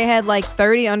liked night it. they had like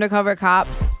 30 undercover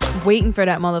cops waiting for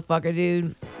that motherfucker,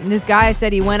 dude. And this guy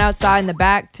said he went outside in the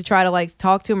back to try to like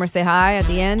talk to him or say hi at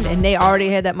the end, and they already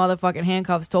had that motherfucking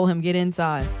handcuffs, told him get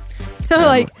inside.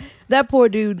 Like that poor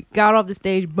dude got off the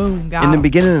stage, boom, got In the off.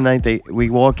 beginning of the night, we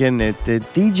walk in. The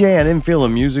DJ, I didn't feel the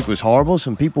music was horrible.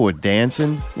 Some people were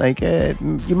dancing. Like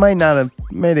you might not have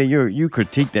made it. You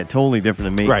critiqued that totally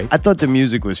different than me. Right. I thought the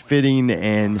music was fitting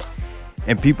and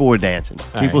people were dancing.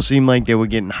 All People right. seemed like they were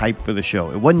getting hyped for the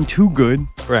show. It wasn't too good.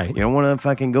 Right. You don't want to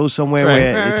fucking go somewhere Right,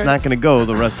 where right, it's right. not going to go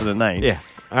the rest of the night. Yeah.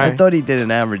 All I right. thought he did an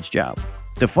average job.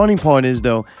 The funny part is,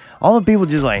 though, all the people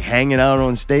just like hanging out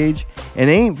on stage and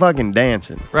they ain't fucking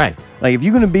dancing. Right. Like, if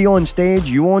you're going to be on stage,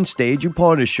 you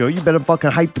part of the show, you better fucking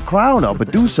hype the crowd up or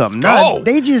do something. Not,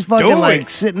 they just fucking like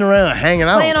sitting around hanging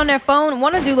out. Playing on their phone.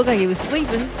 One dude looked like he was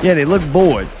sleeping. Yeah, they look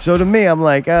bored. So to me, I'm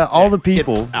like, all the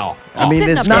people. I mean, Sitting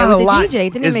it's up there not a with the lot. DJ,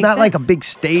 it didn't It's make not like a sense. big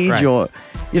stage Right. or,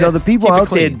 you know, the people Keep it out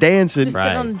there clean. dancing. Just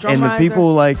sitting on the drum And the riser.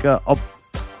 people like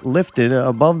uplifted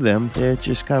above them, they're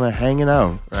just kind of hanging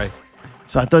out. Right.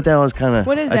 So I thought that was kind of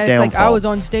What is a that? It's like I downfall. was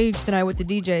on stage tonight with the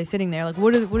DJ sitting there. Like,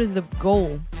 what is the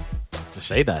goal? To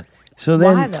say that. So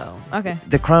then Why though? Okay.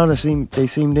 the crowd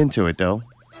seemed into it though,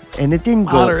 and it didn't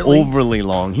go Moderately. overly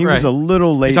long. He was Right. a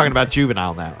little late. You're talking about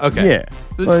Juvenile now. Okay. Yeah.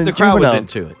 The, Well, the crowd was Juvenile-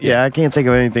 into it. Yeah, I can't think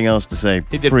of anything else to say.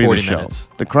 He did pre 40 the show. minutes.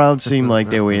 The crowd seemed like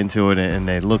they were into it, and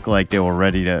they looked like they were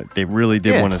ready to. They really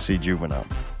did Yeah. want to see Juvenile.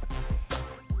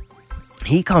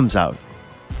 He comes out,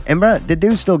 and bro, the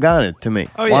dude still got it to me.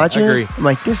 Oh, yeah, Watching I it, agree. I'm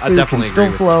like, this I dude can definitely still agree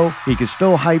with flow. He can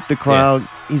still hype the crowd.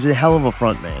 He's a hell of a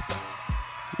front man.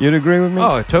 You'd agree with me?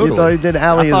 Oh, totally. You thought he did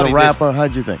Allie I thought as he a did. rapper?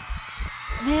 How'd you think?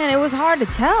 Man, it was hard to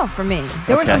tell for me.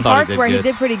 There were Okay. some I thought he parts did where he good.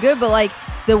 did pretty good, but like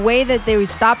the way that they would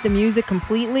stop the music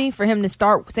completely for him to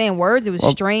start saying words, it was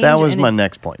Well, strange. that was and my it-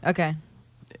 next point. Okay.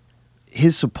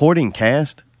 His supporting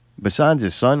cast, besides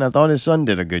his son, I thought his son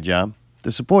did a good job.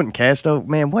 The supporting cast, though,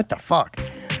 man, what the fuck?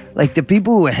 Like, the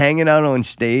people who were hanging out on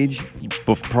stage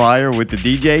prior with the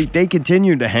DJ, they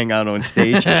continued to hang out on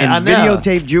stage I and know.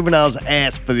 videotape Juvenile's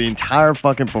ass for the entire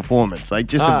fucking performance. Like,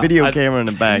 just a video camera in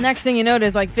the back. Next thing you know,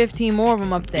 there's like 15 more of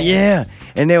them up there. Yeah.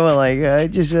 And they were like,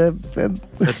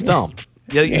 That's dumb.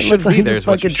 Yeah, you it shouldn't looked like be there. the Is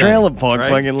what fucking you're saying, trailer park right?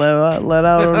 fucking let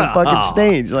out on the fucking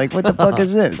stage. Like, what the fuck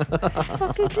is this?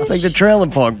 It's like the trailer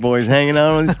park boys hanging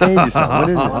out on the stage or something. What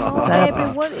is it? Oh, What's baby,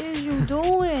 happening? what is you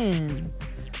doing?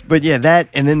 But yeah, that,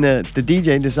 and then the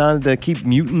DJ decided to keep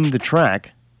muting the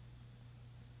track.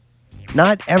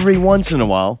 Not every once in a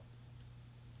while,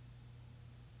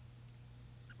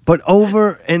 but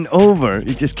over and over.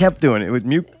 He just kept doing it. It would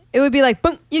mute. It would be like,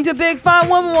 boom, you's a big fine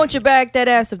woman, won't you back that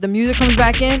ass up? The music comes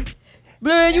back in.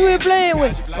 Blair, you ain't playing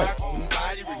with.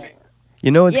 You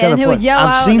know, it's Yeah, kind and of he would fun. yell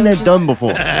I've out seen and it that was done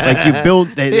before. Like you build,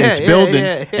 it's yeah, building,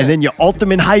 yeah. and then you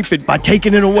ultimate hype it by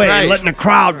taking it away and Right. letting the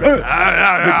crowd,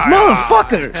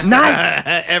 motherfucker,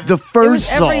 not the It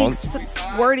first was every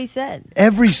song, word he said.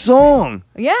 every song.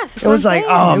 Yes. It was like,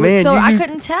 oh, It was man, So you I used-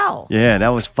 couldn't tell. Yeah, that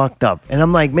was fucked up. And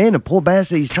I'm like, man, the poor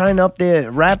bastard, he's trying up there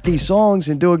rap these songs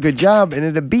and do a good job, and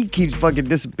then the beat keeps fucking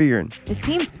disappearing. It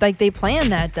seemed like they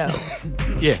planned that though.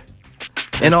 Yeah.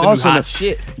 And Some also, hot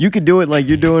shit. you could do it like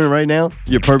you're doing it right now.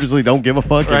 You purposely don't give a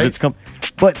fuck Right. if it's come.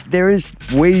 But there is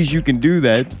ways you can do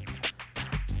that.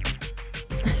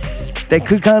 That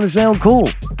could kind of sound cool,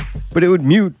 but it would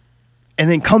mute and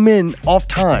then come in off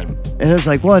time. And it's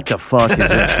like, what the fuck is this,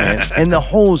 man? And the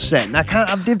whole set. And I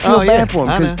did feel Oh, yeah, bad for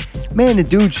I him because, man, the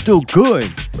dude's still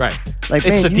good. Right. Like,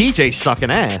 It's man, the DJ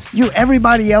sucking ass.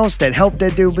 Everybody else that helped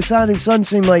that dude, besides his son,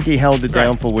 seemed like he held it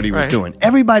down for what he was Right. doing.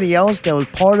 Everybody else that was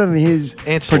part of his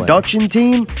Ancillary. production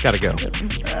team, Gotta go.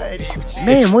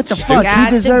 man, what the fuck? Got He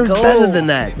to deserves go. better than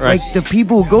that. Right. Like the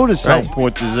people who go to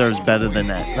Southport deserves better than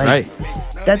that. Like, Right.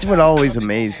 That's what always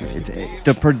amazed me.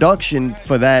 The production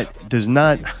for that does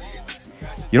not.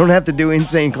 You don't have to do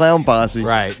Insane Clown Posse.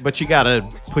 Right. But you gotta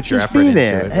put your Just effort be into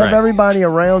there. it. Have Right. everybody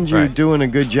around you Right. doing a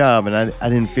good job, and I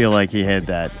didn't feel like he had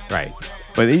that. Right.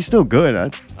 But he's still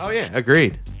good. Oh yeah.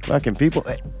 Agreed. Fucking people.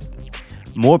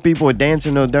 More people are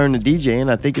dancing though during the DJ,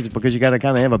 and I think it's because you got to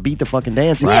kind of have a beat the fucking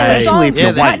dance, Right. especially if Yeah,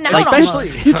 you're they're white. cutting out Like, on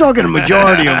this- you're talking a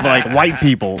majority of like white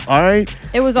people, all right?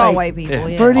 It was all Like, white people.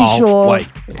 Yeah. Pretty All sure white.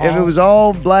 if it was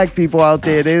all black people out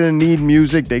there, they didn't need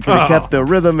music. They could have Oh. kept the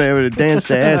rhythm. They would have danced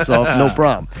their ass off, no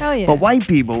problem. Hell yeah. But white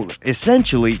people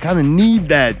essentially kind of need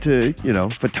that to,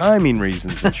 for timing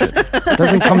reasons and shit. It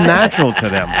doesn't come natural to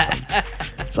them.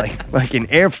 It's like fucking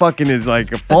air fucking is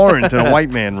like foreign to the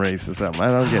white man race or something.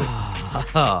 I don't get it.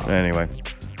 Anyway.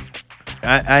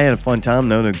 I had a fun time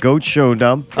though. The goat showed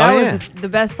up. That was the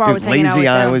best part. Was hanging out Lazy with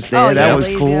Eye them. was there. Oh, That yeah, was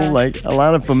Lazy cool. Eye. Like a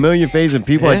lot of familiar faces and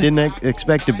people I Yeah. didn't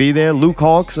expect to be there. Luke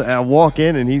Hawks, I walk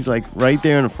in and he's like right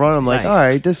there in the front. I'm like, Nice. all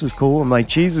right, this is cool. I'm like,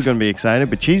 Cheese is gonna be excited,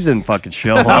 but Cheese didn't fucking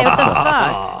show Yeah, what up.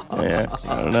 the fuck? So,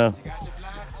 yeah, I don't know.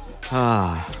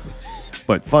 Ah.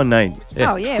 But fun night.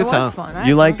 Oh yeah, it Good was time. fun. I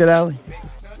You liked it, Allie?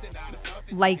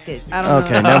 liked it. I don't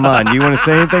Okay, know. never mind. Do you want to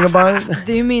say anything about it?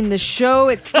 Do you mean the show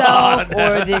itself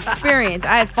or the experience?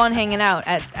 I had fun hanging out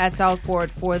at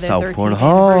Southport for their 13th Southport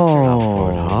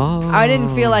anniversary. Hall. I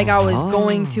didn't feel like I was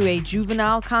going to a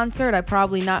Juvenile concert. I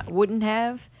probably wouldn't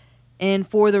have, and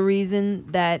for the reason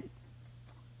that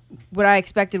what I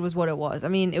expected was what it was. I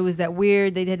mean, it was that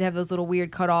weird. They did have those little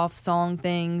weird cut-off song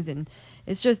things, and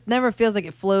It's just never feels like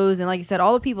it flows. And like you said,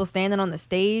 all the people standing on the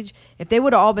stage, if they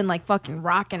would have all been like fucking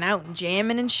rocking out and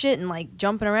jamming and shit and like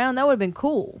jumping around, that would have been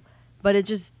cool. But it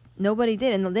just, nobody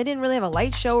did. And they didn't really have a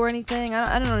light show or anything.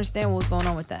 I don't understand what was going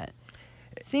on with that.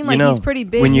 It seemed like he's pretty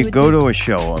big. When you go to a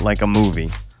show, like a movie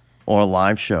or a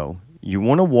live show, you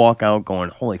want to walk out going,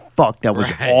 holy fuck, that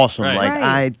was awesome. Like,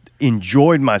 I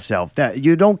enjoyed myself. That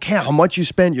you don't care how much you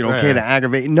spend. You don't care to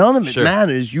aggravate. None of it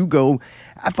matters. You go,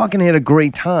 I fucking had a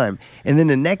great time. And then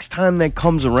the next time that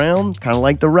comes around, kind of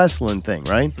like the wrestling thing,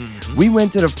 right? Mm-hmm. We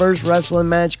went to the first wrestling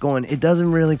match going, it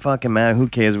doesn't really fucking matter. Who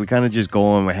cares? We kind of just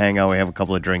go and we hang out. We have a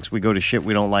couple of drinks. We go to shit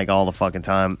we don't like all the fucking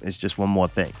time. It's just one more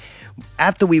thing.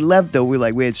 After we left, though,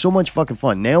 we had so much fucking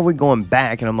fun. Now we're going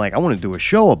back, and I'm like, I want to do a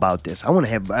show about this. I want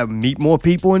to have meet more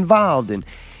people involved, and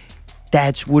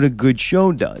that's what a good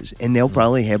show does. And they'll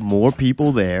probably have more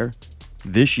people there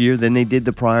this year than they did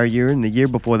the prior year and the year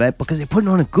before that because they're putting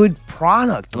on a good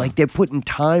product. Like, they're putting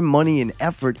time, money, and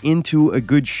effort into a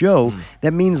good show.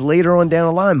 That means later on down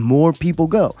the line, more people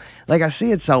go. Like I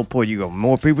see at Southport, you go,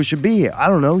 more people should be here. I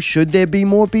don't know. Should there be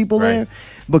more people there?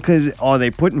 Because are they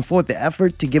putting forth the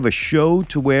effort to give a show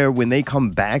to where when they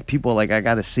come back, people are like, I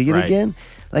got to see it again?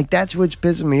 Like, that's what's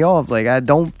pissing me off. Like, I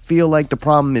don't feel like the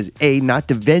problem is, A, not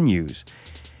the venues,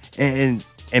 and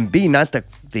B, not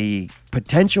the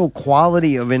potential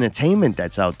quality of entertainment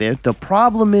that's out there. The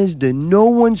problem is that no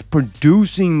one's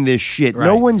producing this shit.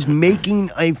 No one's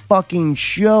making a fucking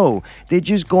show. They're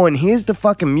just going, here's the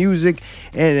fucking music,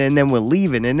 and then we're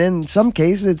leaving. And then in some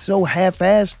cases, it's so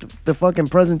half-assed, the fucking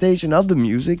presentation of the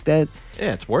music, that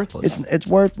it's worthless. It's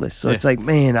worthless. So it's like,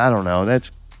 man, I don't know.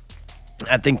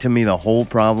 I think to me the whole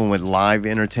problem with live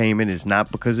entertainment is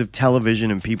not because of television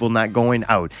and people not going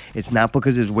out. It's not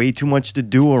because there's way too much to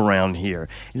do around here.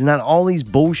 It's not all these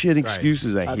bullshit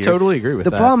excuses I hear. I totally agree with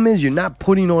that. The problem is you're not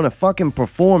putting on a fucking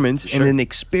performance and an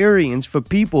experience for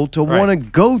people to want to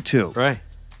go to. Right.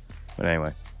 But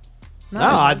anyway. No,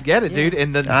 I get it, dude.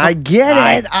 And I get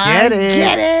it.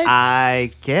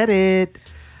 I get it.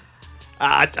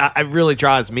 It really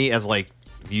drives me as like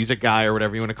music guy or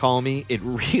whatever you want to call me. It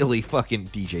really fucking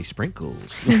DJ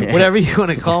Sprinkles, whatever you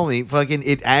want to call me. Fucking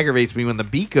it aggravates me when the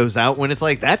beat goes out. When it's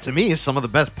like that to me is some of the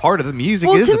best part of the music.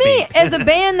 Well, is to the me, beat. as a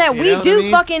band that we do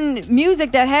fucking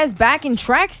music that has backing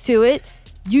tracks to it.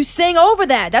 You sing over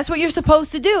that. That's what you're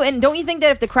supposed to do. And don't you think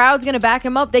that if the crowd's going to back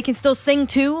him up, they can still sing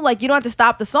too? Like, you don't have to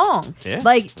stop the song. Yeah,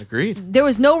 like, agreed. There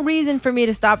was no reason for me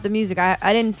to stop the music.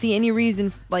 I didn't see any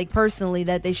reason, like, personally,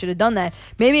 that they should have done that.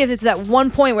 Maybe if it's that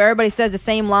one point where everybody says the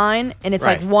same line and it's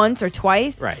like once or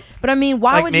twice. Right. But I mean,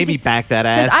 why like would maybe you back that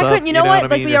ass I up, couldn't, you know what?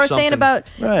 Like we were saying about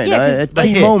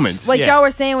moments. Like y'all were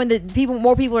saying when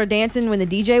more people are dancing when the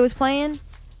DJ was playing.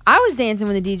 I was dancing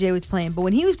when the DJ was playing, but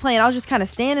when he was playing, I was just kind of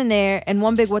standing there and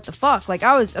one big what the fuck. Like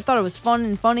I thought it was fun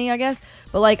and funny, I guess.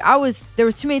 But like there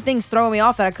was too many things throwing me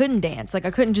off that I couldn't dance. Like I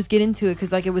couldn't just get into it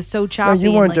because like it was so choppy. No,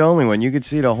 you weren't the only one. You could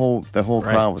see the whole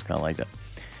crowd was kind of like that.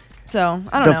 So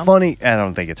I don't know. I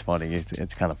don't think it's funny.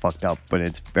 It's kind of fucked up, but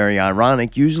it's very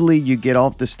ironic. Usually, you get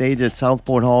off the stage at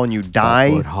Southport Hall and you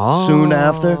die soon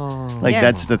after. Like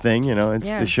that's the thing, you know. It's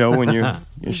the show when you're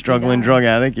struggling drug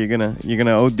addict. You're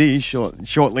gonna OD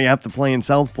shortly after playing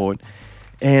Southport,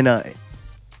 and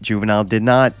Juvenile did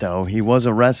not though. He was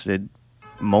arrested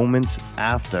moments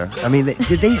after. I mean, did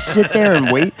they sit there and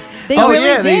wait? They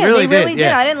really did.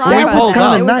 Yeah. I didn't lie about it.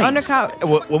 Kind it of was nice.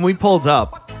 undercover. When we pulled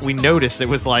up, we noticed it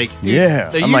was like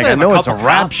I'm like, I know it's a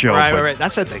rap show. Right.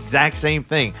 That's the exact same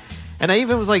thing. And I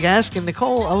even was like asking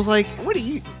Nicole, I was like, what do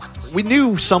you... We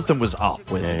knew something was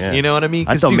up with it. Yeah. You know what I mean?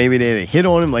 I thought maybe they had hit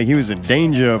on him like he was in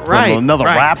danger from another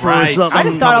rapper or something. I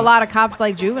just thought a lot of cops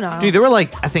like Juvenile. Dude, there were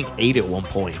like, I think 8 at one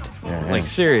point. Like,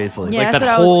 seriously. Yeah, like,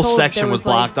 that whole section was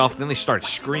blocked off. Then they started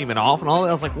screaming off and all that.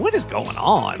 I was like, what is going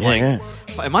on? Like,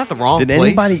 am I at the wrong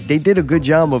place? They did a good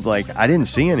job of like, I didn't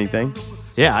see anything.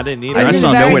 Yeah, I didn't either. It was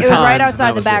right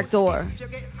outside the back door.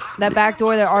 That back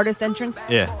door, their artist entrance.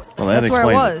 Yeah. Well, that's where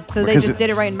it was. So they just did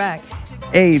it right in back.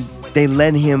 They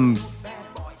let him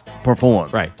perform.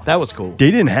 Right. That was cool. They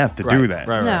didn't have to do that.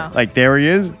 Right. No. Like, there he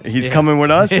is. He's coming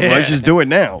with us. Let's just do it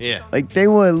now. Yeah. Like, they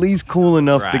were at least cool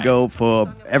enough to go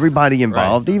for everybody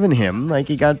involved, even him. Like,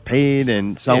 he got paid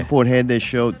and Southport had their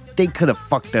show. They could have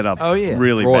fucked that up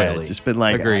really bad. Just been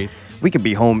like, agreed. We could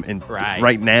be home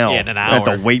right now. In an hour. We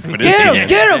have to wait for this.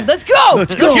 Get him! Let's go!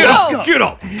 Let's go! Get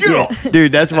him!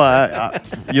 Dude, that's why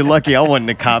you're lucky I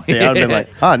wasn't a cop there. I'd been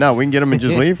like, no, we can get him and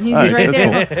just leave. He's All right, right that's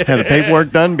there. cool. Had the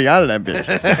paperwork done, be out of that bitch.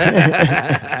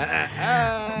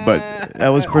 But that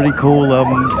was pretty cool of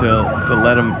them to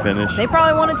let him finish. They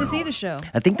probably wanted to see the show.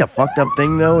 I think the fucked up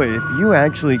thing though, if you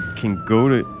actually can go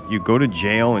to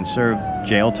jail and serve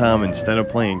jail time instead of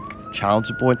playing child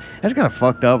support. That's kind of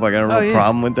fucked up. I got a real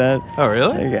problem with that. Oh,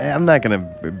 really? Like, I'm not going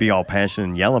to be all passionate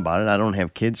and yell about it. I don't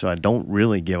have kids, so I don't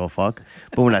really give a fuck.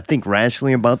 But when I think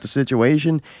rationally about the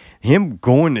situation, him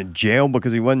going to jail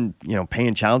because he wasn't,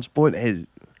 paying child support has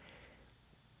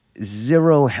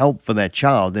zero help for that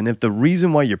child. And if the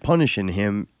reason why you're punishing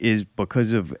him is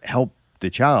because of help the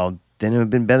child, then it would have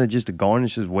been better just to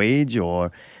garnish his wage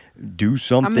or do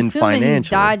something I'm assuming financially. he's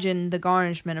dodging the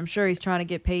garnishment. I'm sure he's trying to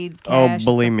get paid Oh, cash.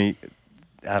 believe me,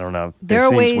 I don't know. There There are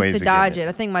seems ways to get dodge it.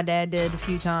 I think my dad did a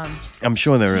few times. I'm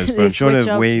sure there is, but They I'm sure there's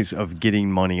switch up. ways of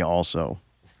getting money also.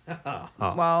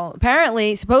 Well,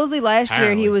 supposedly last year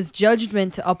Apparently. he was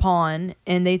judgment upon,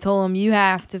 and they told him you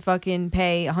have to fucking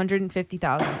pay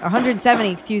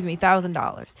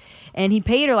 $170,000, and he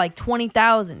paid her like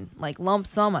 $20,000, like lump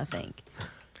sum, I think.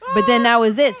 But then that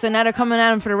was it. So now they're coming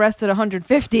at him for the rest of the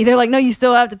 $150,000. They're like, no, you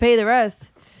still have to pay the rest.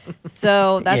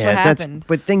 So that's what happened.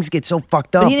 But things get so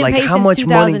fucked up. But he didn't Like pay how since much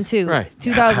 2002. money?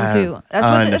 2002. That's I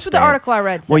what the understand. article I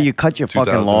read said. Well, you cut your fucking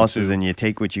 2002. losses and you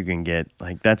take what you can get.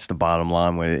 Like that's the bottom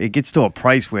line with it. It gets to a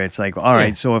price where it's like, all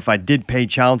right, so if I did pay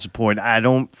child support, I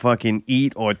don't fucking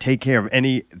eat or take care of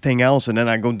anything else, and then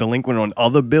I go delinquent on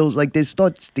other bills. Like this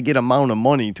starts to get amount of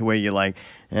money to where you're like,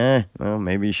 well,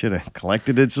 maybe you should have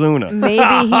collected it sooner. Maybe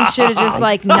he should have just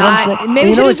like You know what I'm not. saying? Maybe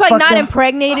You he know should have just what's like not fucked up?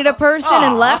 impregnated a person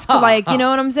and left. Like, you know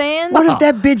what I'm saying? What if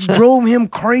that bitch drove him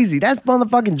crazy? That's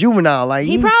motherfucking juvenile. Like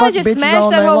He fuck probably just bitches smashed all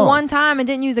that night hoe long. one time and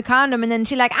didn't use a condom, and then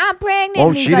she like, I'm pregnant. Oh,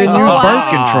 And he's she like, didn't use I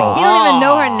birth don't- control. You don't even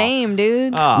know her name,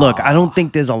 dude. Look, I don't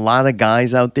think there's a lot of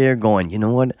guys out there going, you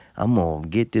know what? I'm going to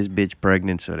get this bitch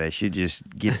pregnant so that she just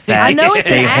get fat I know and it's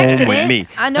stay an home with accident. me.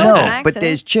 I know no, it's an but accident.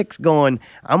 there's chicks going,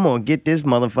 I'm going to get this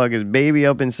motherfucker's baby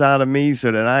up inside of me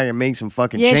so that I can make some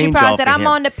fucking Yeah, change she probably off said, of I'm him.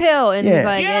 on the pill. And he's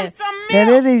like, yeah. Now,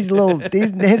 there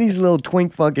are these little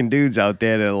twink fucking dudes out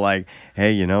there that are like,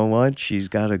 hey, you know what? She's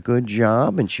got a good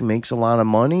job and she makes a lot of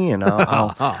money, and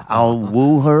I'll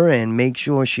woo her and make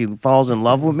sure she falls in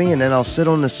love with me, and then I'll sit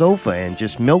on the sofa and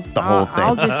just milk the whole thing.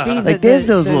 I'll just be like the- there's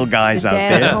the- those the- little guys the out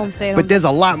dad at there, home, stay at but home. there's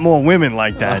a lot more women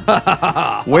like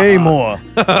that. Way more.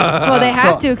 Well, they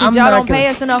have to because I'm y'all not don't pay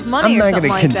gonna- us enough money I'm or not something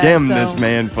gonna like condemn that. this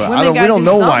man for. women We gotta don't do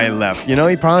know why he something. left. You know,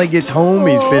 he probably gets home.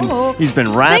 He's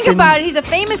been rapping. Think about it. He's a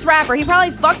famous rapper. He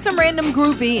probably fucked some random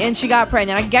groupie and she got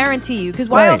pregnant. I guarantee you. Because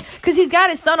why Right. else? Because he's got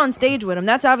his son on stage with him.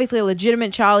 That's obviously a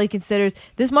legitimate child he considers.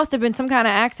 This must have been some kind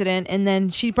of accident. And then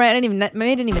she didn't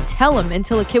even tell him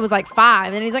until the kid was like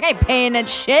 5. And he's like, I ain't paying that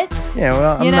shit. Yeah,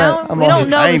 well, You know? We don't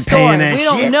know I the ain't paying story. that We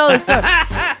don't shit. know the story.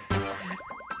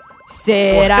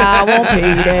 Said I won't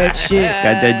pay that shit.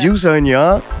 Got that juice on you,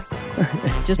 huh?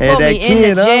 Just Had put that me in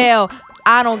kid, the huh? jail.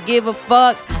 I don't give a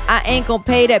fuck. I ain't gonna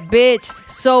pay that bitch.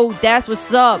 So that's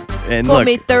what's up. And Put look-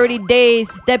 me 30 days.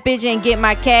 That bitch ain't get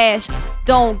my cash.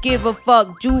 Don't give a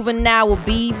fuck. Juvenile will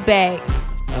be back.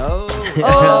 Oh.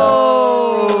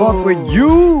 Fuck with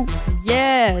you.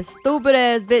 Yeah, stupid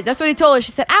ass bitch. That's what he told her.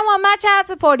 She said, I want my child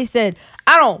support. He said,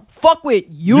 I don't fuck with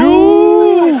you.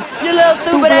 You little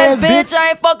stupid ass bitch. I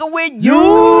ain't fucking with you.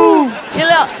 You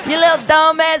little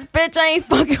dumb ass bitch. I ain't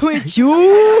fucking with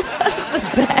you. That's the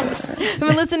best. I've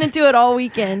been listening to it all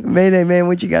weekend. Mayday, man,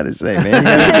 what you got to say, man?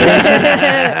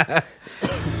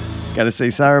 Got to say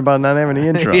sorry about not having the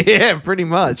intro. Yeah, pretty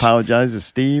much. Apologize to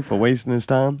Steve for wasting his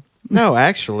time. No,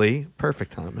 actually,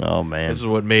 perfect timing. Oh, man. This is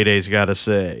what Mayday's got to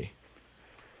say.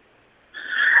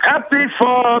 Happy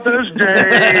Father's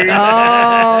Day.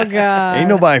 Oh, God. Ain't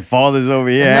nobody fathers over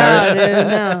here. No, Harry. dude,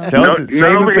 no. Tell No- it to not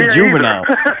save over it for here Juvenile.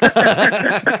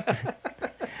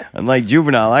 Unlike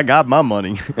Juvenile, I got my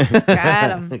money.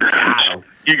 Got him.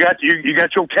 You got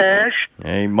your cash?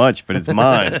 Ain't much, but it's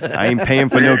mine. I ain't paying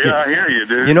for no Yeah, kid. I hear you,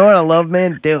 dude. You know what I love,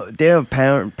 man? They have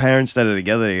parents that are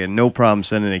together. They got no problem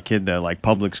sending a kid to like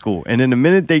public school. And then the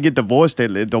minute they get divorced,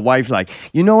 the wife's like,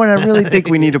 you know what? I really think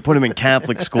we need to put him in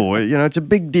Catholic school. You know, it's a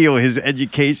big deal. His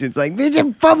education. It's like, bitch,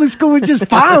 in public school is just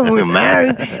fine. We're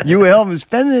married. You help him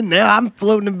spend it. Now I'm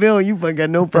floating the bill. You fucking got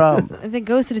no problem. If it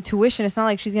goes to the tuition, it's not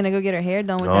like she's going to go get her hair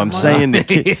done with No, that I'm money. saying the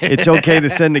kid, it's okay to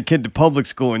send the kid to public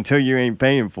school until you ain't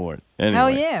paying for it. Anyway. Hell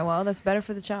yeah. Well, that's better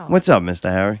for the child. What's up,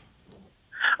 Mr. Harry?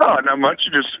 Oh, not much.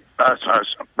 Just I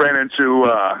ran into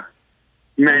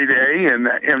Mayday and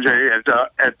MJ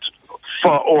at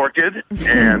Orchid,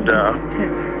 and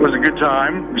it was a good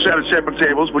time. We sat at separate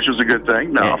tables, which was a good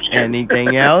thing. No, I'm just kidding.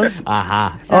 Anything else?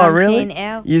 Uh-huh. Oh, really?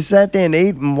 17L. You sat there and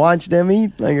ate and watched them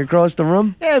eat, like across the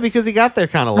room? Yeah, because he got there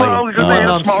kind of late. Well, because they had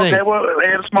a small table. They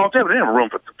had a small table. They didn't have room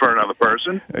for another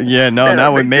person. Yeah, no, Yeah,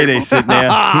 not with big Mayday deal. sitting there.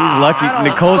 He's lucky.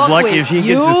 Nicole's fuck lucky with if she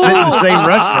you. gets to sit in the same Little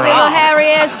restaurant. Harry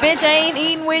ass bitch, I ain't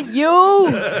eating with you.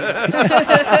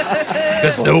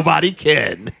 Because nobody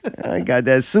can. I got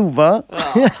that soup, huh?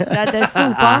 Got that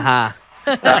soup, huh?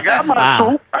 I got my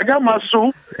soup. I got my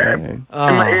soup and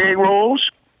my egg rolls.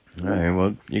 All right,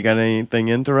 well, you got anything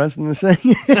interesting to say?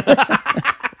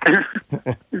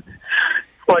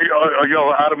 Well, are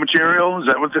y'all out of material? Is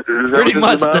that what? Pretty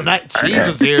much the night cheese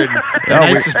was here. The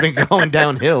nights has been going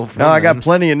downhill. No, I got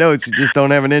plenty of notes. You just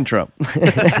don't have an intro.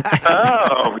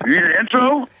 Oh, you need an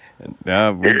intro? We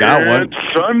got one. It's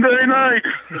Sunday night.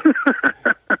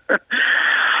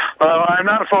 I'm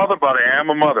not a father, but I am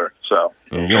a mother. So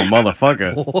You're a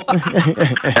motherfucker.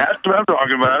 that's what I'm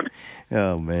talking about.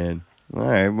 Oh, man. All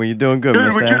right, well, you're doing good,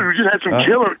 Dude, Mr. we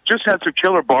just had some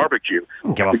killer barbecue.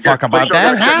 Don't give a fuck about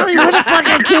that. Harry, what the fuck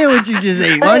I care what you just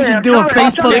ate? Why don't you do a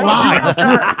Facebook Live?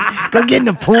 Go get in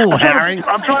the pool, Harry.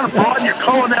 I'm trying to broaden your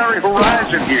culinary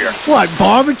horizon here. What,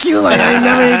 barbecue? Like I ain't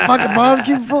never ate fucking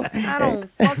barbecue before? I don't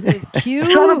fuck with I'm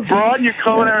trying to broaden your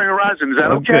culinary horizon. Is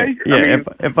that okay? Yeah, I mean,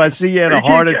 if I see you had a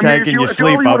heart attack in your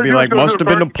sleep, I'll be like, must have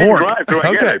been the pork.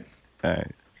 Okay. All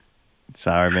right.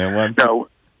 Sorry, man. What? No.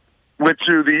 Went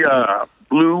to the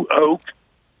Blue Oak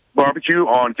Barbecue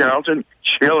on Carrollton.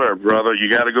 Killer, brother. You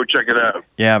got to go check it out.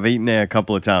 Yeah, I've eaten there a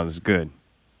couple of times. It's good.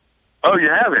 Oh, you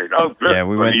have it? Oh, good. Yeah,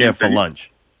 we went there for lunch.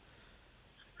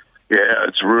 Yeah,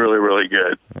 it's really, really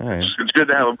good. All right. It's good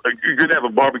to have a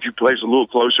barbecue place a little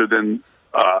closer than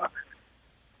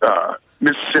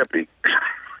Mississippi.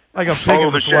 Like a pig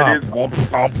in the slop.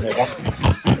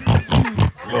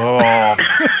 Oh.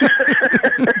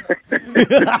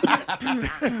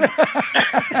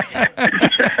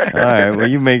 All right, well,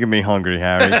 you're making me hungry,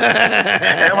 Harry.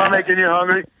 Am I making you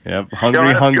hungry? Yep,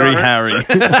 hungry Harry.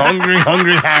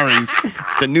 hungry Harry's.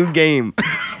 It's the new game.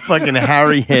 It's fucking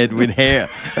Harry head with hair.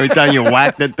 Every time you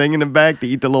whack that thing in the back to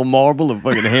eat the little marble, the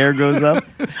fucking hair goes up.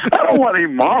 I don't want any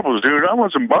marbles, dude. I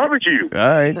want some barbecue. All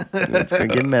right, it's gonna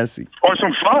get messy. Or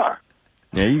some pho.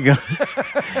 There you go. All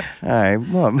right,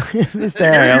 well, Mr.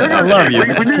 Harry, I love you. We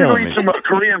need to Killing eat me. some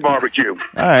Korean barbecue.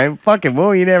 All right, fuck it.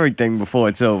 We'll eat everything before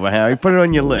it's over, Harry. Put it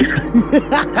on your list. Dude,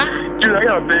 I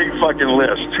got a big fucking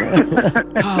list.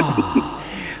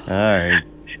 All right.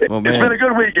 Well, man, It's been a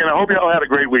good weekend. I hope y'all had a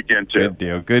great weekend, too. good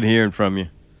deal. Good hearing from you.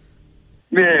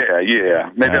 Yeah.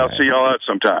 Maybe I'll see y'all out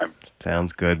sometime.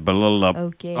 Sounds good. Blah,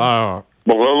 Okay. Blah.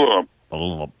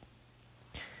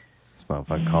 This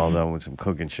motherfucker calls out with some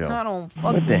cooking show. I don't fuck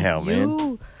What the with hell, man?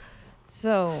 you.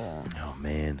 So. Oh,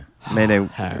 man. Mayday,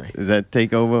 does that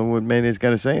take over what Mayday's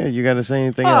got to say, or you got to say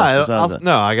anything else besides that?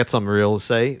 No, I got something real to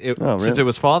say. really? Since it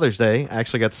was Father's Day, I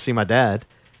actually got to see my dad,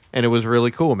 and it was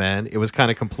really cool, man. It was kind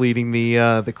of completing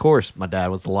the course. My dad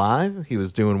was alive. He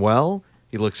was doing well.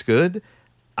 He looks good.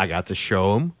 I got to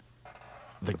show him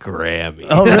the Grammy.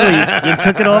 Oh, really? You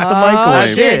took it off the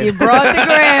microwave. Shit, you brought the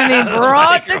Grammy.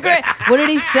 What did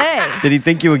he say? Did he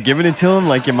think you were giving it to him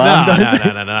like your mom does?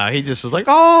 No. He just was like,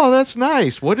 "Oh, that's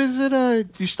nice. What is it?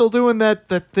 You still doing that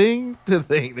thing? The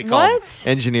thing they call it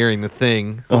engineering the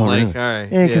thing." I'm like, really? all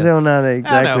right, Yeah, because they're not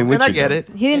exactly I know, with and I you. get it.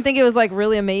 He didn't think it was like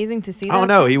really amazing to see that? Oh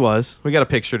no, he was. We got a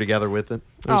picture together with it.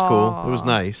 It was cool. It was Aw.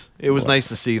 nice. It was nice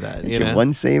to see that. It's You your know?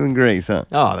 one saving grace, huh?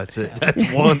 Oh, that's it. That's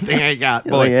one thing I got.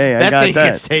 You're Boy, like, hey, I that got thing that.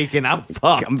 gets taken. I'm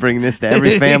fucked. I'm bringing this to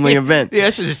every family event. Yeah, I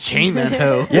should just chain that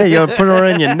hoe. Yeah, you gotta put her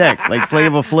around your neck, like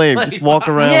Flavor Flav. Just walk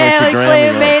around Yeah, with like your Flav,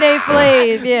 Grammy on. Mayday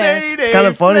Flav, yeah. It's kind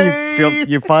of funny.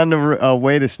 You find a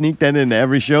way to sneak that into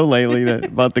every show lately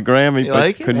about the Grammy, You but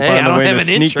like it? couldn't Hey, find I a don't way have to an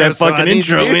sneak intro, that so I fucking need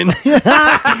intro you. in.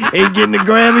 Ain't getting the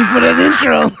Grammy for that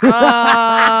intro.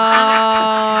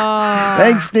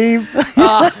 Thanks, Steve.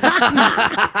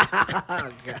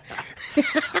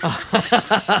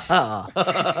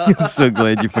 I'm so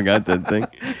glad you forgot that thing.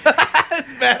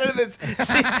 Better than,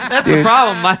 see, that's the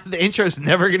problem. The intro's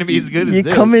never going to be as good as You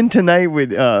this. come in tonight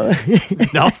with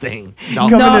Nothing. You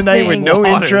come in tonight with no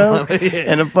Water. intro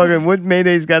Yeah. and a fucking what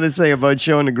Mayday's got to say about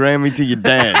showing the Grammy to your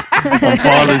dad on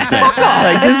Father's Day.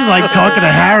 Like this is like talking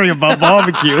to Harry about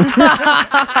barbecue.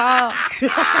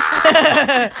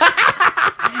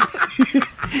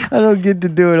 I don't get to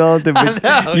do it all the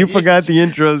time. You forgot the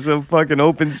intro, so fucking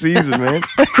open season, man.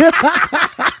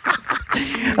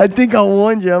 I think I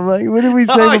warned you. I'm like, what did we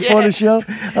say before the show?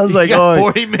 I was You like, got oh,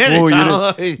 40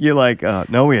 minutes. You're like,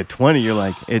 no, we had 20. You're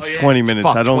like, it's 20 minutes.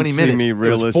 Fuck, I don't 20 see minutes. me It was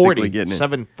realistically 40, getting it.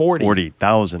 740.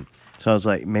 40,000. So I was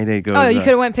like, Mayday goes. Oh, you could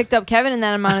have went and picked up Kevin in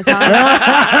that amount of time.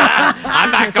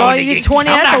 I'm not That's all you get 20.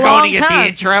 That's a long time. the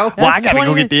intro. Well, I got to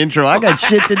go get the intro. I got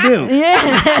shit to do.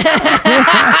 Yeah.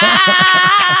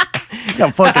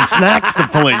 Got fucking snacks to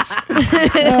police.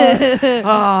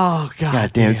 Oh,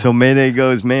 God damn. So Mayday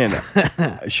goes, man,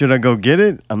 should I go get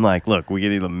it? I'm like, look, we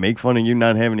can either make fun of you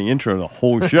not having the intro the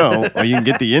whole show, or you can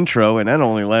get the intro, and that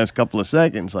only lasts a couple of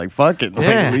seconds. Like, fuck it. Like,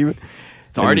 Yeah. leave it.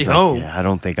 It's already like, home. Yeah, I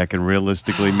don't think I can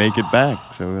realistically make it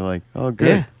back. So we're like, oh, good.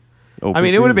 Yeah. Open I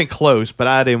mean, it would have season. been close, but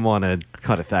I didn't want to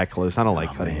cut it that close. I don't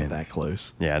like cutting it that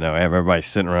close. Yeah, no, everybody's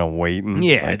sitting around waiting.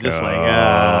 Yeah, just like,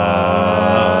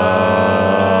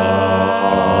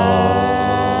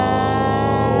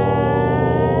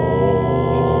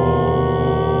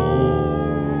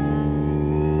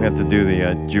 we have to do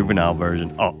the juvenile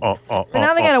version. But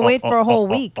now they gotta wait for a whole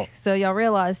week. So y'all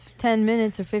realize 10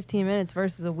 minutes or 15 minutes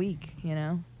versus a week, you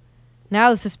know?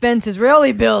 Now the suspense is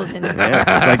really building. Yeah, it's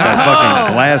like that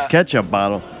fucking glass ketchup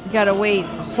bottle. You gotta wait a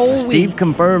whole Steve week.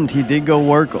 confirmed he did go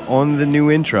work on the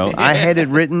new intro. I had it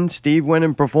written. Steve went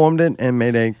and performed it, and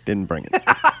Mayday didn't bring it.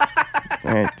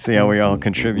 All right, see how we all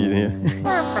contribute here.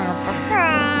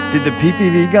 Did the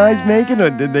PPV guys make it, or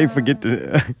did they forget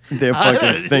their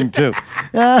fucking thing too?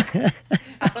 I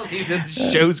don't think that the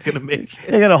show's going to make it.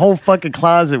 They got a whole fucking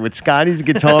closet with Scotty's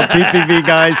guitar, PPV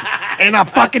guys, and a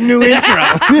fucking new intro.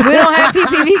 We don't have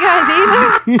PPV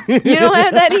guys either? You don't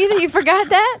have that either? You forgot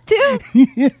that too?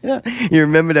 You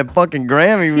remember that fucking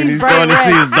Grammy when he's bright going to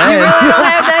see his red. You really dad? don't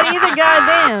have that either?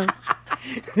 Goddamn.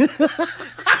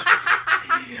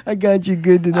 I got you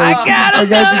good tonight. I got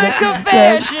another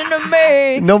confession to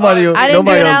make. Nobody. I didn't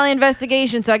do nobody an will- alley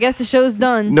investigation, so I guess the show's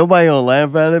done. Nobody will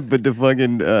laugh at it, but the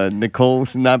fucking Nicole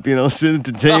not being able to sit at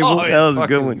the table. Oh, That was a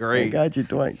good fucking one. great. I got you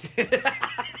twice.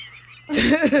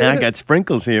 And I got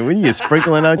sprinkles here. What are you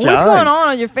sprinkling out your What's eyes? going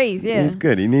on your face? Yeah. It's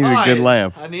good. He needed a good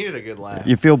laugh. I needed a good laugh.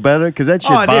 You feel better? Because that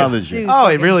shit I do. bothers you. Dude, Oh,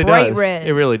 it fucking really bright does. red.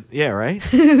 It really, yeah, right?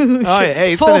 Oh, yeah,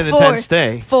 hey, it's Full been an intense force,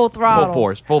 day. full throttle. Full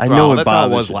force, full I throttle. know it That's how it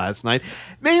bothers was you. last night.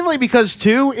 Mainly because,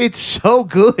 too, it's so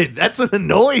good. That's what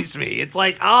annoys me. It's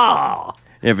like, oh.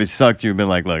 If it sucked, you'd been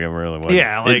like, look, it really wasn't.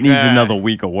 Yeah, it like, needs another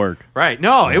week of work. Right.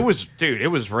 No, it was, dude, it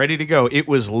was ready to go. It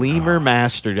was lemur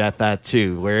mastered at that,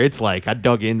 too, where it's like, I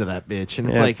dug into that bitch, and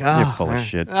it's Yeah, like, oh. you're full of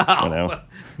shit. Oh. You know?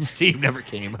 Steve never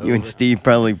came over. You and Steve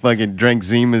probably fucking drank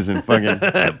Zimas and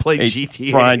fucking Played ate GTA.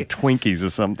 fried Twinkies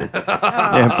or something.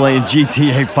 Yeah, playing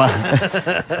GTA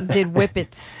 5. Did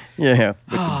whippets. Yeah,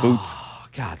 with the boots.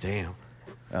 God damn.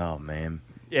 Oh, man.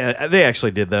 Yeah, they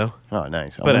actually did, though. Oh,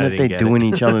 nice. I But I wonder if they didn't get doing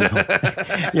it. each other's.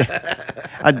 Yeah.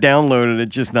 I downloaded it,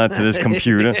 just not to this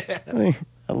computer. I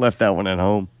left that one at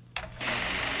home.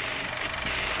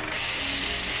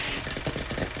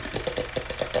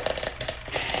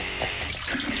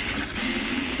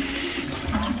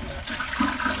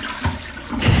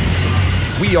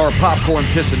 We are Popcorn,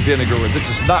 Piss, and Vinegar, and this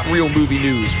is Not Real Movie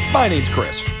News. My name's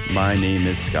Chris. My name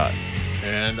is Scott.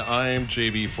 And I'm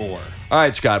JB4. All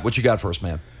right, Scott, what you got for us,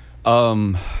 man?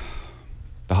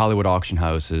 The Hollywood auction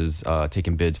house is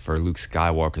taking bids for Luke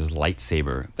Skywalker's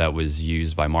lightsaber that was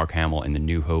used by Mark Hamill in The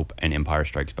New Hope and Empire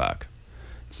Strikes Back.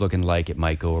 It's looking like it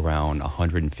might go around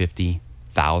 $150,000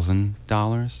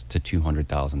 to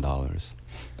 $200,000.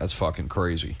 That's fucking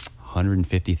crazy.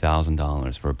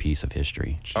 $150,000 for a piece of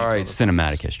history. All right.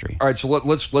 Cinematic history. All right, so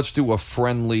let's do a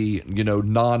friendly,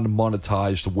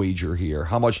 non-monetized wager here.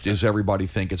 How much does everybody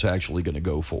think it's actually going to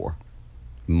go for?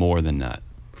 More than that.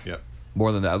 Yep.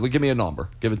 More than that. Give me a number.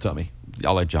 Give it to me.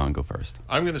 I'll let John go first.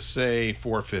 I'm going to say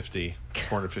 450K.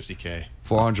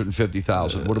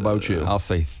 450,000. What about you? I'll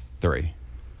say 3.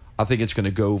 I think it's going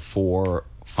to go for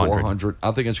 400.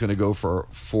 I think it's going to go for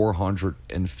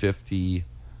 $450,001.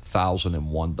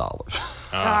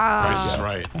 Price is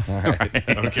right. All right.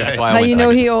 Okay. How you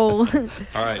know he old? All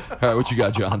right. All right, what you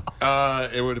got, John?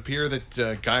 It would appear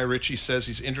that Guy Ritchie says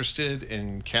he's interested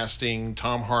in casting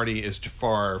Tom Hardy as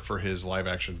Jafar for his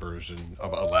live-action version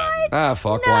of Aladdin. Ah,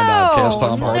 fuck, why not? Cast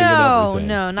Tom Hardy and everything.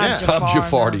 No, not Tom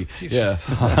Jafar, Jafardi. He's- Yeah.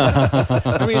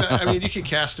 I mean, you could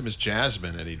cast him as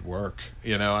Jasmine and he'd work.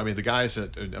 I mean, the guy's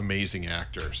an amazing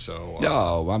actor. So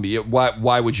No, I mean,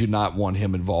 why would you not want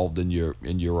him involved in your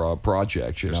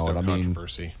project? You there's know no what I mean?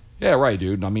 controversy. Yeah, right,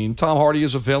 dude. I mean, Tom Hardy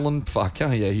is a villain. Fuck yeah,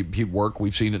 he'd work.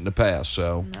 We've seen it in the past,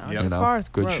 so Jafar's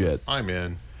good gross. shit. I'm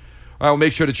in. All right, well,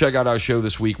 make sure to check out our show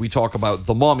this week. We talk about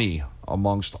The Mummy,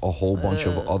 amongst a whole bunch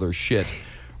of other shit.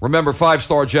 Remember,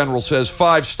 5-Star General says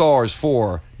 5 stars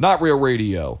for Not Real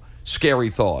Radio, Scary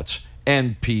Thoughts,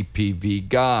 and PPV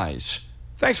Guys.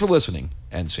 Thanks for listening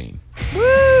and seeing.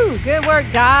 Woo! Good work,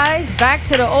 guys. Back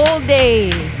to the old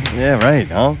days. Yeah, right,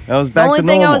 huh? That was The back only to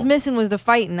thing normal. I was missing was the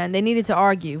fighting, and they needed to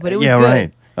argue, but it was yeah,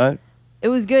 good. right. It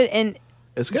was good, and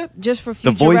it's good. Just for The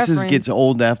future voices reference. gets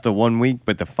old after 1 week,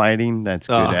 but the fighting, that's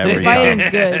good every The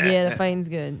fighting's good. Yeah, the fighting's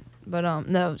good. But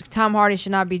no, Tom Hardy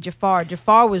should not be Jafar.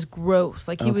 Jafar was gross.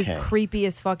 Like he was Okay. creepy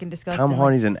as fucking disgusting. Tom Like,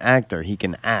 Hardy's an actor. He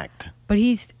can act. but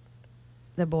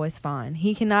the boy's fine.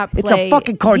 He cannot play. It's a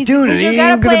fucking cartoon, and he You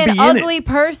gotta ain't play gonna an be in it. ugly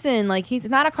person. Like he's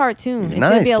not a cartoon. He's It's not.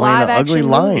 gonna He's be a playing an live ugly action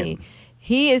lion. movie.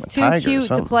 He is A too tiger or cute to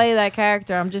something. play that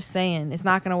character. I'm just saying, it's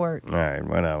not gonna work. All right,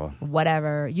 whatever.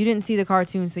 Whatever. You didn't see the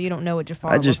cartoon, so you don't know what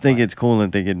Jafar. I just think it's cool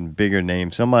that they're getting bigger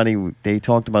names. They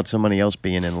talked about somebody else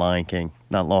being in Lion King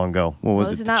not long ago. What was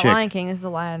This it? is The not chick? Lion King. This is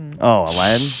Aladdin. Oh,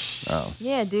 Aladdin. Oh,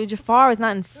 Yeah, dude. Jafar was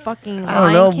not in fucking. I don't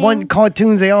Lion know. King. One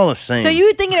cartoons they all the same. So you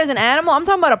would think it was an animal? I'm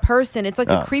talking about a person. It's like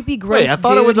the Oh. creepy, gross. Wait, I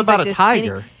thought it dude. was He's about like a this skinny-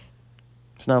 tiger.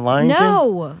 It's not Lion King.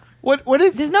 No. What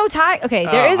is? There's no tiger. Okay,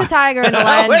 there Oh. is a tiger in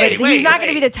Aladdin, Wait, but wait, he's not going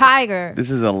to be the tiger. This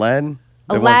is Aladdin.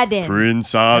 They want Aladdin.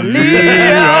 Prince Ali.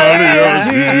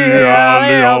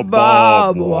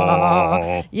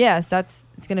 Yes,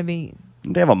 it's going to be.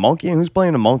 They have a monkey. Who's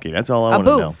playing the monkey? That's all I want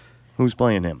Abu. to know. Who's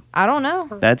playing him? I don't know.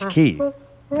 That's key.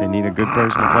 They need a good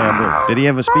person to play Abu. Did he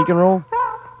have a speaking role?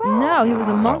 No, he was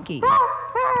a monkey.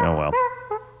 Oh well.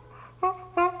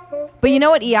 But you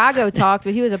know what? Iago talked,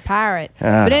 but he was a parrot.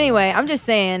 Ah. But anyway, I'm just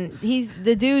saying,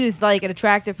 the dude is like an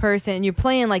attractive person, and you're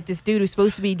playing like this dude who's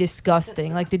supposed to be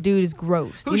disgusting. Like the dude is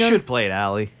gross. Who You know should play it,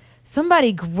 Allie?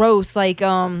 Somebody gross, like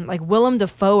Willem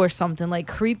Dafoe or something, like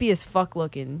creepy as fuck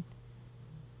looking.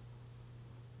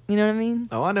 You know what I mean?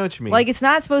 Oh, I know what you mean. Like it's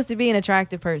not supposed to be an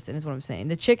attractive person, is what I'm saying.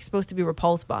 The chick's supposed to be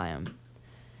repulsed by him.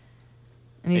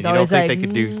 And he's And you always don't think like, they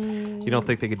could do? You don't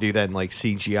think they could do that in like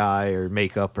CGI or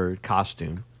makeup or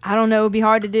costume? I don't know. It would be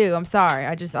hard to do. I'm sorry.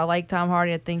 I like Tom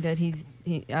Hardy. I think that I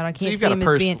can't see you've got a him as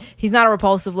person- being. He's not a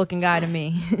repulsive looking guy to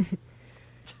me.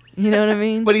 You know what I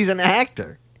mean? But he's an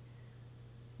actor.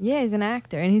 Yeah, he's an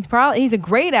actor, and he's a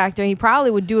great actor. He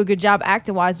probably would do a good job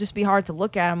acting wise. Just be hard to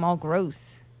look at him all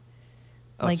gross.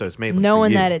 Oh, so it's mainly for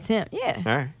knowing you. that it's him. Yeah. All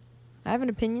right. I have an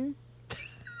opinion.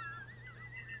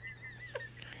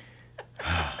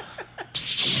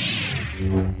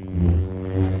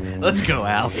 Let's go,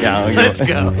 Al. Yeah, Let's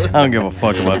go. I don't give a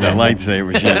fuck about that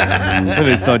lightsaber shit. When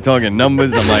they start talking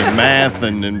numbers, I'm like math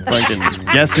and fucking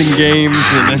guessing games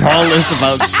and all this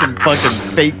about some fucking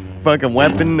fake fucking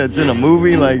weapon that's in a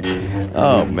movie. Like,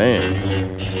 oh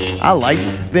man, I like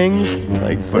things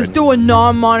like. Let's But do a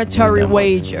non-monetary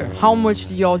wager. How much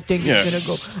do y'all think Yeah. it's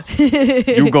gonna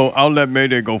go? you go. I'll let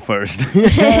Mayday go first.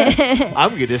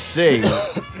 I'm gonna say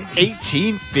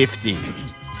 1850.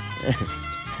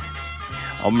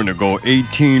 I'm gonna go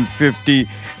 1850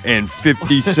 and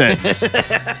 50 cents. I'm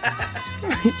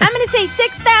gonna say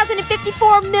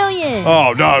 6,054 million.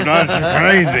 Oh no, that's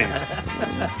crazy.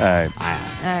 All right.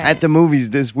 At the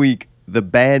movies this week, The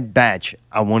Bad Batch.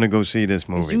 I want to go see this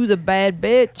movie. She was a bad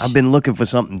bitch. I've been looking for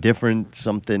something different,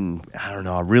 something I don't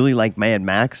know. I really like Mad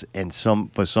Max, and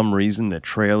for some reason the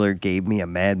trailer gave me a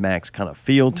Mad Max kind of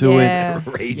feel to Yeah,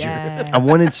 it. yeah. I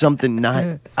wanted something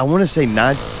not. I want to say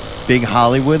not big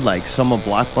Hollywood like some of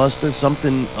Blockbuster,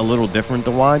 something a little different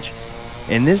to watch.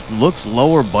 And this looks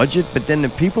lower budget, but then the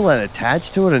people that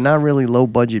attach to it are not really low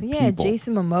budget Yeah, people.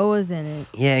 Jason Momoa's in it.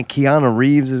 Yeah, Keanu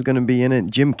Reeves is going to be in it.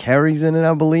 Jim Carrey's in it,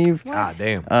 I believe. God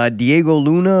damn. Diego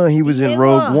Luna, he was in Diego.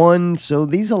 Rogue One. So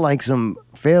these are like some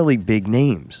fairly big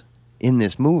names in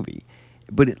this movie.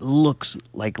 But it looks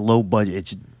like low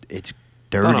budget. It's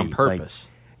dirty. Done on like- purpose.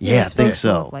 yeah, I it's think supposed to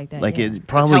so. look like that, Like yeah. it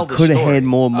probably tell the could have story. had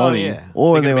more Oh, money. yeah.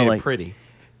 Or They they could've were made it like pretty.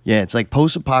 Yeah, it's like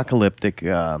post-apocalyptic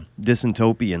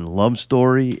dystopian love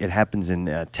story. It happens in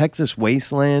Texas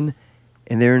wasteland,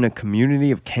 and they're in a community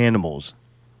of cannibals.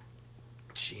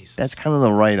 Jesus. That's kind of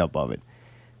the write-up of it.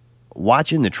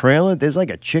 Watching the trailer, there's like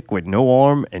a chick with no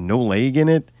arm and no leg in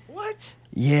it. What?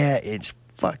 Yeah, it's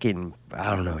fucking,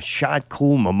 I don't know, shot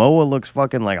cool. Momoa looks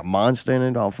fucking like a monster in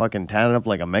it, all fucking tatted up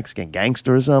like a Mexican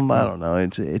gangster or something. I don't know.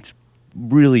 It's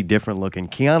really different looking.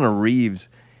 Keanu Reeves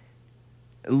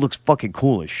looks fucking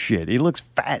cool as shit. He looks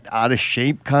fat, out of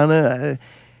shape, kind of,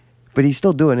 but he's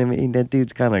still doing it. I mean, that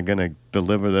dude's kind of gonna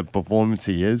deliver the performance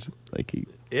he is. Like he,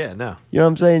 Yeah, no. you know what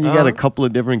I'm saying? You got a Uh-huh. couple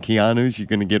of different Keanu's. You're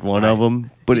gonna get one of them,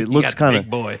 but it You looks got the kind of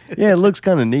big boy. yeah, it looks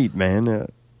kind of neat, man.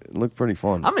 It looked pretty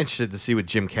fun. I'm interested to see what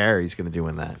Jim Carrey's going to do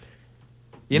in that.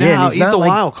 You know, Yeah, and how he's not a like-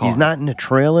 wild card. He's not in the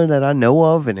trailer that I know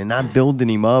of, and they're not building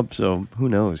him up. So who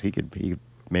knows? He could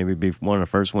maybe be one of the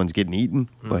first ones getting eaten.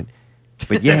 Hmm.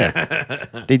 But yeah,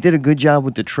 they did a good job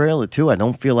with the trailer too. I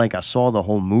don't feel like I saw the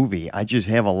whole movie. I just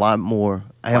have a lot more.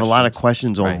 I have a lot of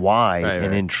questions on Right. why Right, and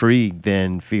right. intrigued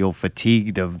than feel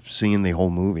fatigued of seeing the whole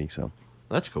movie. So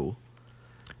That's cool.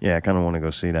 yeah, I kind of want to go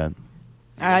see that.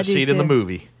 I see do it in the too.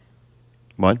 movie.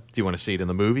 What? Do you want to see it in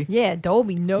the movie? Yeah,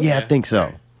 Dolby. No. Yeah, I think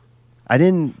so. I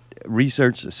didn't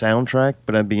research the soundtrack,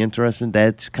 but I'd be interested.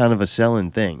 That's kind of a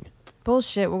selling thing.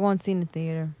 Bullshit. We're going to see in the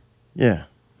theater. Yeah.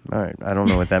 All right. I don't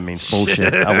know what that means.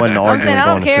 Bullshit. I wasn't I'm arguing saying I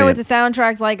going don't to see care what it. the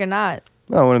soundtrack's like or not.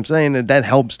 No, what I'm saying that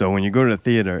helps though when you go to the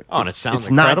theater. Oh, and it sounds it's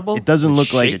incredible. Not, it doesn't It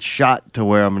look like shakes. it's shot to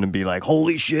where I'm going to be like,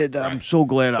 holy shit! I'm so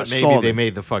glad I But maybe saw they this.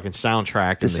 made the fucking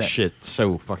soundtrack and This- the shit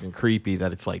so fucking creepy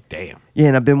that it's like, damn. Yeah,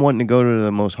 and I've been wanting to go to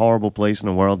the most horrible place in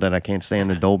the world that I can't stand,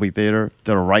 the Dolby Theater,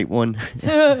 to the right one.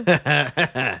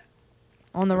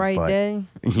 On the right But- day.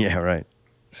 Yeah, right.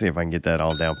 See if I can get that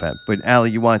all down pat. But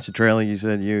Allie, you watched the trailer. You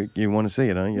said you want to see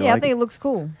it, huh? You Yeah, I like think it looks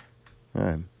cool. All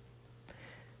right.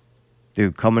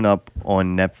 Dude, coming up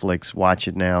on Netflix, watch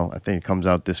it now. I think it comes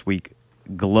out this week.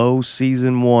 Glow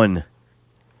Season 1.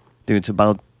 Dude, it's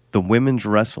about the women's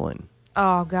wrestling.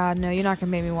 Oh, God, no. You're not going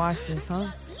to make me watch this,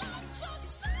 huh?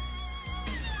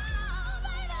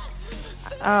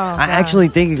 Oh, I God. actually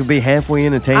think it could be halfway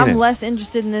entertaining. I'm less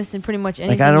interested in this than pretty much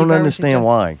anything. Like, I don't you've ever understand suggested.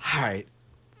 why. All right.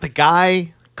 The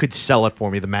guy could sell it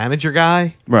for me. The manager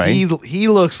guy. Right. He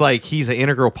looks like he's an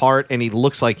integral part, and he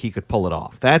looks like he could pull it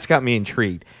off. That's got me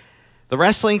intrigued. The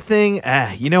wrestling thing,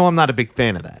 I'm not a big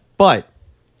fan of that. But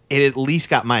it at least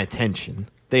got my attention.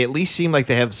 They at least seem like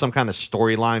they have some kind of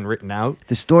storyline written out.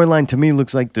 The storyline to me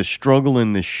looks like the struggle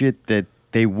and the shit that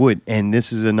they would. And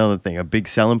this is another thing, a big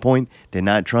selling point. They're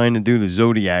not trying to do the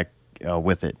Zodiac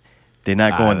with it. They're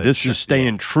not going, that's this is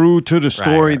staying true to the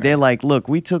story. They're like, look,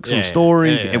 we took some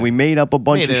stories and we made up a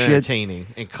bunch Made of it shit. entertaining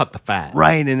and cut the fat.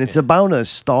 Right, and it's about a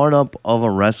startup of a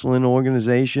wrestling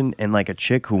organization and like a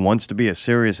chick who wants to be a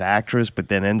serious actress but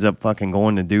then ends up fucking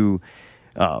going to do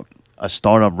a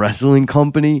startup wrestling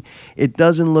company. It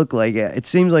doesn't look like it. It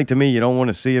seems like to me you don't want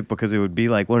to see it because it would be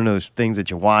like one of those things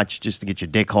that you watch just to get your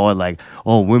dick hard, like,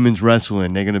 oh, women's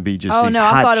wrestling, they're going to be just Oh, these no.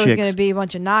 hot I thought it was chicks. going to be a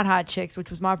bunch of not hot chicks,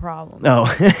 which was my problem. Oh, all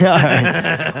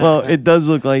right. Well, it does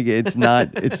look like it's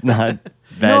not that.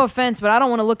 No offense, but I don't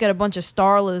want to look at a bunch of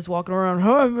starlets walking around.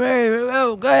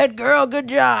 Oh, go ahead, girl. Good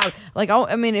job. Like,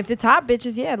 I mean, if it's hot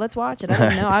bitches, yeah, let's watch it. I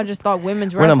don't know. I just thought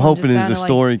women's What wrestling. I'm hoping just is the sounded like,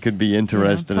 story could be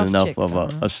interesting tough enough chicks, of I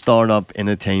don't know. a startup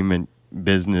entertainment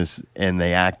business, and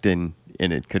they act in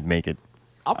it could make it.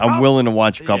 I'm willing to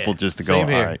watch a couple just to go, Same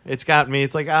all here. right. It's got me.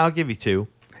 It's like, I'll give you 2.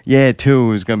 Yeah,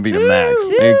 2 is going to be the max.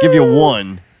 They give you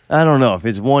 1. I don't know. If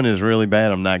it's 1 is really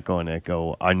bad, I'm not going to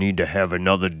go, I need to have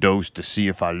another dose to see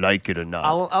if I like it or not.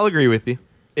 I'll agree with you.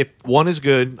 If 1 is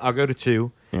good, I'll go to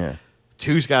 2. Yeah.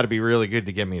 2's got to be really good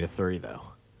to get me to 3, though.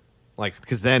 Like,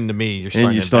 because then to me, you're And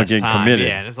starting you to start invest getting time. committed.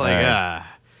 Yeah, and it's like,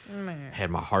 All had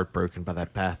my heart broken by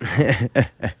that path.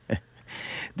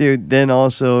 Dude, then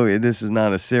also, this is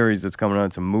not a series that's coming out,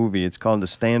 it's a movie. It's called The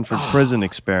Stanford Prison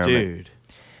Experiment. Dude.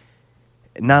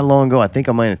 Not long ago, I think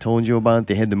I might have told you about it.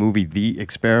 They had the movie The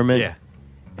Experiment. Yeah.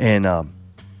 And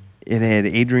it had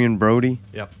Adrian Brody.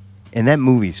 Yep. And that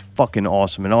movie's fucking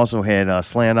awesome. It also had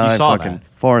Slant Eye, saw fucking that.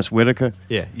 Forrest Whitaker.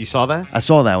 Yeah, you saw that? I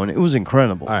saw that one. It was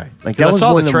incredible. All right. Like 'Cause that was I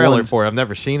saw one the of trailer ones- for it. I've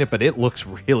never seen it, but it looks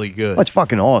really good. Oh, it's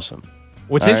fucking awesome.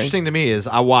 What's All right. interesting to me is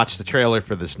I watched the trailer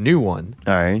for this new one.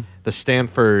 All right. The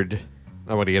Stanford,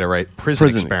 I want to get it right, prison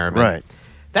experiment. Right.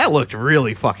 That looked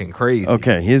really fucking crazy.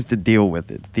 Okay, here's the deal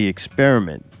with it. The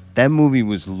Experiment. That movie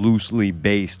was loosely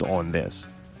based on this.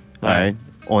 All right.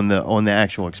 On the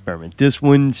actual experiment. This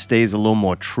one stays a little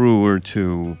more truer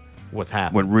to What's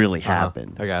happened? what really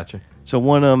happened. I got you. So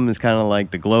one of them is kind of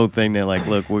like the Glow thing. They're like,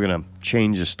 look, we're gonna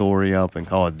change the story up and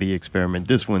call it The Experiment.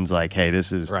 This one's like, hey,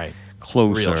 this is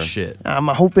closer. Real shit. I'm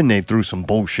hoping they threw some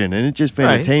bullshit in it just for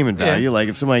Right. entertainment Yeah. value. Like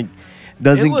if somebody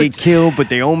doesn't It get looked- killed, but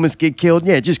they almost get killed,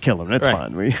 yeah, just kill them. That's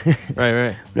Right. fine.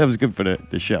 Right. That was good for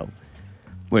the show.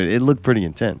 But it looked pretty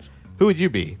intense. Who would you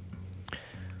be?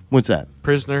 What's that?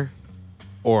 Prisoner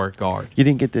or guard? You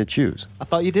didn't get to choose. I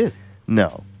thought you did.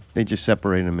 No, they just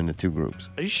separated them into 2 groups.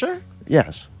 Are you sure?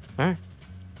 Yes. All right.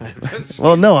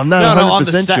 Well, no, I'm not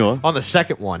 100% on sure. On the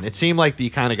second one, it seemed like you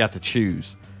kind of got to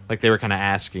choose. Like they were kind of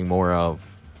asking more of,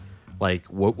 like,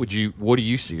 what do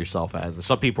you see yourself as? And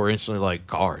some people are instantly like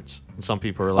guards, and some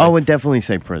people are like, I would definitely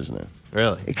say prisoner.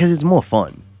 Really? Because it's more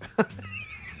fun.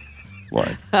 What?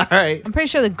 All right. I'm pretty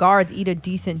sure the guards eat a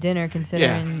decent dinner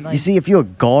considering. Like, You see, if you're a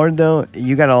guard, though,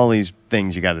 you got all these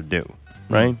things you got to do,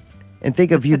 right? And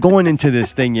think if you're going into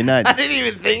this thing, you're not. I didn't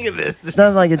even think of this. It's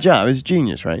not like a job. It's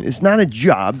genius, right? It's not a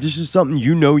job. This is something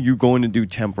you know you're going to do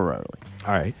temporarily.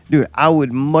 All right. Dude, I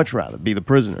would much rather be the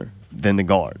prisoner than the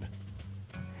guard.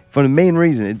 For the main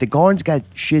reason, the guards got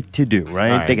shit to do,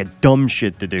 right? Right. They got dumb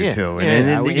shit to do Yeah, too, yeah,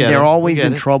 and we get they're it, we always get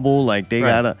in it. trouble. Like they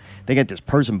Right. got this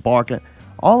person barking.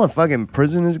 All a fucking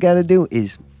prisoners got to do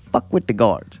is fuck with the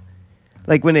guards.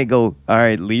 Like when they go, all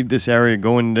right, leave this area,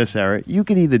 go into this area. You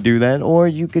could either do that or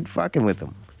you could fucking with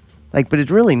them. Like, but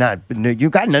it's really not. You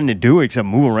got nothing to do except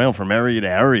move around from area to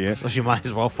area. So you might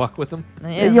as well fuck with them.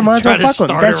 Yeah, you might as well fuck with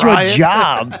them. That's your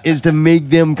job, is to make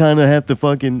them kind of have to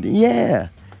fucking,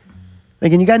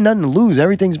 Like, and you got nothing to lose.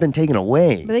 Everything's been taken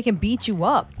away. But they can beat you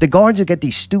up. The guards have got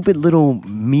these stupid little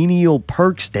menial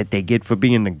perks that they get for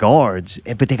being the guards,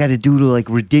 but they got to do like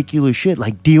ridiculous shit,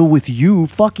 like deal with you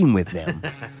fucking with them.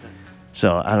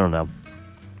 So, I don't know.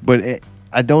 But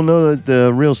I don't know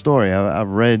the real story. I've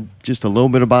read just a little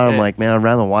bit about it. I'm like, man, I'd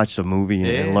rather watch the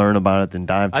movie and learn about it than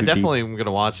dive too I deep. definitely am going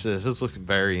to watch this. This looks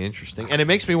very interesting. And it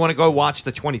makes me want to go watch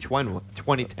the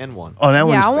 2010 one. Oh, that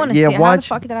one's... I want to see it. How the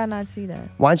fuck did I not see that?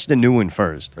 Watch the new one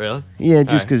first. Really? Yeah,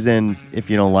 just because then if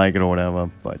you don't like it or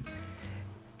whatever. But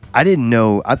I didn't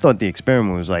know. I thought the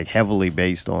experiment was like heavily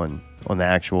based on the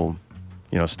actual,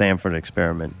 Stanford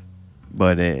experiment.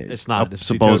 But it's not. It's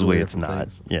supposedly totally it's not.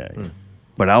 things. Yeah.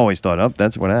 But I always thought,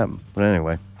 that's what happened. But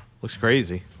anyway. Looks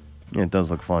crazy. Yeah, it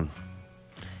does look fun.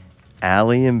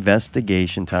 Alley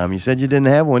investigation time. You said you didn't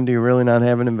have one. Do you really not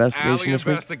have an investigation this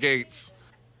week? Investigates.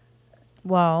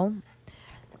 Well,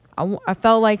 I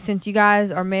felt like since you guys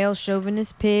are male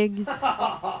chauvinist pigs, that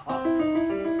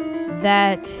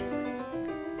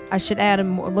I should add a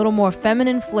little more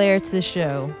feminine flair to the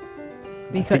show.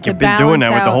 I think you've been doing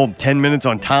that with the whole 10 minutes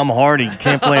on Tom Hardy.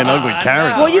 Can't play an ugly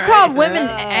character. Well, you called women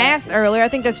ass earlier. I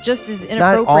think that's just as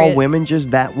inappropriate. Not all women,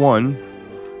 just that one.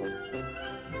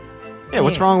 Yeah,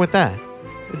 what's wrong with that?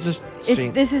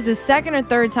 This is the second or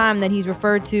third time that he's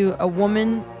referred to a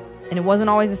woman, and it wasn't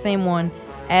always the same one,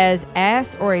 as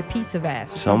ass or a piece of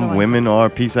ass. Some women are a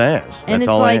piece of ass. And That's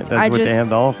all. That's what they have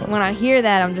to offer. When I hear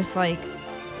that, I'm just like,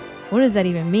 what does that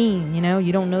even mean?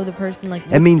 You don't know the person. Like,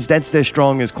 it means that's their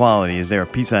strongest quality. Is they're a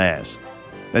piece of ass.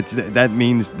 That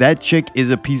means that chick is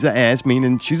a piece of ass,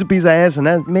 meaning she's a piece of ass, and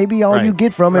that may be all you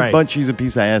get from it. But she's a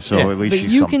piece of ass, so at least she's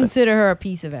something. But you consider her a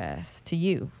piece of ass to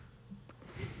you.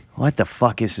 What the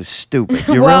fuck is this stupid?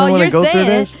 You well, really want to go through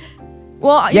this?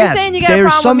 Well, yes, you're saying you got a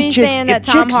problem with me saying that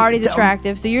Tom chicks, Hardy's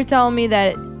attractive, so you're telling me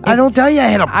that... I don't tell you I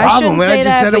had a problem when I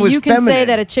just said it was you feminine. can say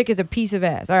that a chick is a piece of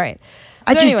ass. All right.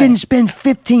 I just didn't spend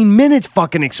 15 minutes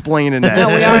fucking explaining that. No,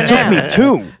 we are It took now. me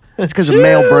 2. It's because the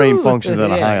male brain functions at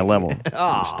a higher level.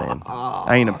 Understand?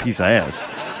 I ain't a piece of ass.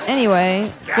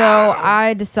 Anyway, so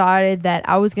I decided that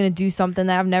I was going to do something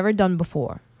that I've never done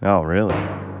before. Oh, really?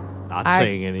 Not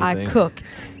saying anything. I cooked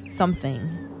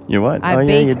something. You what? I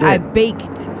you did. I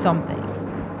baked something.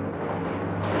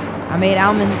 I made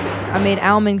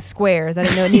almond squares. I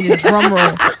didn't know it needed a drum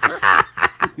roll.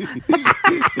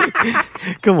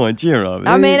 Come on, cheer up.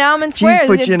 I made almond squares. Cheese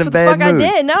put you in a bad mood. mood.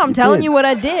 I did. No, I'm telling you what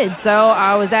I did. So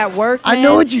I was at work. I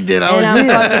know what you did. I was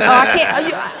there. I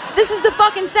can't. This is the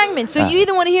fucking segment. So you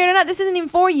either want to hear it or not. This isn't even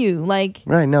for you. Like,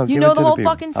 right? No, you give know it to the whole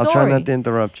people. fucking story. I'll try not to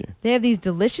interrupt you. They have these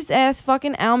delicious ass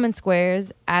fucking almond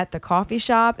squares at the coffee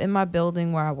shop in my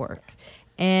building where I work,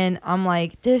 and I'm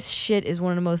like, this shit is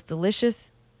one of the most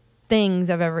delicious things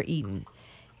I've ever eaten,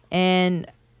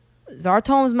 and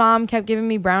Zartome's mom kept giving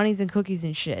me brownies and cookies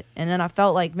and shit. And then I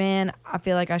felt like, man, I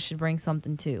feel like I should bring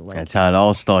something too. Like, that's how it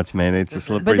all starts, man. It's a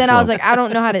slippery But then slope. I was like, I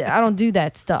don't do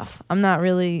that stuff. I'm not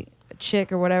really a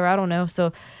chick or whatever. I don't know.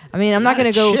 So, I mean, I'm not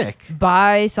going to go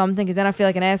buy something because then I feel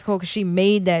like an asshole because she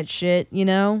made that shit,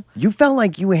 You felt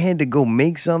like you had to go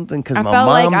make something because I my felt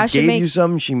like mom I should gave you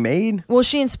something she made? Well,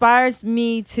 she inspired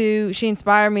me to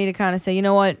kind of say, you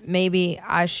know what, maybe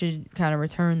I should kind of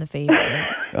return the favor.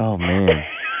 Oh, man.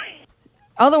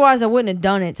 Otherwise, I wouldn't have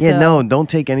done it. Yeah, so. no, don't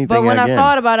take anything But when again. I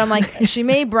thought about it, I'm like, she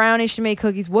made brownies, she made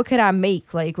cookies. What could I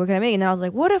make? Like, what could I make? And then I was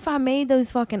like, what if I made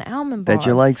those fucking almond bars? That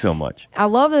you like so much. I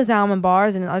love those almond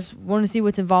bars, and I just want to see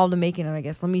what's involved in making it, I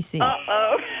guess. Let me see.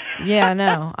 Uh-oh. Yeah,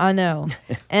 I know.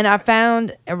 And I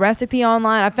found a recipe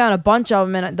online. I found a bunch of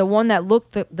them, and the one that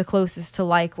looked the closest to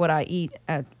like what I eat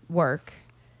at work,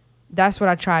 that's what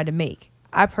I tried to make.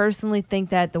 I personally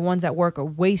think that the ones at work are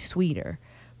way sweeter.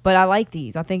 But I like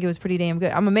these. I think it was pretty damn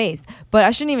good. I'm amazed. But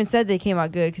I shouldn't even said they came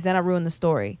out good because then I ruined the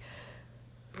story.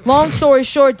 Long story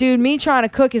short, dude, me trying to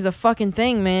cook is a fucking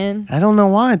thing, man. I don't know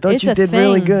why. I thought It's you a did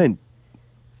really thing. good.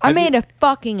 I made a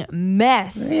fucking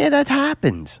mess. Yeah, that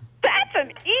happens. That's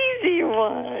an easy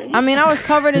one. I mean, I was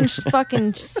covered in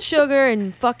fucking sugar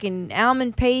and fucking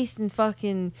almond paste and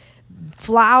fucking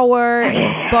flour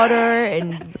and butter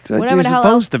and That's what whatever you're the hell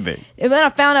supposed else. to be. And then I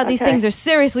found out these things are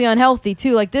seriously unhealthy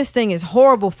too. Like, this thing is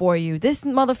horrible for you. This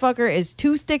motherfucker is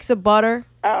 2 sticks of butter.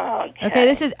 Okay,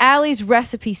 this is Allie's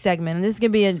recipe segment, and this is gonna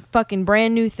be a fucking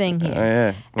brand new thing here. Oh,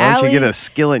 yeah. Why don't you get a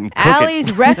skillet and cook Allie's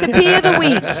it? recipe of the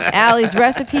week. Allie's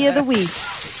recipe of the week.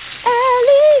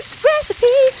 Allie's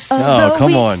recipe Oh,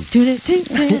 come on.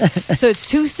 So it's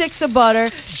 2 sticks of butter.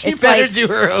 She It's better like do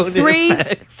her own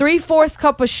effects. 3/4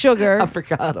 cup of sugar. I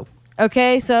forgot them.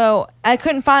 Okay, so I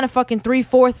couldn't find a fucking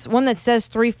 3/4 one that says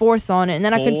 3/4 on it, and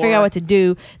then I couldn't figure out what to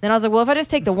do. Then I was like, well, if I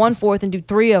just take the 1/4 and do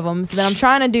 3 of them, so then I'm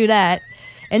trying to do that,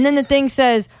 and then the thing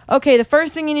says, okay, the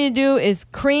first thing you need to do is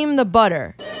cream the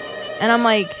butter, and I'm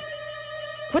like,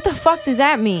 what the fuck does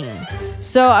that mean?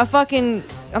 So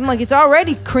I'm like, it's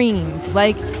already creamed,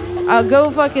 like. I'll go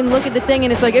fucking look at the thing,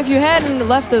 and it's like, if you hadn't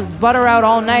left the butter out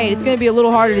all night, it's going to be a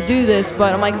little harder to do this.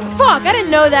 But I'm like, fuck, I didn't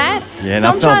know that. Yeah, and so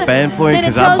I felt bad for you then it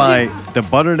because I tells buy you- the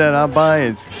butter that I buy.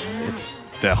 It's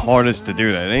the hardest to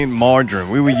do that. It ain't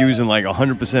margarine. We were using like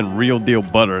 100% real deal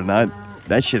butter, and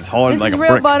that shit's hard This like is a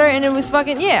real brick. butter, and it was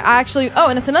fucking, yeah, I actually,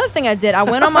 and it's another thing I did. I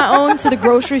went on my own to the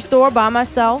grocery store by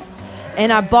myself,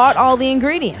 and I bought all the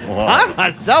ingredients. I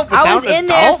myself I was without in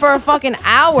there adult? for a fucking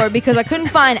hour because I couldn't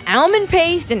find almond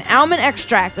paste and almond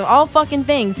extract of all fucking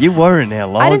things. You were in there a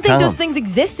long I didn't time. think those things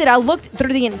existed. I looked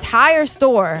through the entire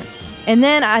store. And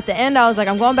then at the end, I was like,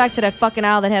 I'm going back to that fucking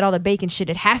aisle that had all the bacon shit.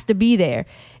 It has to be there.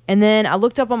 And then I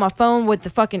looked up on my phone what the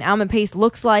fucking almond paste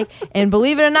looks like. And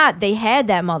believe it or not, they had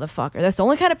that motherfucker. That's the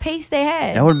only kind of paste they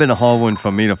had. That would have been a hard one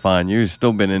for me to find. You've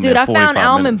still been in Dude, there I 45 found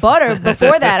almond minutes. butter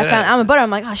before that. I found almond butter. I'm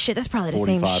like, oh shit, that's probably the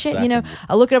same 45 shit, you know? seconds.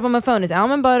 I look it up on my phone. It's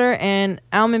almond butter and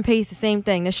almond paste, the same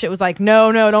thing. This shit was like,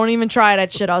 no, don't even try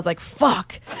that shit. I was like,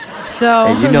 fuck. So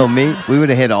Hey, you know me, we would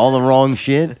have had all the wrong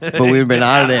shit, but we would have been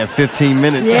out of there in 15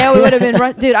 minutes. Yeah, we would have been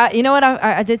run. Dude, you know what?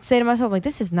 I did say to myself, like,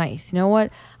 this is nice. You know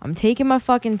what? I'm taking my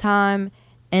fucking time,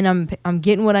 and I'm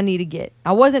getting what I need to get.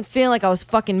 I wasn't feeling like I was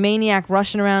fucking maniac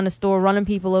rushing around the store, running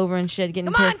people over and shit,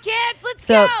 getting pissed. on, kids, let's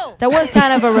so go. that was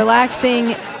kind of a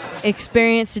relaxing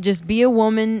experience to just be a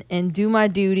woman and do my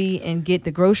duty and get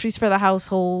the groceries for the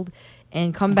household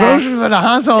and come back. Groceries for the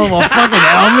household of fucking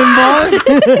almond bars?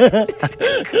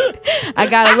 I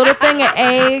got a little thing of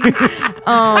eggs.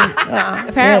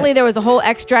 Apparently, there was a whole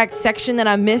extract section that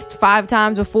I missed 5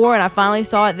 times before, and I finally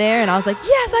saw it there, and I was like,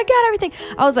 yes, I got everything.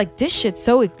 I was like, this shit's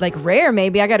so like rare.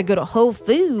 Maybe I got to go to Whole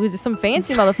Foods or some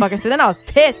fancy motherfucker. So then I was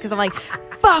pissed because I'm like,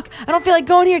 fuck, I don't feel like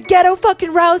going here. Ghetto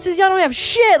fucking Rouses. Y'all don't have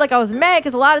shit. Like, I was mad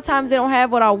because a lot of times they don't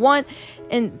have what I want.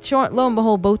 And lo and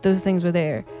behold, both those things were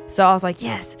there. So I was like,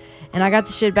 yes. And I got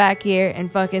the shit back here and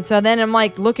fucking. So then I'm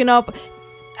like looking up.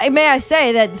 May I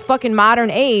say that fucking modern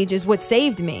age is what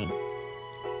saved me.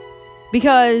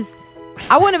 Because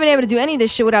I wouldn't have been able to do any of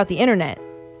this shit without the internet.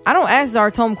 I don't ask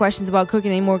Zartome questions about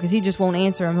cooking anymore because he just won't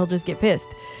answer them. He'll just get pissed.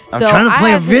 I'm trying to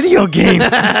play a video game. So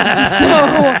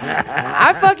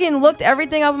I fucking looked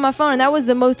everything up on my phone, and that was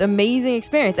the most amazing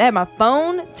experience. I had my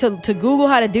phone to Google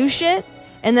how to do shit,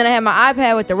 and then I had my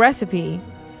iPad with the recipe.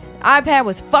 iPad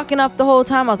was fucking up the whole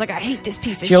time. I was like, I hate this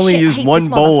piece of shit. She only I used hate one this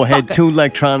bowl, had motherfucker. 2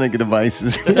 electronic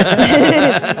devices.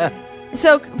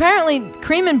 So apparently,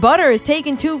 cream and butter is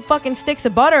taking 2 fucking sticks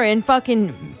of butter and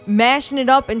fucking mashing it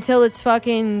up until it's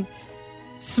fucking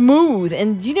smooth.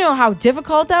 And do you know how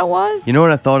difficult that was? You know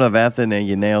what I thought of after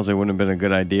your nails? It wouldn't have been a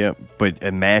good idea, but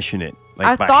mashing it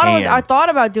like by hand. I thought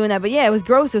about doing that, but yeah, it was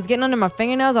gross. It was getting under my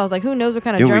fingernails. I was like, who knows what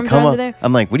kind of Dude, we germs are come under up. there?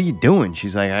 I'm like, what are you doing?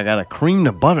 She's like, I gotta cream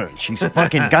the butter. And she's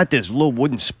fucking got this little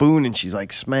wooden spoon, and she's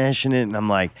like smashing it. And I'm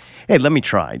like, hey, let me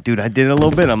try, dude. I did it a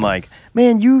little bit. I'm like,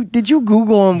 man, did you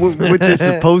Google on what this is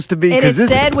supposed to be? And it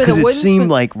said with a it wooden seemed spoon.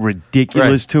 like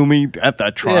ridiculous to me after I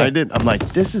tried it. I'm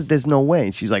like, there's no way.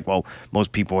 And she's like, well,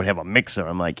 most people would have a mixer.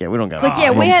 I'm like, yeah, we don't got. It's like,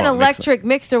 yeah, we had an room for a mixer. electric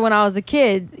mixer when I was a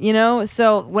kid, you know?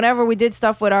 So whenever we did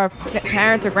stuff with our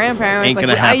parents or grandparents, Ain't like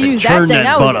gonna I happen. used Churn that thing.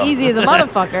 that That was butter. easy as a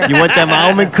motherfucker. You want them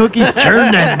almond cookies?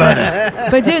 Churn that butter.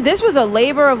 But dude, this was a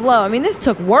labor of love. I mean, this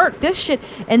took work. This shit,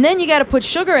 and then you got to put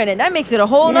sugar in it. That makes it a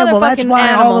whole Yeah, nother well, that's fucking why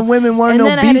animal. all the women weren't And no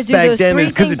then I had to beast do back those then. 3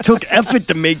 Is because things. it took effort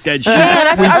to make that shit.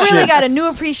 Yeah, sweet I really shit. got a new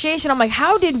appreciation. I'm like,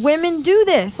 how did women do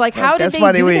this? Like, how did That's they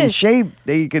why they do were in this? shape.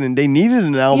 They needed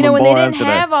an almond You know, when bar they didn't after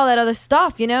have all that other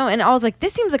stuff, you know? And I was like,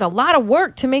 this seems like a lot of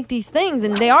work to make these things.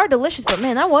 And they are delicious, but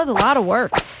man, that was a lot of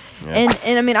work. Yeah.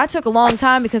 And I mean, I took a long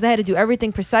time because I had to do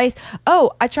everything precise.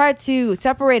 Oh, I tried to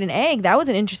separate an egg. That was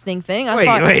an interesting thing. I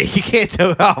thought, Wait, you can't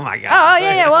do. Oh my god. Oh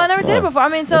yeah. Well, I never did it before. I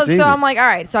mean, so That's easy. I'm like, all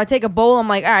right. So I take a bowl. I'm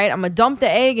like, all right. I'm gonna dump the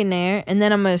egg in there, and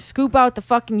then I'm gonna scoop out the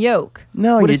fucking yolk.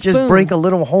 No, with you a just spoon. break a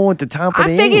little hole at the top of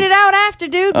the I figured egg. it out after,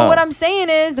 dude. But Oh. what I'm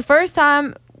saying is, the first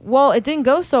time, well, it didn't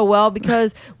go so well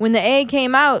because when the egg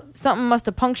came out, something must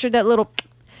have punctured that little.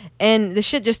 And the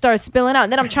shit just started spilling out.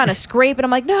 And then I'm trying to scrape it. I'm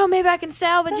like, no, maybe I can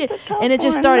salvage it. And it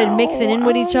just started mixing in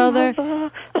with each other.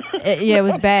 Yeah, it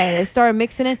was bad. It started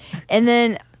mixing in. And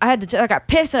then I got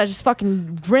pissed and I just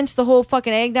fucking rinsed the whole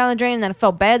fucking egg down the drain, and then I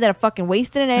felt bad that I fucking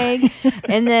wasted an egg.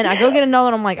 And then I go get another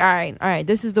one. I'm like, all right,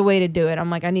 this is the way to do it. I'm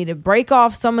like, I need to break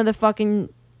off some of the fucking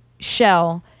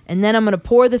shell, and then I'm gonna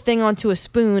pour the thing onto a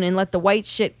spoon and let the white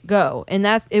shit go. And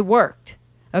it worked.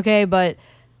 Okay, but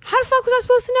how the fuck was I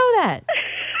supposed to know that?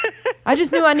 I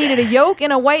just knew I needed a yolk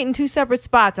and a white in 2 separate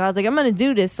spots, and I was like, I'm gonna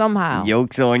do this somehow.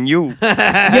 Yolk's on you. Yolk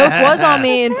was on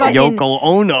me, and fucking Yoko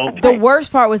Ono. The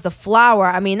worst part was the flour.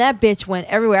 I mean, that bitch went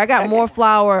everywhere. I got more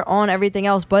flour on everything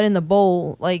else, but in the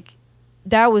bowl, like,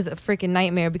 that was a freaking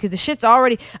nightmare because the shit's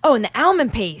already. Oh, and the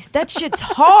almond paste. That shit's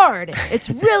hard.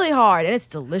 It's really hard, and it's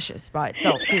delicious by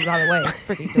itself too. By the way, it's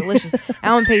freaking delicious.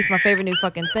 Almond paste, my favorite new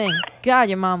fucking thing. God,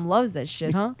 your mom loves that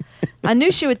shit, huh? I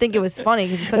knew she would think it was funny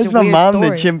because it's such That's a my weird mom, story.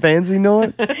 the chimpanzee, know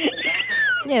it?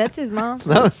 Yeah, that's his mom.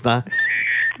 No, it's not.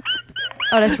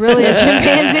 Oh, that's really a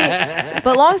chimpanzee?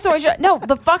 But long story short, no,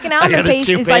 the fucking almond paste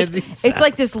is like, it's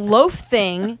like this loaf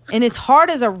thing, and it's hard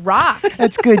as a rock.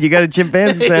 That's good. You got a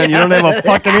chimpanzee sound. You don't have a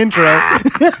fucking intro.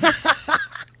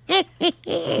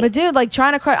 But dude, like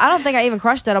trying to crush, I don't think I even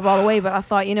crushed that up all the way, but I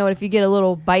thought, you know what, if you get a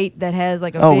little bite that has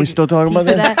like a Oh, big we still talking about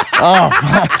piece of that?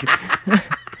 Oh,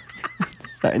 fuck.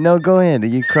 No, go ahead.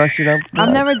 You crush it up?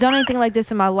 I've never done anything like this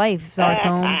in my life,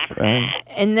 Zartone. Right.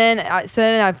 And then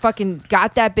I fucking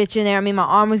got that bitch in there. I mean, my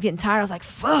arm was getting tired. I was like,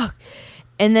 fuck.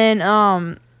 And then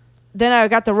I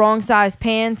got the wrong size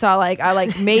pan, so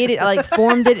I made it, I like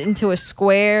formed it into a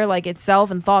square like itself,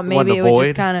 and thought maybe it would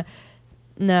just kind of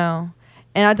no.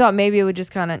 And I thought maybe it would just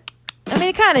kind of. I mean,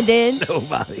 it kind of did.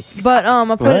 Nobody. But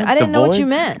I put it. I didn't know what you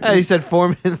meant. He said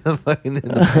form in the fucking in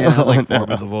the pan. I like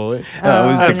form in the void. Oh,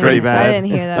 it was I pretty bad. I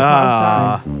didn't hear that.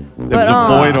 I'm sorry. There was a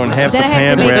void on half the then I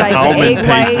had pan to make, where like, the almond egg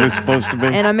paste white, was supposed to be.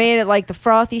 And I made it like the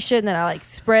frothy shit, and then I like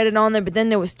spread it on there. But then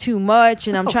there was too much,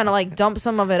 and I'm trying to like dump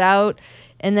some of it out.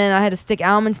 And then I had to stick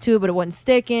almonds to it, but it wasn't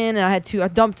sticking. And I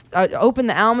opened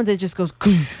the almonds, it just goes.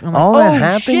 And I'm like, All that oh,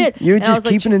 happened? shit. You were And I just was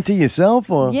like, keeping it to yourself?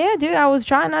 Or? yeah, dude, I was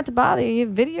trying not to bother you.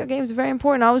 Video games are very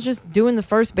important. I was just doing the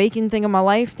first baking thing of my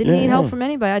life. Didn't need help from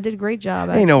anybody. I did a great job.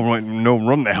 Ain't no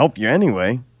room to help you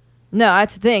anyway. No,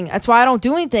 that's the thing. That's why I don't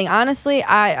do anything. Honestly,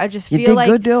 I just You feel did like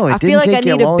good, though. It I feel didn't like I take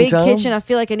you a need a long big time. kitchen. I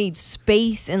feel like I need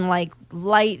space and like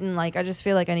light, and like I just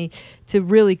feel like I need to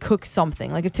really cook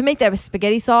something. Like if to make that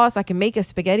spaghetti sauce, I can make a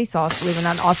spaghetti sauce, believe it or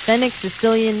not, an authentic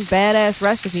Sicilian badass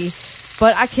recipe.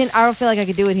 But I don't feel like I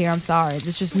could do it here. I'm sorry.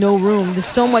 There's just no room. There's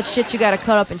so much shit you got to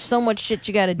cut up and so much shit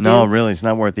you got to do. No, really, it's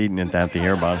not worth eating it to have to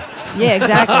hear about it. Yeah,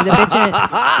 exactly. The bitch in it.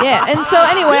 Yeah. And so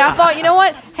anyway, I thought, you know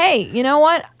what? Hey, you know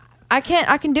what? I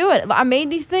can do it. I made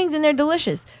these things and they're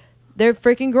delicious. They're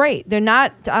freaking great. They're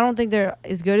not, I don't think they're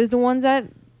as good as the ones at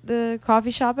the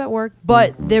coffee shop at work,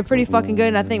 but they're pretty fucking good.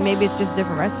 And I think maybe it's just a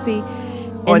different recipe.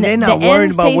 Oh, and they're not worried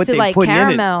ends about what tasted they like put in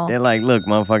caramel. it. They're like, look,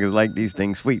 motherfuckers like these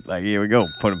things sweet. Like, here we go.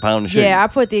 Put a pound of sugar. Yeah, I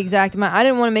put the exact amount. I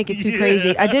didn't want to make it too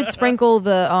crazy. I did sprinkle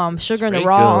the sugar and the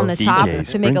raw on the top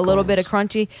to make a little bit of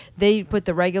crunchy. They put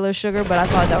the regular sugar, but I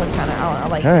thought that was kind of, I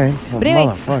liked All it. right. Well, But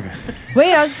anyway, motherfucker.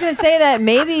 wait, I was just going to say that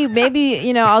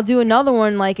maybe, I'll do another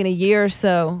one like in a year or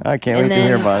so. I can't And wait to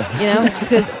hear about it.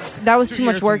 Because that was too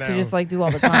much work to just like do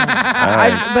all the time.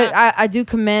 right. I do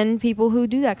commend people who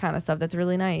do that kind of stuff. That's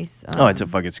really nice. Oh, it's a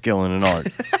fucking skill and an art.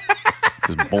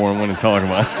 Just boring when to talk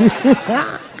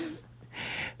about.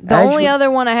 The only other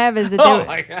one I have is that Oh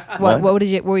my God. What were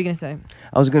you going to say?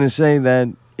 I was going to say that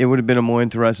it would have been a more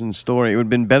interesting story. It would have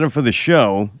been better for the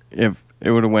show if it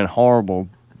would have went horrible.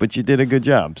 But you did a good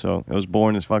job, so it was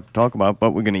boring as fuck to talk about.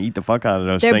 But we're gonna eat the fuck out of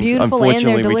those They're things. beautiful and they're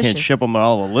Unfortunately, we can't delicious. ship them to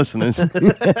all the listeners.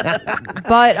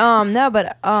 But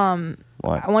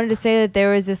What? I wanted to say that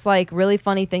there was this like really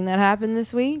funny thing that happened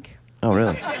this week. Oh,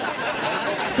 really?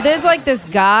 So there's like this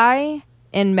guy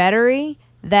in Metairie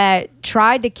that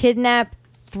tried to kidnap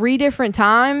 3 different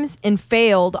times and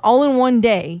failed all in one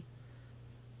day.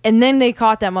 And then they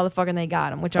caught that motherfucker and they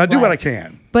got him, which I'm I do glad. what I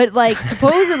can. But like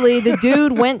supposedly the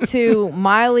dude went to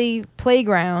Miley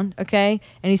Playground, okay,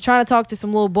 and he's trying to talk to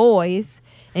some little boys,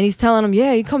 and he's telling them,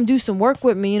 yeah, you come do some work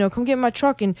with me, come get in my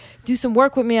truck and do some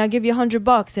work with me. I'll give you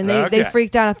 $100. And they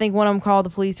freaked out. I think one of them called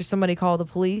the police or somebody called the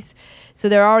police. So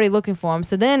they're already looking for him.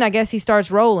 So then I guess he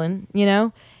starts rolling,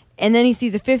 and then he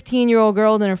sees a 15-year-old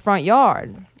girl in her front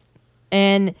yard,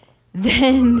 and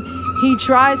then he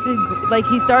tries to,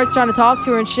 he starts trying to talk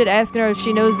to her and shit, asking her if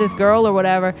she knows this girl or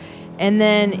whatever. And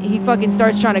then he fucking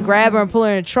starts trying to grab her and pull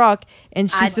her in a truck. And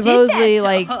she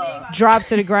supposedly, dropped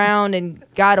to the ground and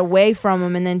got away from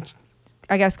him. And then,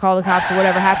 I guess, called the cops or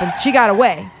whatever happened. She got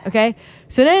away, okay?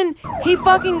 So then he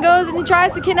fucking goes and he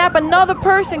tries to kidnap another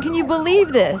person. Can you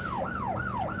believe this?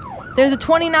 There's a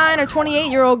 29 or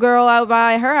 28-year-old girl out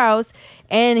by her house.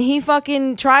 And he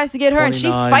fucking tries to get her, and she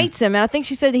 29. fights him. And I think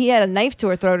she said he had a knife to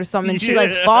her throat or something. And she like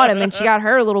fought him, and she got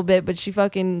hurt a little bit, but she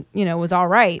fucking, was all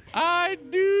right. I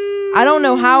don't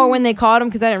know how or when they caught him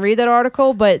because I didn't read that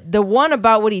article, but the one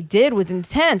about what he did was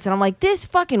intense. And I'm like, this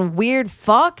fucking weird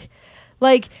fuck.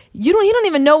 Like, he don't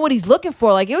even know what he's looking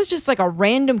for. Like, it was just like a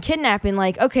random kidnapping.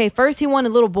 Like, okay, first he wanted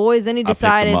little boys, then he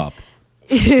decided.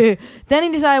 Then he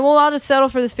decided, well, I'll just settle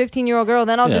for this 15-year-old girl.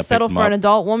 Then I'll just settle for an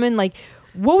adult woman. Like,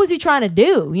 what was he trying to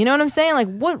do? You know what I'm saying? Like,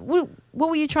 what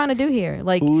were you trying to do here?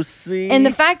 Like, and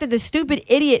the fact that the stupid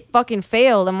idiot fucking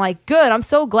failed, I'm like, good. I'm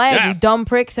so glad, you dumb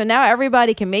prick. So now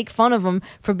everybody can make fun of him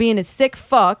for being a sick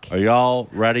fuck Are y'all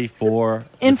ready for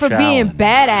and for being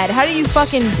bad at it. How do you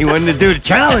fucking? He wanted to do the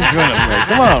challenge with him. Like,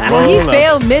 come on, Well, he roll up.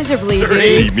 failed miserably, dude.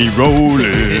 See me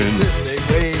rolling.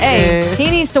 Hey,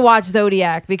 he needs to watch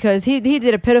Zodiac because he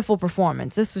did a pitiful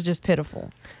performance. This was just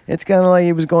pitiful. It's kind of like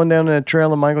he was going down the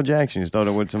trail of Michael Jackson. He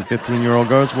started with some 15-year-old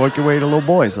girls, worked your way to little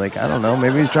boys. Like, I don't know.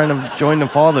 Maybe he's trying to join the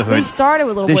fatherhood. He started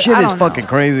with little This boys. shit I is don't know. fucking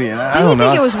crazy. And I Didn't don't you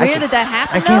think know. it was I weird that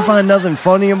happened? I can't find nothing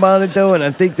funny about it, though. And I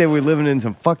think that we're living in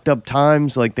some fucked up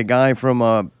times. Like the guy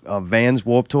from Vans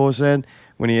Warped Tour said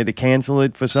when he had to cancel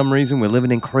it for some reason. We're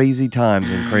living in crazy times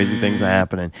and crazy things are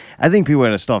happening. I think people got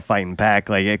to start fighting back.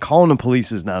 Like, calling the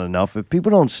police is not enough. If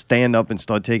people don't stand up and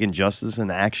start taking justice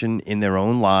and action in their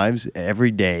own lives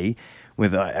every day,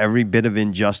 with every bit of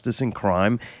injustice and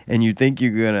crime, and you think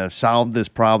you're going to solve this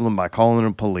problem by calling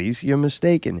the police, you're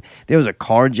mistaken. There was a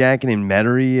carjacking in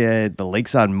Metairie at the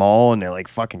Lakeside Mall, and they like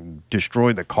fucking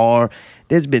destroyed the car.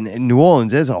 There's been in New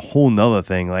Orleans, there's a whole nother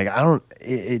thing. Like,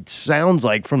 it sounds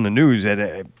like from the news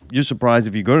that you're surprised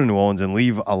if you go to New Orleans and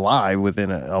leave alive within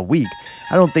a week.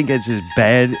 I don't think it's as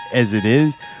bad as it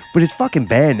is, but it's fucking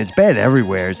bad, and it's bad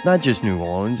everywhere. It's not just New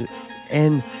Orleans.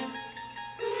 And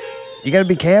you got to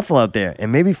be careful out there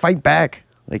and maybe fight back.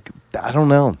 Like, I don't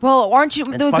know. Well, aren't you?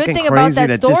 It's The good fucking thing about crazy that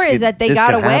that this story is could- that they this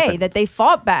got could away, happen. that they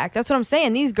fought back. That's what I'm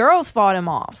saying. These girls fought him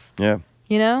off. Yeah.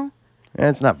 You know? Yeah,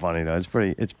 it's not funny though. It's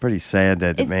pretty sad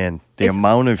that It's- man, the it's-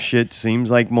 amount of shit seems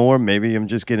like more. Maybe I'm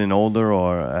just getting older,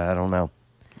 or I don't know.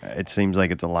 It seems like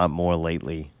it's a lot more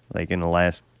lately. Like in the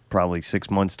last probably 6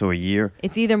 months to a year.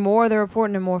 It's either more, they're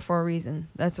reporting it more for a reason.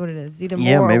 That's what it is. Either more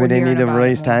Yeah, or maybe we're they hearing need to about it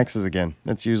raise more. taxes again.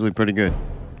 That's usually pretty good.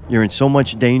 You're in so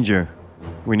much danger.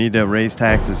 We need to raise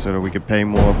taxes so that we could pay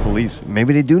more police.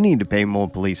 Maybe they do need to pay more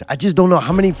police. I just don't know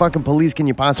how many fucking police can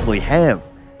you possibly have.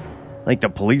 Like the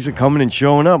police are coming and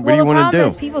showing up. What do you Well, the want to problem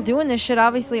do? is people doing this shit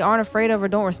obviously aren't afraid of or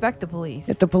don't respect the police.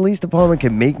 If the police department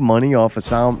can make money off of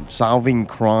solving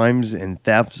crimes and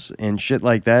thefts and shit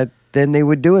like that, then they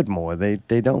would do it more. They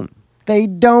don't. They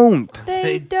don't.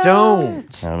 They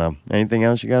don't. I don't know. Anything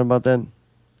else you got about that?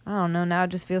 I don't know. Now I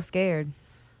just feel scared.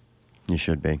 You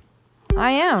should be.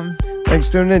 I am. Thanks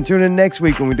for tuning in. Tune in next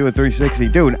week when we do a 360.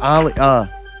 Dude,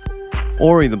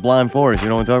 Ori, the Blind Forest. You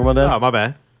don't want to talk about that? Oh, my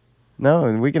bad.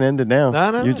 No, we can end it now.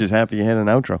 No. You're just happy you had an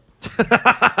outro.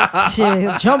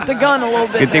 Shit, jumped the gun a little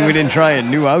bit. Good thing there. we didn't try a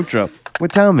new outro.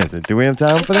 What time is it? Do we have time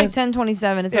for It's that? like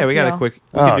 10:27. It's Yeah, up we to got a y'all. quick.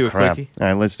 We can do a crap. quickie. All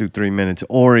right, let's do 3 minutes.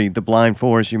 Ori, the Blind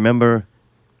Forest. You remember,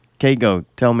 Keiko,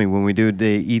 tell me when we do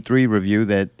the E3 review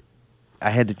that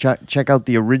I had to check out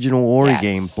the original Ori Yes.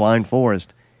 game, Blind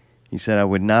Forest. He said I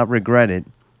would not regret it.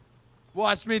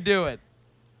 Watch me do it.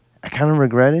 I kind of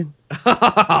regret it.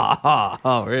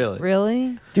 Oh, really?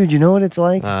 Really? Dude, you know what it's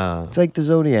like? It's like the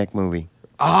Zodiac movie.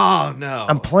 Oh, no.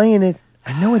 I'm playing it.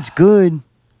 I know it's good,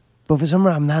 but for some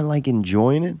reason I'm not like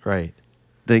enjoying it. Right.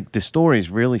 The story is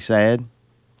really sad.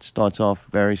 It starts off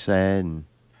very sad, and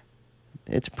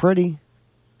it's pretty.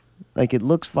 Like it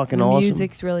looks fucking The awesome.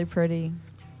 music's really pretty.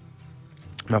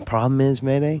 My problem is,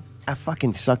 Mayday, I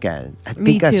fucking suck at it. I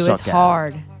Me think I too. suck It's at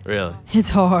hard. Really? It's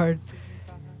hard.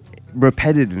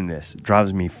 Repetitiveness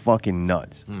drives me fucking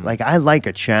nuts. Like I like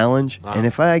a challenge, and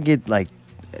if I get like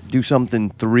do something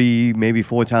 3, maybe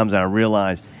 4 times, and I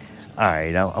realize, all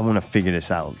right, I want to figure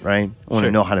this out, right? I want to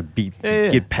Sure. know how to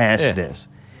get past this.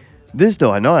 This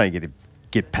though, I know how to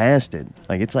get past it.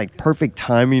 Like it's like perfect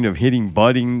timing of hitting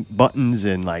buttons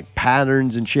and like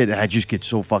patterns and shit. And I just get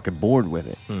so fucking bored with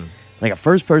it. Like a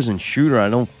first-person shooter, I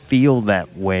don't feel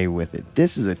that way with it.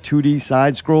 This is a 2D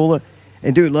side scroller.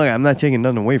 And dude, look, I'm not taking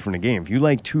nothing away from the game. If you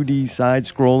like 2D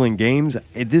side-scrolling games,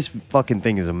 this fucking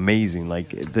thing is amazing. Like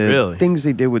the Really? things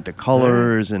they did with the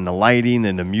colors and the lighting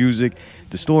and the music,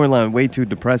 the storyline way too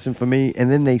depressing for me. And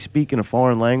then they speak in a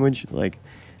foreign language, like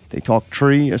they talk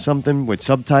tree or something with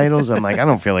subtitles. I'm like, I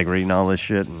don't feel like reading all this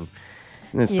shit. And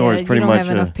The story's pretty you don't much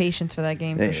have enough patience for that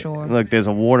game for sure. Look, there's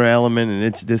a water element and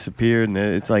it's disappeared, and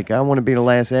it's like I want to be the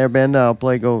last Airbender. I'll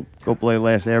go play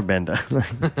Last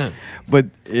Airbender. But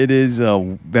it is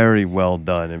very well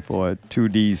done, and for a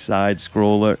 2D side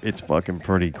scroller, it's fucking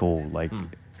pretty cool. Like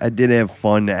I did have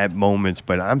fun at moments,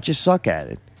 but I'm just suck at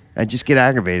it. I just get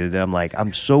aggravated. I'm like,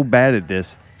 I'm so bad at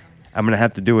this. I'm gonna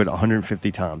have to do it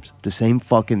 150 times, the same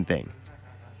fucking thing.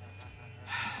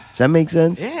 Does that make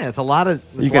sense? Yeah, it's a lot of.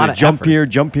 You gotta jump here,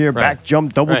 Right. back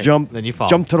jump, double Right. jump, Then you fall.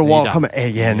 jump to the Then wall, you die. come. Hey,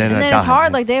 yeah, and then And I then die. it's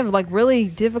hard. Like they have like really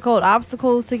difficult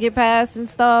obstacles to get past and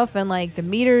stuff, and like the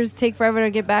meters take forever to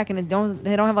get back, and they don't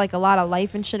have like a lot of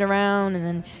life and shit around. And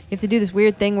then you have to do this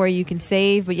weird thing where you can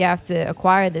save, but you have to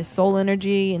acquire this soul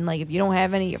energy, and like if you don't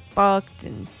have any, you're fucked.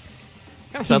 And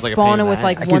keep sounds like a pain in spawning the with ass.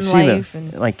 like I can one see life. that.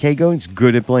 And Like Kago's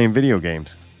good at playing video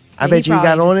games. I Yeah, bet he you he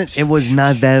got probably on it. It was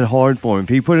not that hard for him. If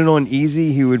he put it on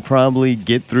easy, he would probably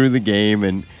get through the game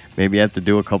and maybe have to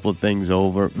do a couple of things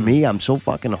over. Me, I'm so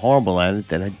fucking horrible at it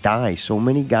that I die so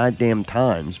many goddamn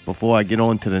times before I get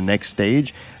on to the next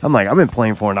stage. I'm like, I've been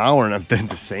playing for an hour and I've done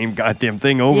the same goddamn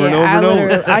thing over and over and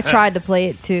over. I tried to play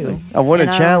it too. I want a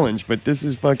And, challenge, but this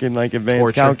is fucking like advanced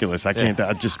Torture. calculus. I Yeah. can't.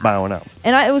 I'm just bowing out.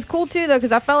 And it was cool too, though,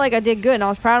 because I felt like I did good and I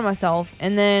was proud of myself.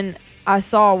 And then I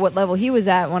saw what level he was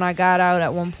at when I got out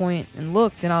at one point and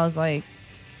looked, and I was like,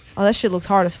 "Oh, that shit looks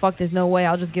hard as fuck. There's no way.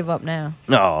 I'll just give up now."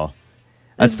 No.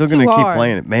 I'm It's still too going to keep hard.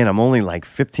 playing it. Man, I'm only like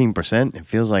 15%. It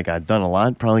feels like I've done a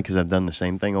lot, probably because I've done the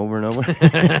same thing over and over.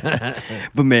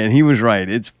 But man, he was right.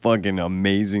 It's fucking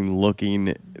amazing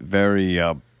looking, very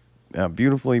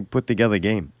beautifulully put together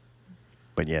game.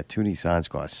 But yeah, 2D side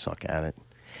scroll, I suck at it.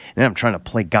 And I'm trying to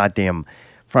play goddamn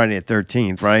Friday the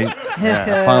 13th, right?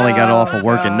 I finally got off of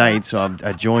work at night, so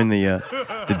I joined the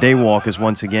Daywalkers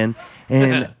once again.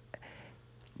 And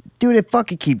dude, it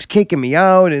fucking keeps kicking me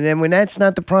out. And then when that's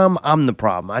not the problem, I'm the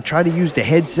problem. I try to use the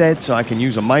headset so I can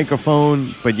use a microphone,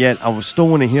 but yet I still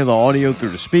want to hear the audio through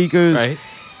the speakers. Right.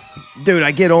 Dude,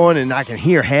 I get on and I can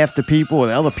hear half the people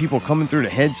and other people coming through the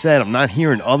headset. I'm not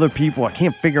hearing other people. I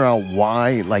can't figure out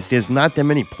why. Like, there's not that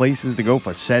many places to go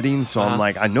for settings. So I'm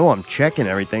like, I know I'm checking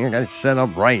everything. I got it set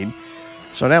up right.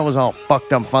 So that was all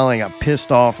fucked up. Finally, I got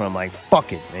pissed off and I'm like,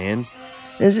 fuck it, man.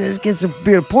 It gets to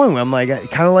be a point where I'm like,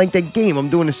 kind of like that game. I'm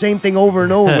doing the same thing over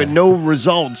and over with no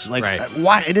results. Like,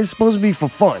 why? It is supposed to be for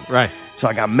fun. Right. So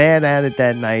I got mad at it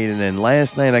that night, and then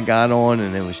last night I got on,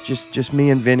 and it was just me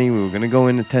and Vinny. We were gonna go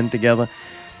in the tent together,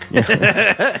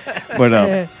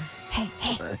 but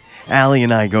Allie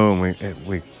and I go and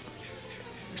we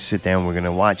sit down. We're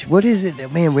gonna watch. What is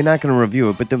it, man? We're not gonna review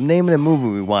it, but the name of the movie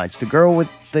we watched, The Girl with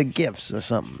the Gifts or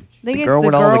something. I think it's the girl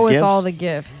with all the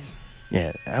gifts.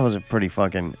 Yeah, that was a pretty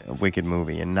fucking wicked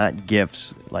movie, and not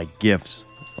gifts like gifts,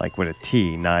 like with a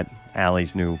T, not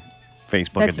Allie's new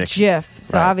Facebook That's addiction. Jif,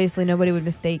 so Right. obviously nobody would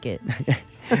mistake it.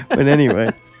 But anyway,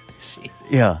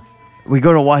 yeah, we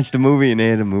go to watch the movie, and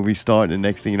then the movie start, and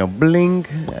next thing you know, bling,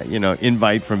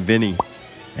 invite from Vinny,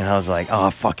 and I was like, oh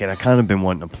fuck it, I kind of been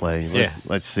wanting to play.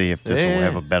 Let's see if this will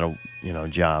have a better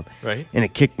job. Right. And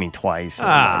it kicked me twice. And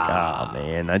I'm like, oh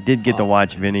man, I did get to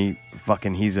watch Vinny.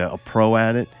 Fucking, he's a pro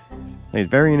at it. It's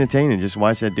very entertaining. Just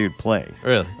watch that dude play.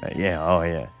 Really? Yeah. Oh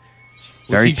yeah.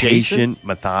 Very he Jason? patient,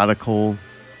 methodical.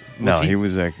 No, he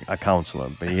was a counselor,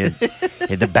 but he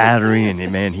had the battery,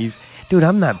 and man, dude,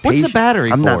 I'm not patient. What's the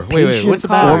battery I'm for? not Wait, patient what's the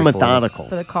battery or for? methodical.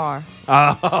 For the car.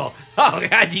 Oh,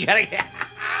 God, you gotta get.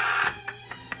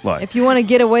 What? If you want to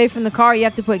get away from the car, you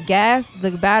have to put gas,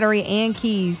 the battery, and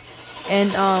keys.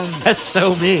 And That's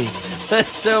so me.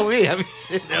 That's so me. I mean,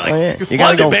 sitting there like, Oh, yeah. you're You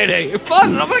gotta fun, go- Mayday. You're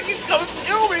fun. I'm like, you come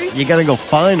kill me. You gotta go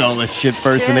find all this shit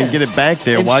first, and then get it back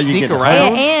there And while you sneak get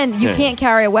around. home. and you Yeah. can't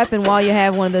carry a weapon while you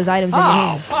have one of those items in your Oh,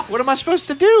 hand. fuck. What am I supposed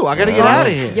to do? I gotta get out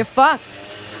of here. You're fucked.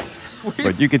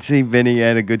 But you could see Vinny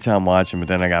had a good time watching, but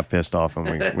then I got pissed off, and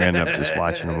we ended up just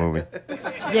watching the movie.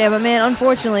 Yeah, but man,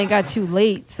 unfortunately, it got too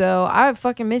late, so I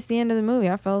fucking missed the end of the movie.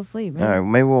 I fell asleep. Man. All right,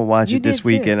 maybe we'll watch You it this did,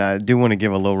 week, too. and I do want to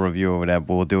give a little review of that,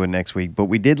 but we'll do it next week. But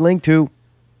we did link to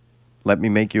Let Me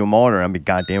Make You a Martyr. I'd be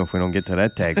goddamn if we don't get to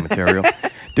that tag material.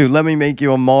 Dude, Let Me Make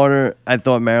You a Martyr. I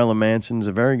thought Marilyn Manson's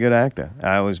a very good actor.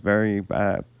 I was very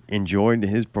enjoyed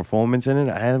his performance in it.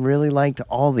 I really liked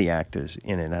all the actors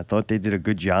in it. I thought they did a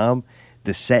good job.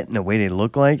 The set and the way they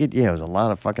look like it, yeah, it was a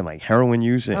lot of fucking like heroin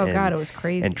use and, Oh, God, it was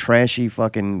crazy. and trashy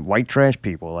fucking white trash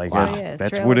people. Like Wow. that's Yeah,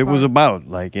 that's trailer what it was park. about.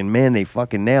 Like, and man, they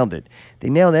fucking nailed it. They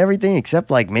nailed everything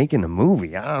except like making the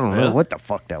movie. I don't know Yeah. what the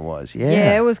fuck that was.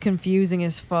 Yeah, it was confusing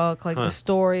as fuck. Like Huh. the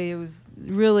story, it was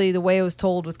really the way it was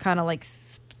told was kind of like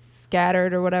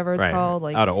scattered or whatever it's called,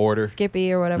 like out of order,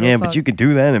 Skippy or whatever. Yeah, the but fuck. you could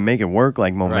do that and make it work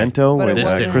like Memento But with it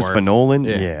wasn't. Christopher Nolan.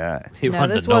 Yeah. No,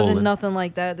 this wasn't nothing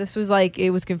like that. This was like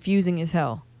it was confusing as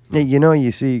hell. Yeah, you know,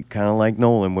 you see, kind of like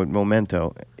Nolan with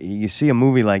Memento, you see a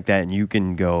movie like that and you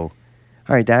can go,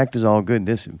 all right, the actor's all good,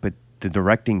 but the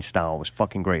directing style was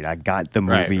fucking great. I got the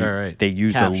movie. Right. They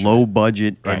used Captured a low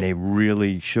budget Right. and they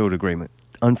really showed agreement.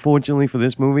 Unfortunately for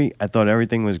this movie, I thought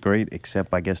everything was great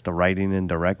except, I guess, the writing and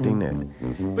directing.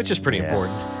 Which is pretty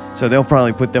important. So they'll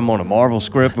probably put them on a Marvel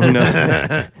script. Who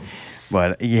knows?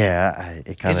 But yeah,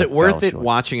 it kind of Is it worth it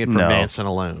watching it for Manson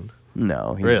alone?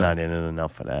 No, he's Really? not in it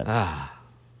enough for that.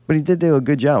 But he did do a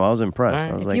good job. I was impressed.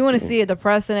 I was If like, you want to see a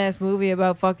depressing ass movie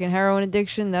about fucking heroin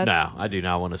addiction, that No, I do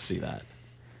not want to see that.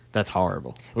 That's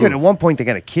horrible. dude, at one point they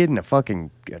got a kid in a fucking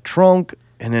trunk,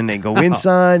 and then they go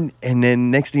inside, and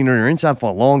then next thing you know, they're inside for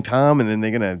a long time, and then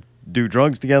they're gonna do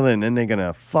drugs together, and then they're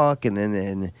gonna fuck, and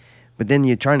then but then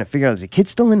you're trying to figure out, is the kid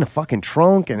still in the fucking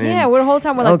trunk? And Yeah, then, well, the whole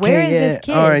time we're like, where is this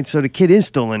kid? All right, so the kid is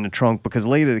still in the trunk because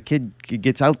later the kid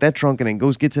gets out that trunk and then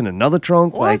gets in another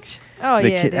trunk. What? Like, Oh,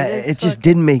 the yeah, kid, dude, it's it just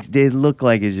didn't make. It looked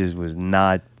like it just was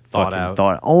not Thought fucking out.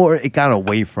 thought, or it got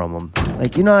away from him.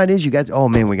 Like, you know how it is. You got, oh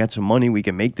man, we got some money. We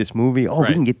can make this movie. Oh, Right.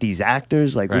 we can get these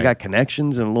actors. Like, we Right. got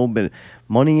connections and a little bit of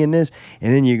money in this.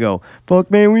 And then you go, fuck,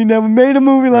 man, we never made a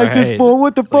movie like this Right. before.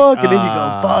 What the fuck? And then you go,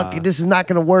 ah. fuck, this is not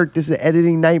gonna work. This is an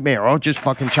editing nightmare. I'll just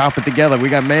fucking chop it together. We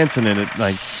got Manson in it.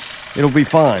 Like, it'll be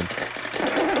fine.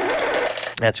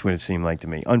 That's what it seemed like to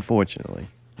me, unfortunately.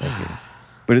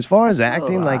 But as far as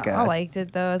acting, like, I liked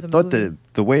it though as a thought movie.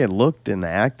 the way it looked and the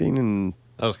acting and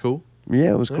That was cool.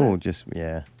 yeah, it was cool. Yeah. Just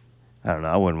I don't know.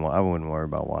 I wouldn't worry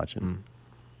about watching.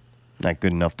 Not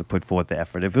good enough to put forth the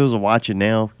effort. If it was a watch it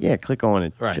now, yeah, click on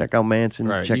it. Right. Check out Manson.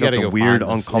 Right. Check You out gotta the go weird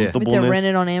find this. Yeah. We to uncomfortableness. rent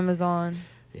it on Amazon.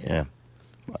 Yeah.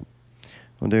 But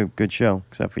we'll do a good show,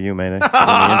 except for you, Mayday. In the intro.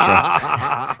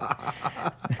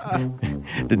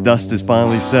 The dust is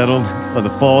finally settled, or the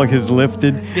fog has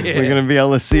lifted. Yeah. We're going to be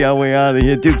able to see our way out of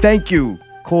here. Dude, thank you,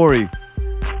 Corey.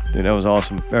 Dude, that was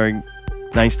awesome. Very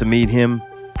nice to meet him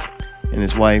and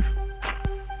his wife.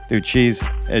 Dude, cheese,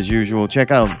 as usual.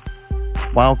 Check out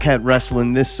Wildcat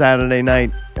Wrestling this Saturday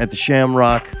night at the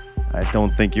Shamrock. I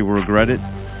don't think you will regret it.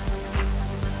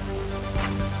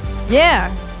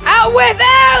 Yeah. Out with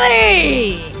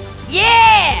Allie!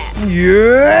 Yeah!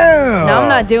 Yeah! No, I'm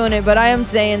not doing it, but I am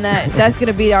saying that that's going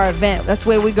to be our event. That's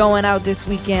where we're going out this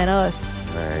weekend, us.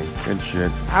 All right, good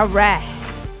shit. All right.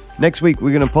 Next week,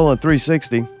 we're going to pull a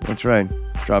 360. That's right.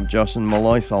 Drop Justin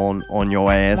Malloy on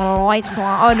your ass.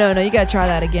 Oh, no, you got to try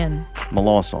that again.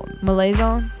 Malawson.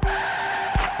 Malayson?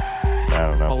 I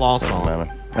don't know. Malawson. Doesn't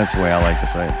matter. That's the way I like to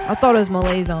say it. I thought it was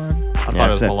Malayson.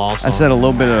 I said a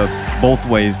little bit of both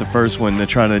ways the first one to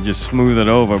try to just smooth it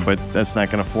over, but that's not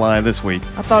going to fly this week.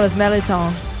 I thought it was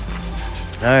Meliton.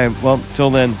 All right, well, till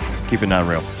then, keep it not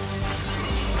real.